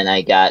out. And then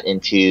I got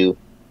into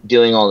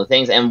doing all the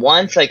things. And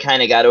once I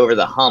kind of got over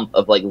the hump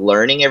of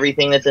learning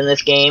everything that's in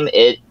this game,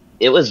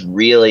 it was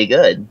really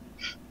good.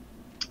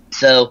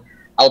 So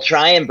I'll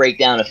try and break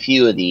down a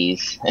few of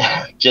these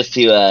just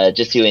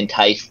to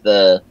entice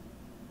the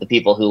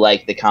people who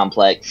like the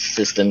complex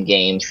system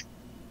games.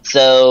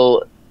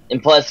 So,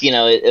 and plus, it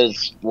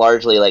was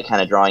largely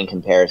kind of drawing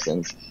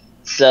comparisons.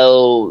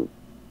 So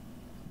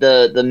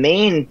the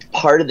main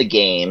part of the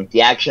game,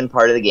 the action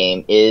part of the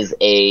game, is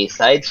a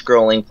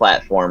side-scrolling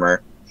platformer.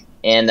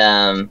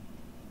 And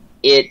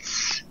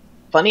it's,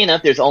 funny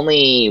enough, there's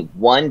only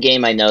one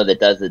game I know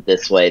that does it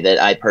this way that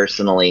I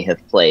personally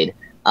have played.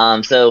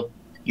 So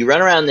you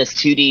run around this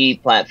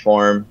 2D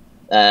platform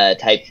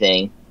type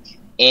thing,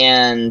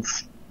 and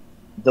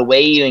the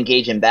way you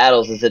engage in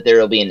battles is that there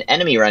will be an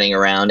enemy running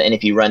around, and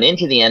if you run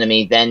into the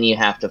enemy, then you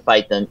have to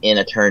fight them in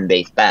a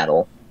turn-based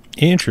battle.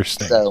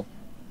 Interesting. So,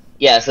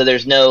 yeah, so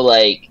there's no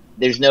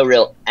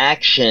real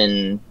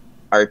action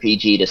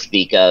RPG to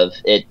speak of.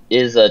 It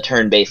is a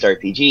turn-based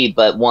RPG,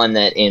 but one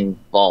that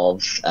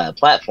involves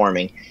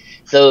platforming.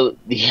 So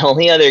the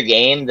only other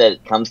game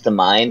that comes to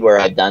mind where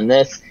I've done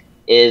this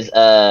is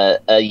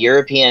a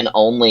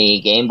European-only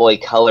Game Boy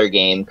Color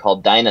game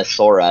called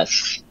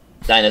Dinosaurus.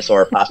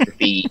 Dinosaur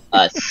apostrophe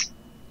us.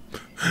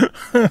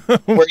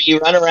 Where you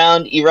run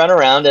around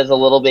as a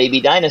little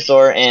baby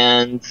dinosaur,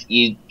 and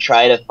you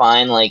try to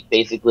find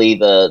basically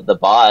the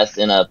boss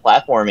in a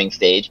platforming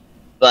stage,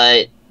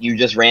 but you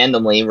just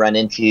randomly run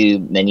into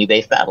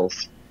menu-based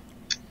battles.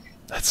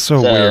 That's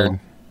so weird.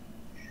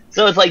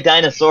 So it's like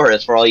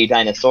Dinosaurus for all you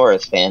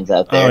Dinosaurus fans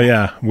out there. Oh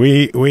yeah,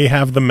 we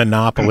have the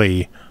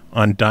monopoly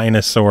on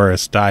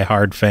Dinosaurus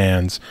diehard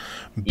fans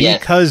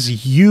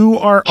because you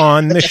are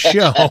on the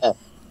show.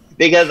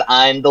 Because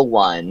I'm the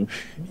one.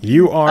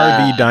 You are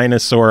the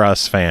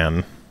Dinosaurus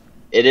fan.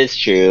 It is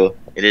true.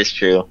 It is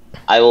true.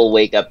 I will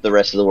wake up the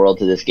rest of the world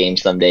to this game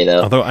someday,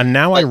 though. Although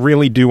now I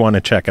really do want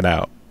to check it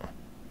out.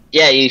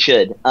 Yeah, you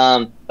should.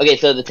 Okay,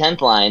 so the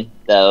 10th line,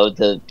 though,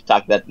 to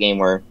talk about the game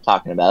we're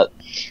talking about.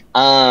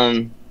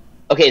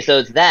 Okay, so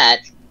it's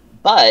that.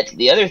 But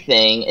the other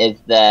thing is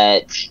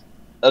that,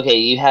 okay,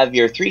 you have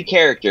your 3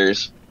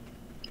 characters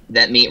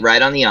that meet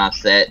right on the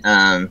offset.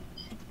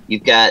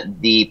 You've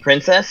got the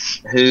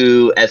princess,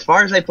 who, as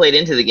far as I played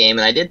into the game,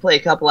 and I did play a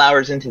couple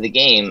hours into the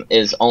game,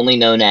 is only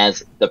known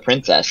as the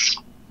princess.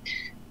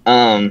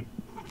 And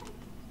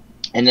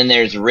then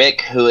there's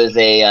Rick, who is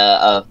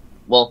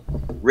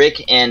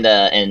Rick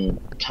and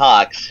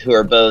Tox, who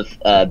are both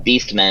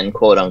beastmen,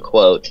 quote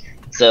unquote.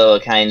 So a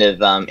kind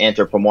of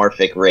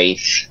anthropomorphic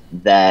race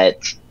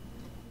that,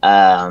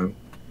 one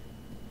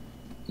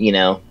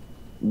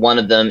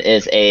of them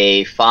is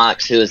a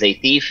fox who is a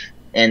thief,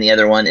 and the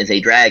other one is a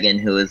dragon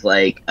who is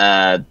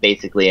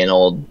basically an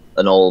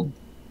old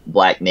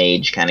black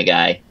mage kind of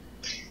guy.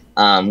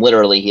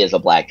 Literally, he is a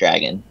black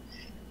dragon.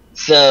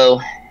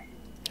 So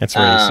that's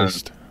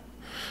racist.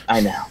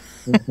 I know.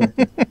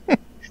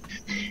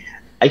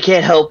 I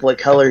can't help what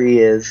color he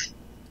is.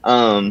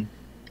 So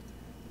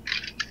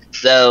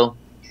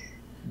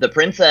the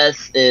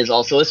princess is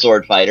also a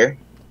sword fighter,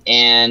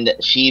 and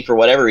she, for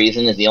whatever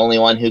reason, is the only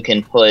one who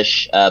can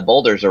push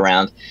boulders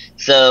around.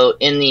 So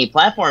in the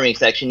platforming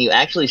section, you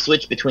actually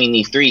switch between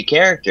these 3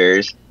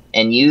 characters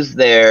and use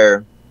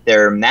their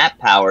map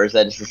powers.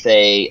 That is to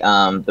say,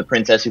 the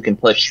princess who can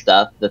push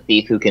stuff, the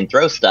thief who can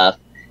throw stuff,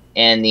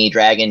 and the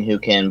dragon who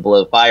can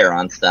blow fire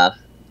on stuff,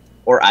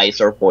 or ice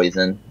or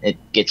poison. It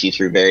gets you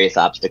through various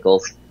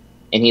obstacles.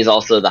 And he's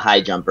also the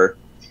high jumper.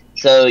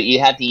 So you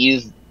have to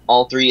use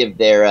all 3 of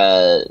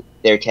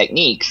their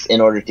techniques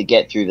in order to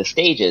get through the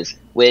stages,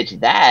 which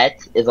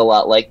that is a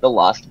lot like the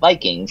Lost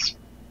Vikings.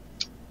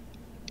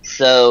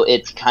 So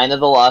it's kind of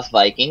the Lost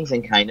Vikings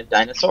and kind of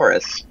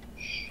Dinosaurus.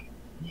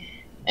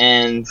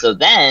 And so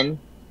then,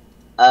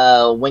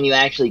 when you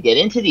actually get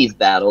into these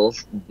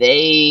battles,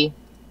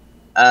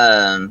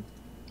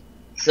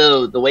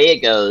 so the way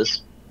it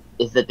goes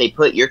is that they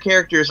put your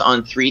characters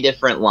on 3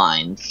 different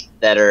lines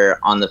that are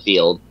on the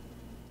field.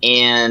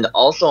 And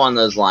also on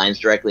those lines,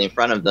 directly in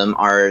front of them,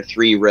 are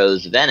 3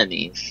 rows of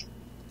enemies.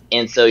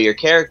 And so your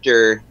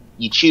character,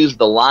 you choose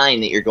the line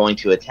that you're going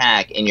to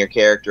attack, and your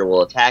character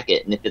will attack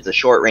it. And if it's a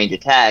short-range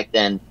attack,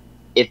 then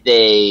if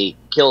they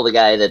kill the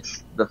guy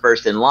that's the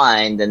first in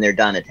line, then they're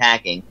done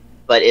attacking.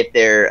 But if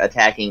they're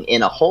attacking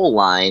in a whole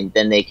line,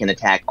 then they can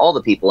attack all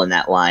the people in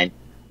that line.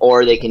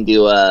 Or they can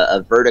do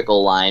a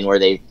vertical line where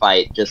they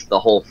fight just the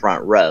whole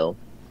front row.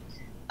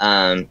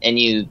 And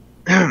you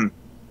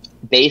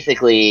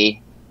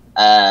basically...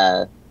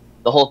 the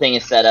whole thing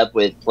is set up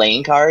with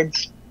playing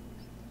cards.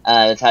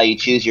 That's how you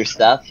choose your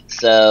stuff.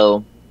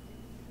 So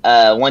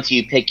once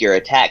you pick your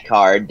attack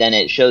card, then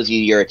it shows you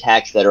your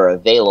attacks that are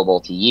available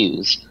to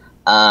use.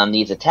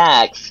 These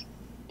attacks,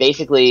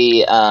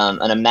 basically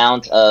an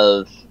amount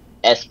of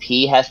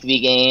SP has to be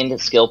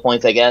gained, skill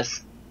points, I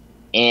guess,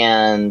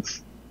 and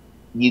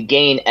you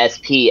gain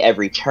SP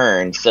every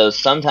turn. So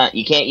sometimes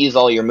you can't use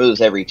all your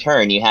moves every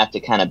turn. You have to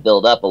kind of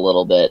build up a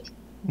little bit.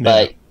 Yeah.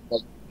 But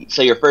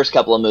so your first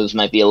couple of moves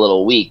might be a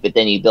little weak, but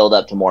then you build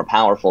up to more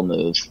powerful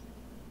moves.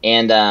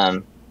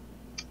 And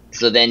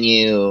so then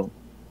you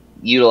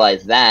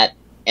utilize that,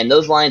 and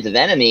those lines of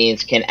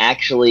enemies can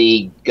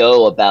actually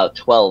go about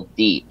 12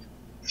 deep.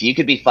 So you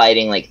could be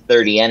fighting like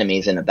 30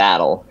 enemies in a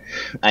battle.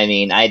 I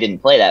mean, I didn't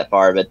play that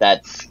far, but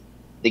that's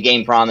the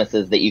game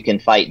promises that you can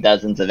fight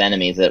dozens of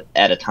enemies at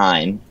a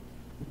time.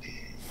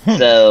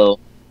 So,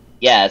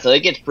 yeah, so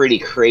it gets pretty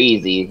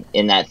crazy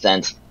in that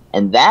sense.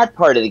 And that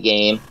part of the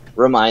game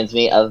reminds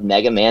me of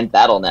Mega Man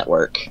Battle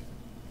Network.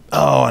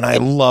 Oh, and I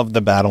love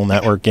the Battle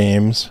Network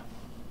games.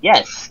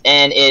 Yes,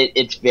 and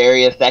it's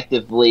very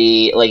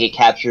effectively, like, it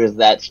captures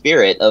that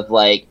spirit of,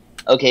 like,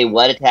 okay,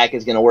 what attack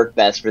is going to work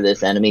best for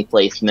this enemy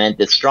placement?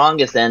 The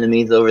strongest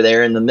enemy's over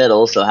there in the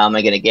middle, so how am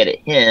I going to get at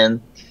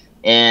him?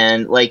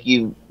 And, like,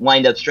 you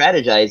wind up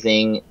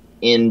strategizing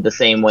in the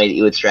same way that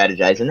you would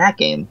strategize in that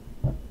game.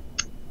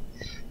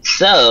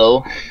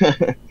 So,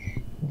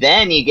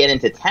 then you get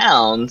into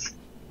towns,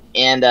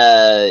 and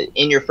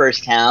in your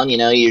first town, you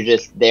know, you're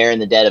just there in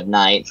the dead of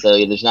night,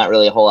 so there's not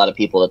really a whole lot of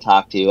people to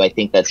talk to. I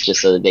think that's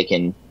just so that they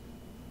can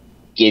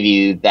give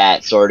you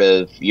that sort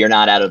of, you're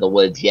not out of the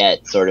woods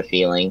yet sort of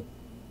feeling,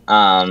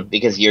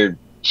 because you're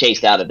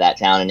chased out of that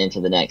town and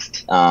into the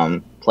next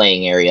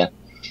playing area.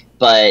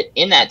 But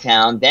in that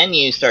town, then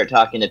you start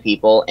talking to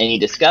people, and you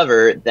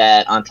discover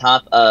that on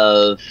top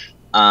of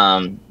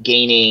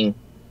gaining,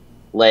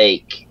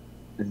 like,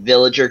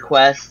 villager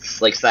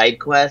quests, like side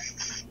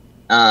quests,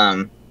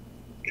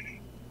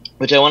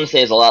 which I want to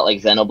say is a lot like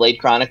Xenoblade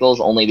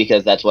Chronicles, only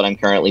because that's what I'm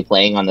currently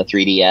playing on the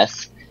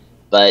 3DS,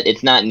 but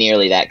it's not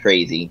nearly that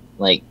crazy.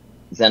 Like,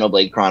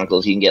 Xenoblade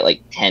Chronicles, you can get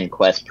like 10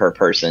 quests per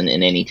person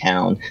in any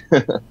town.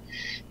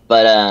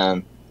 But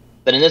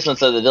in this one,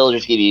 so the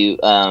villagers give you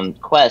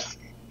quests.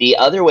 The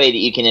other way that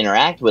you can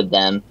interact with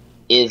them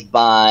is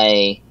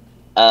by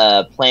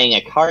playing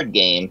a card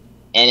game,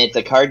 and it's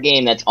a card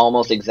game that's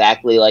almost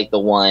exactly like the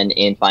one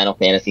in Final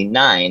Fantasy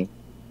IX.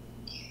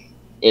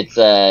 It's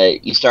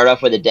you start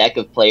off with a deck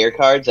of player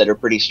cards that are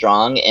pretty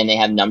strong, and they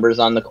have numbers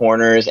on the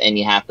corners, and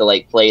you have to,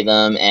 like, play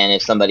them, and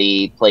if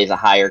somebody plays a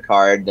higher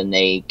card, then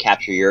they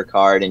capture your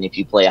card, and if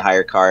you play a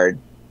higher card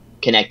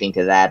connecting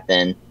to that,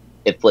 then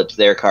it flips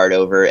their card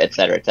over,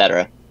 etc.,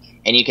 etc.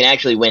 And you can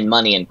actually win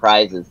money and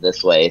prizes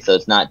this way, so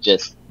it's not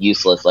just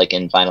useless like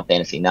in Final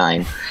Fantasy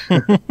IX.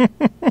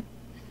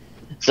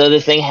 So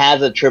this thing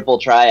has a triple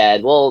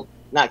triad. Well,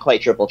 not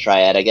quite triple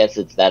triad. I guess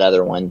it's that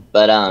other one.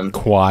 But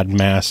Quad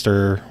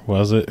Master,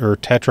 was it? Or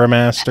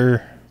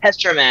Tetramaster?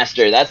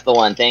 Tetramaster, that's the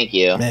one. Thank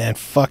you. Man,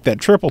 fuck, that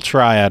triple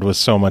triad was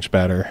so much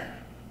better.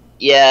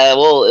 Yeah,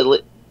 well,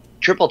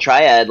 triple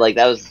triad, like,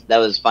 that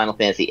was Final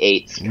Fantasy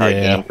VIII's card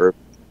game, for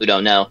who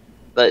don't know.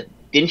 But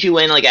didn't you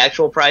win, like,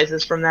 actual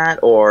prizes from that,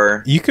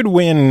 or? You could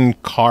win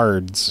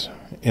cards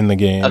in the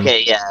game.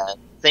 Okay, yeah.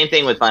 Same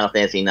thing with Final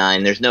Fantasy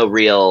IX. There's no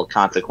real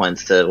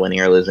consequence to winning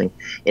or losing.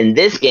 In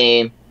this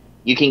game,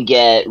 you can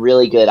get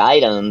really good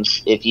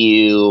items if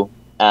you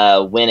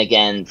win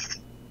against,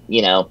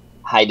 you know,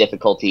 high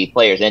difficulty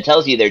players. And it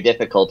tells you their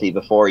difficulty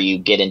before you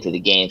get into the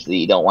game so that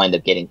you don't wind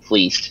up getting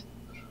fleeced.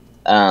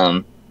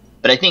 But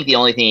I think the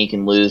only thing you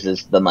can lose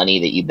is the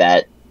money that you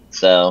bet.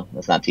 so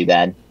that's not too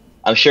bad.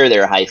 I'm sure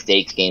there are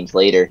high-stakes games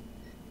later.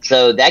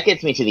 So that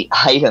gets me to the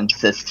item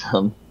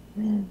system.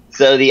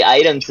 So the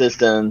item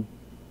system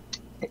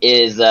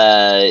is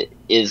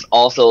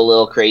also a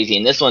little crazy,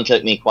 and this one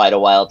took me quite a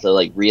while to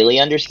like really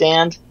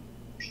understand.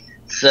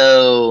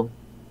 So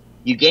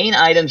you gain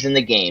items in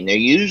the game. They're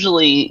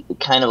usually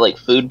kind of like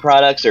food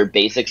products or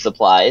basic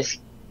supplies,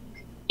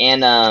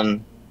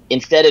 and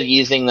instead of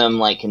using them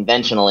like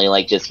conventionally,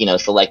 like just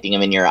selecting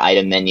them in your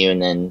item menu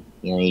and then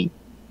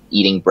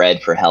eating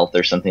bread for health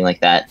or something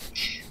like that,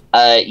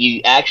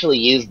 you actually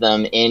use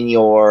them in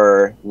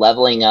your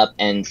leveling up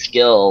and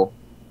skill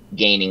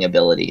gaining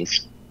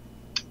abilities.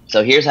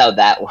 So here's how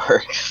that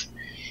works.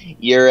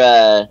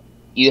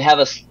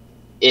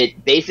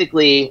 It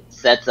basically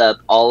sets up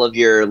all of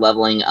your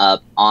leveling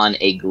up on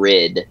a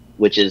grid,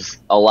 which is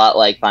a lot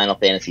like Final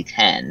Fantasy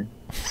X.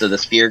 So the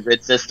sphere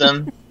grid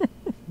system.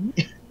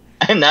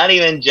 I'm not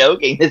even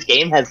joking. This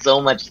game has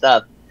so much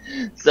stuff.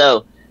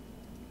 So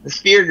the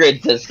sphere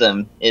grid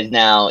system is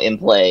now in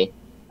play.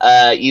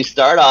 You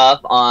start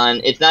off on,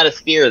 it's not a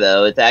sphere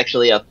though, it's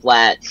actually a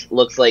flat,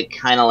 looks like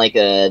kind of like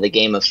the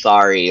game of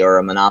Sorry or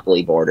a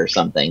Monopoly board or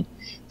something.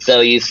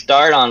 So you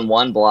start on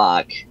one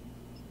block,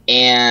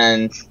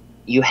 and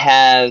you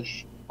have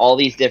all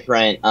these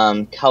different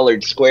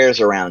colored squares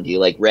around you,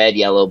 like red,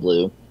 yellow,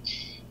 blue,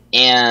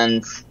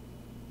 and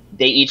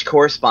they each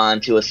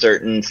correspond to a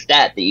certain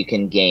stat that you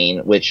can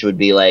gain, which would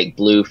be like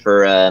blue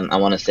for, I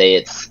want to say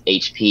it's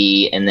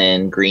HP, and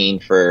then green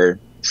for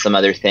some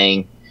other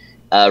thing.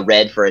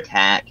 Red for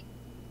attack.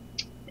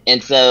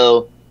 And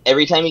so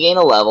every time you gain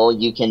a level,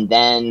 you can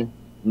then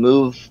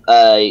move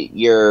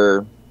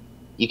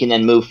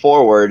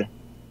forward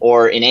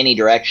or in any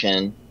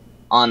direction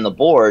on the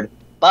board.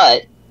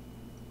 But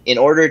in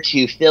order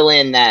to fill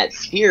in that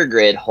sphere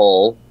grid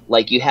hole,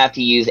 like you have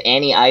to use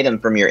any item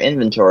from your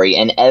inventory,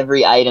 and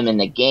every item in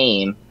the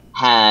game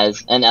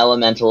has an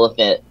elemental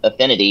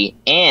affinity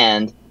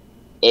and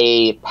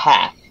a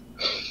path.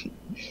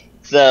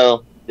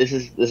 So this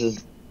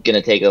is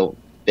gonna take a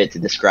bit to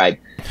describe.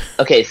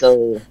 Okay,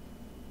 so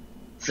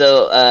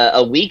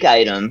a weak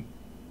item,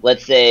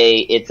 let's say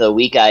it's a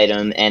weak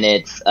item and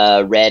it's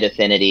a red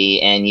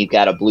affinity and you've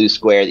got a blue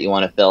square that you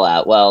want to fill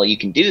out. Well, you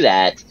can do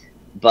that,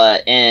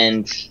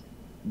 and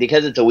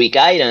because it's a weak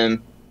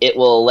item, it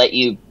will let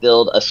you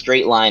build a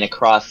straight line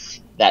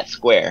across that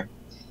square.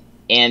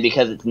 And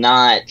because it's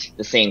not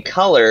the same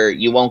color,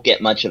 you won't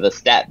get much of a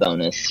stat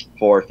bonus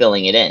for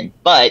filling it in.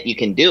 But you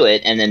can do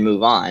it and then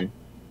move on.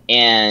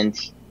 And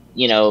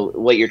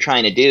what you're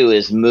trying to do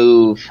is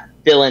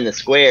fill in the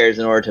squares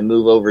in order to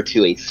move over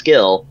to a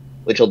skill,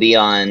 which will be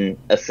on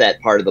a set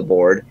part of the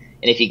board.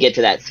 And if you get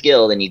to that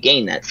skill, then you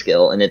gain that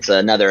skill, and it's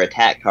another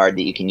attack card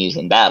that you can use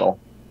in battle.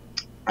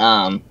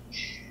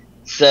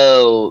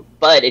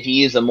 But if you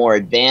use a more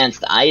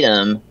advanced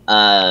item,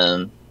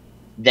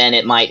 then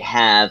it might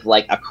have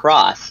like a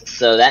cross.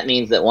 So that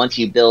means that once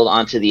you build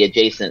onto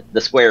the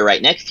square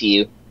right next to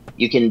you,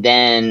 you can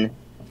then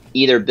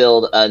either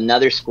build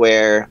another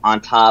square on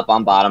top,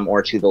 on bottom,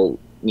 or to the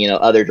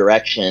other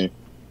direction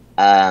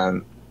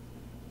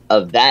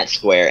of that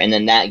square, and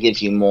then that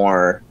gives you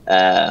more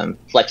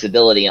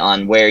flexibility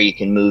on where you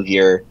can move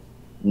your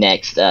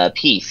next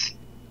piece.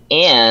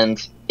 And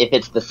if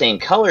it's the same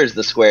color as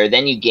the square,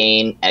 then you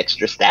gain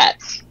extra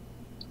stats.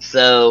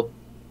 So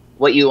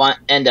what you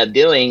end up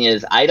doing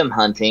is item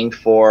hunting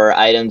for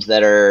items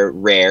that are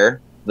rare,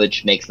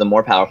 which makes them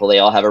more powerful. They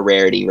all have a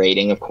rarity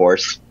rating, of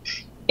course.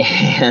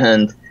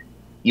 And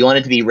you want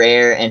it to be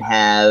rare and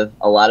have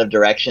a lot of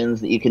directions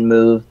that you can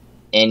move,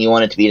 and you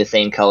want it to be the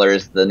same color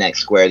as the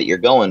next square that you're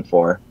going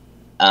for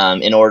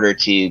in order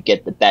to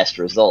get the best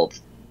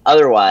results.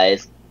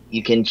 Otherwise,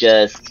 you can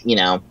just,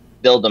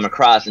 build them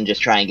across and just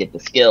try and get the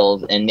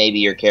skills, and maybe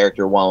your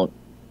character won't,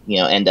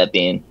 end up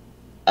being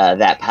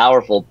that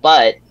powerful,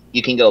 but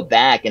you can go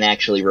back and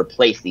actually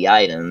replace the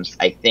items,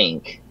 I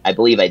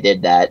believe I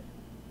did that.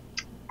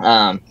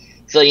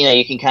 So,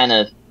 you can kind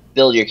of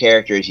build your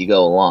character as you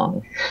go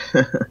along.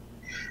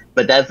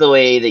 But that's the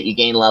way that you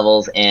gain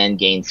levels and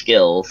gain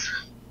skills.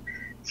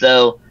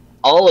 So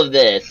all of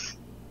this,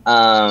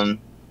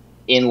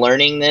 in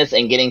learning this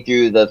and getting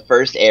through the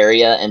first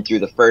area and through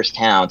the first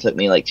town, took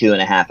me like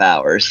 2.5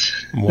 hours.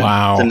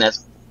 Wow. To mess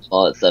with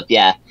all that stuff,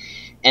 yeah.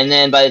 And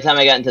then by the time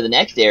I got into the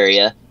next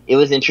area, it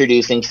was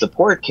introducing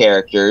support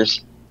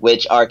characters,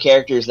 which are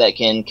characters that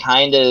can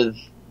kind of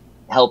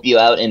help you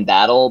out in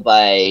battle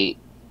by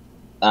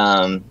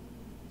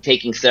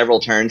taking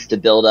several turns to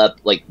build up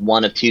like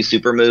one of two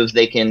super moves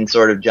they can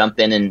sort of jump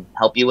in and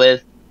help you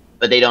with,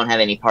 but they don't have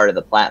any part of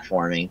the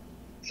platforming.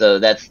 So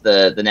that's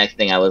the next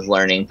thing I was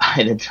learning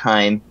by the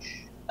time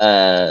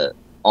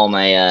all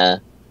my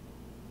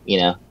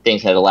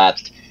things had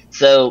elapsed.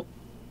 So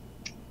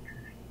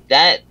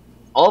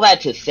all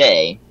that to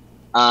say,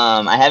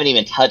 I haven't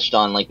even touched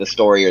on like the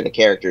story or the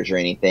characters or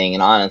anything,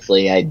 and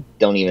honestly I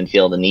don't even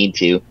feel the need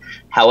to.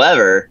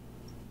 However,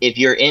 if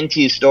you're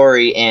into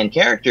story and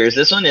characters,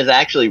 this one is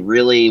actually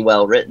really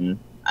well written.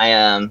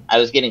 I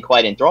was getting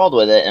quite enthralled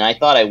with it, and I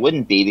thought I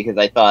wouldn't be because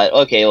I thought,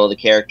 okay, well, the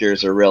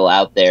characters are real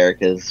out there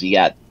because you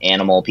got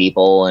animal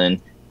people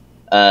and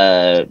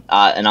an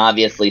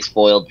obviously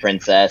spoiled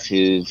princess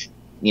who's,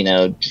 you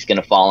know, just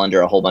going to fall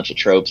under a whole bunch of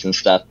tropes and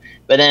stuff.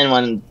 But then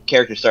when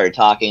characters started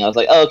talking, I was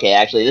like, oh, okay,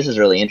 actually, this is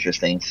really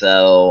interesting,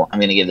 so I'm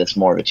going to give this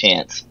more of a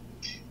chance.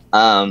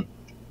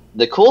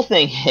 The cool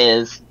thing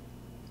is,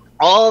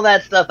 all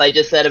that stuff I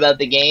just said about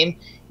the game,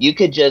 you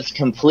could just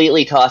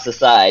completely toss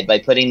aside by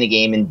putting the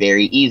game in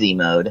very easy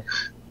mode.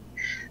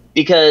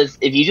 Because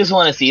if you just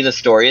want to see the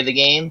story of the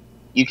game,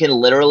 you can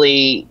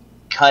literally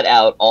cut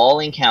out all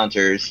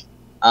encounters,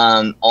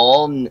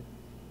 all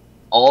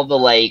the,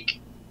 like,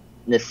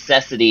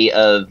 necessity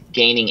of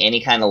gaining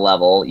any kind of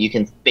level. You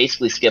can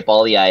basically skip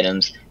all the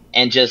items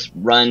and just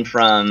run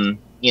from,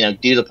 you know,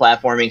 do the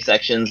platforming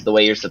sections the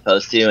way you're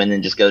supposed to, and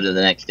then just go to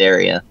the next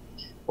area.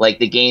 Like,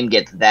 the game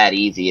gets that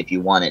easy if you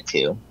want it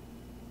to.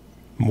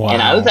 Wow.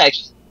 And I was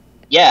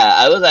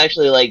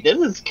actually like, this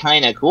is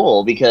kind of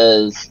cool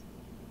because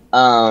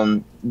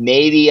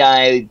maybe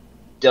I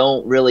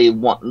don't really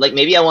want, like,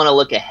 maybe I want to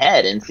look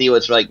ahead and see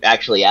what's, like,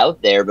 actually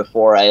out there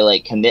before I,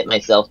 like, commit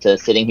myself to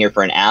sitting here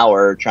for an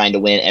hour trying to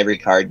win every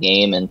card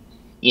game and,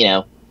 you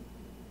know,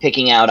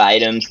 picking out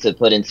items to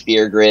put in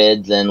spear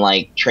grids and,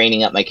 like,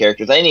 training up my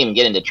characters. I didn't even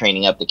get into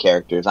training up the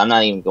characters. I'm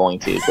not even going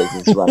to because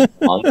it's running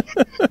long.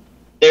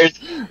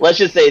 Let's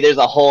just say there's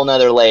a whole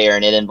nother layer,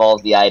 and it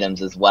involves the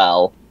items as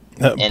well.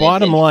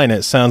 Bottom line,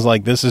 it sounds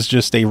like this is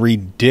just a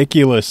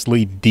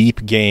ridiculously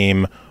deep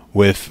game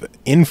with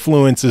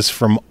influences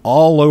from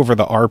all over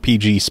the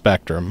RPG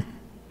spectrum.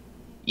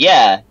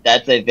 Yeah,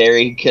 that's a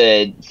very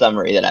good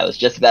summary that I was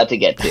just about to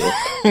get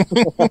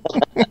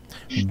to.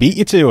 Beat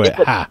you to it.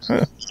 Ha.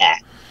 Yeah.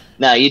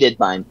 No, you did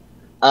fine.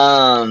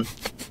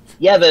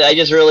 Yeah, but I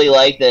just really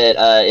like that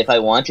if I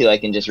want to, I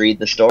can just read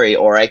the story,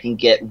 or I can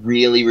get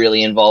really,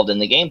 really involved in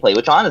the gameplay,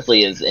 which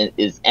honestly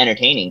is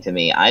entertaining to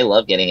me. I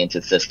love getting into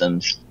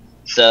systems.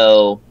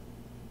 So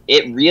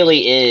it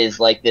really is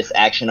like this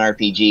action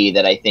RPG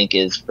that I think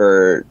is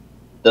for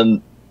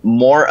the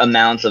more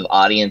amounts of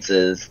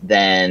audiences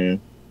than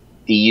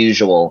the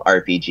usual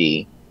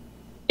RPG.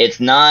 It's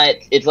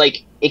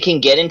like, it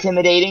can get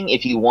intimidating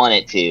if you want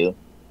it to.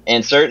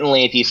 And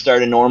certainly if you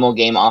start a normal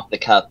game off the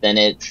cuff, then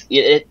it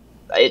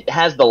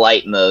has the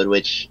light mode,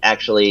 which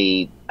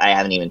actually I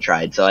haven't even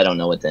tried, so I don't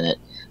know what's in it.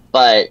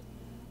 But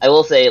I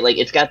will say, like,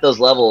 it's got those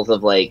levels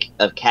of, like,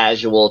 of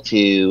casual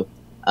to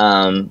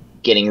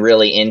getting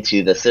really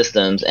into the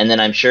systems, and then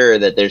I'm sure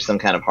that there's some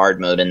kind of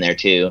hard mode in there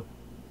too,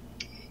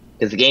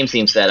 because the game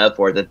seems set up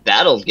for it. The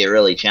battles get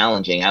really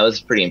challenging. I was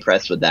pretty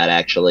impressed with that,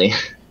 actually.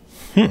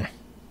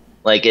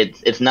 Like,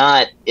 it's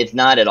not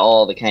at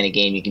all the kind of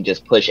game you can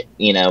just push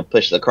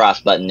the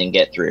cross button and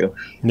get through.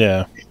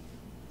 Yeah.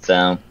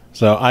 So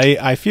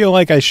I feel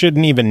like I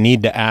shouldn't even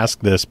need to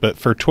ask this, but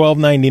for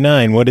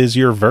 $12.99, what is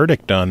your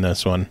verdict on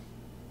this one?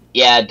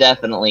 Yeah,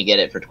 definitely get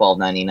it for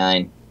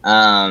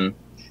 $12.99.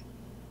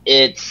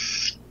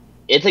 It's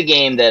a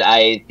game that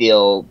I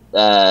feel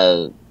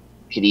could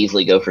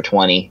easily go for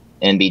 $20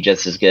 and be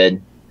just as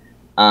good.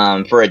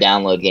 For a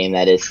download game,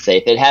 that is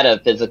safe. If it had a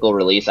physical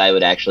release, I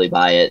would actually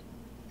buy it.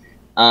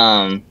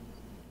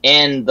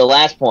 And the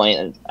last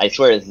point, I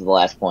swear this is the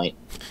last point.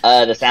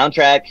 The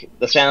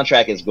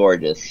soundtrack is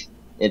gorgeous.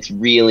 It's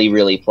really,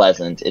 really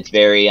pleasant. It's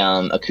very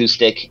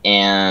acoustic,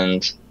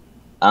 and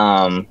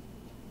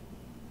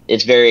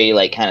it's very,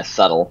 like, kind of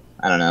subtle.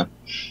 I don't know.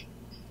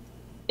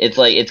 It's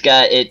like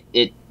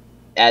it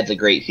adds a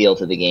great feel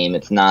to the game.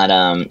 It's not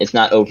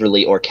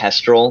overly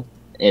orchestral.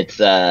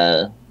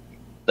 But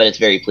it's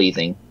very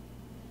pleasing.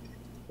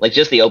 Like,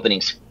 just the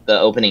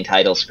opening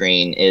title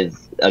screen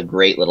is a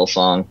great little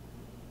song.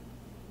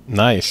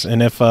 Nice.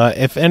 And if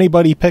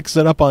anybody picks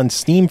it up on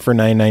Steam for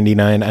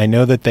 $9.99, I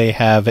know that they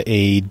have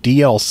a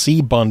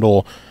DLC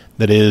bundle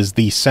that is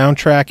the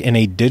soundtrack and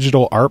a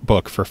digital art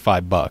book for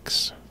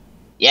 $5.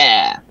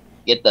 Yeah,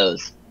 get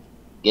those.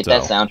 Get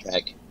that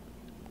soundtrack.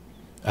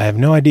 I have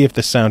no idea if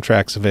the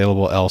soundtrack's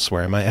available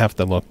elsewhere. I might have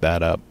to look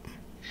that up.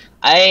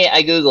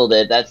 I googled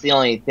it. That's the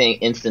only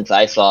instance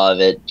I saw of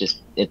it.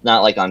 Just, it's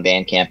not like on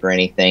Bandcamp or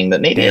anything,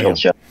 but maybe it'll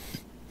show.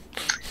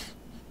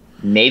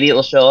 Maybe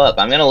it'll show up.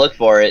 I'm gonna look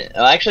for it.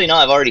 Oh, actually, no,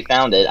 I've already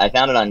found it. I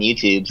found it on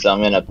YouTube, so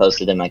I'm gonna post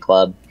it in my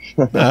club.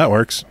 That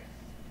works.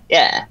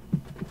 Yeah,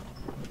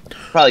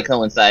 probably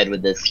coincide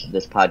with this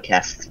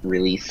podcast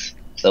release.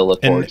 So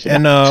look forward to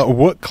that. And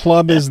what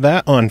club is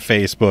that on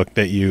Facebook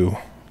that you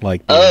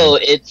like? Oh,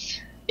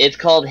 it's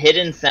called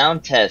Hidden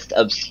Sound Test.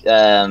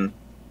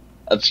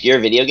 Obscure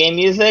video game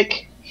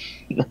music.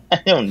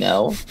 I don't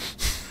know.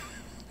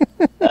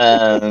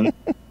 I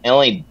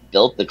only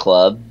built the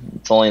club.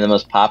 It's only the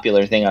most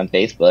popular thing on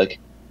Facebook.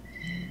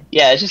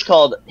 Yeah, it's just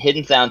called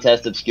Hidden Sound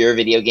Test Obscure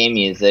Video Game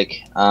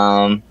Music.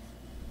 Go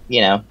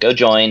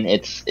join.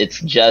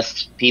 It's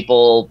just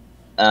people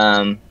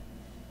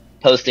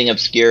posting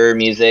obscure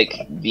music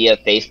via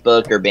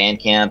Facebook or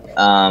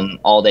Bandcamp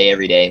all day,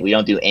 every day. We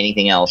don't do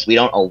anything else. We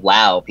don't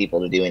allow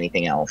people to do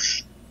anything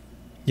else.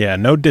 Yeah,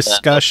 no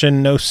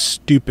discussion, no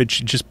stupid,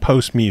 just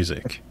post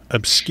music.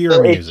 obscure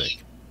So music.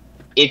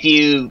 If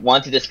you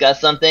want to discuss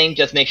something,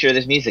 just make sure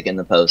there's music in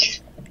the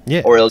post.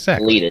 Yeah, or it'll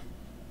exactly. delete it.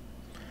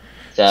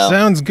 So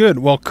Sounds good.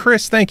 Well,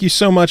 Chris, thank you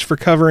so much for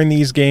covering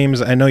these games.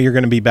 I know you're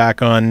going to be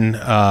back on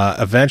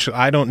eventually.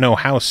 I don't know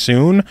how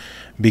soon,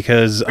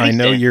 because I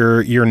know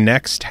your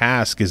next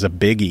task is a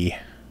biggie.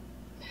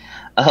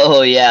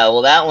 Oh yeah,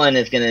 well that one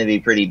is going to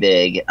be pretty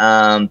big.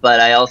 But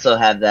I also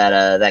have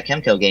that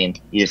Chemco game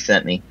you just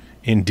sent me.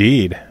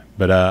 Indeed,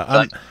 but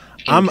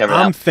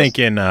I'm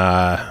thinking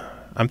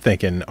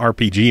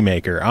RPG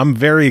Maker. I'm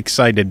very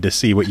excited to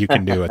see what you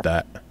can do with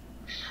that.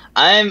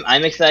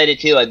 I'm excited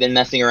too. I've been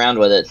messing around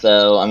with it,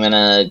 so I'm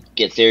gonna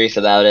get serious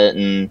about it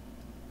and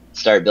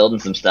start building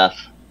some stuff.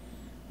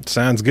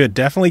 Sounds good.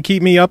 Definitely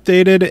keep me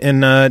updated.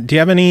 And do you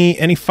have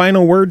any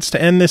final words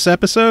to end this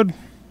episode?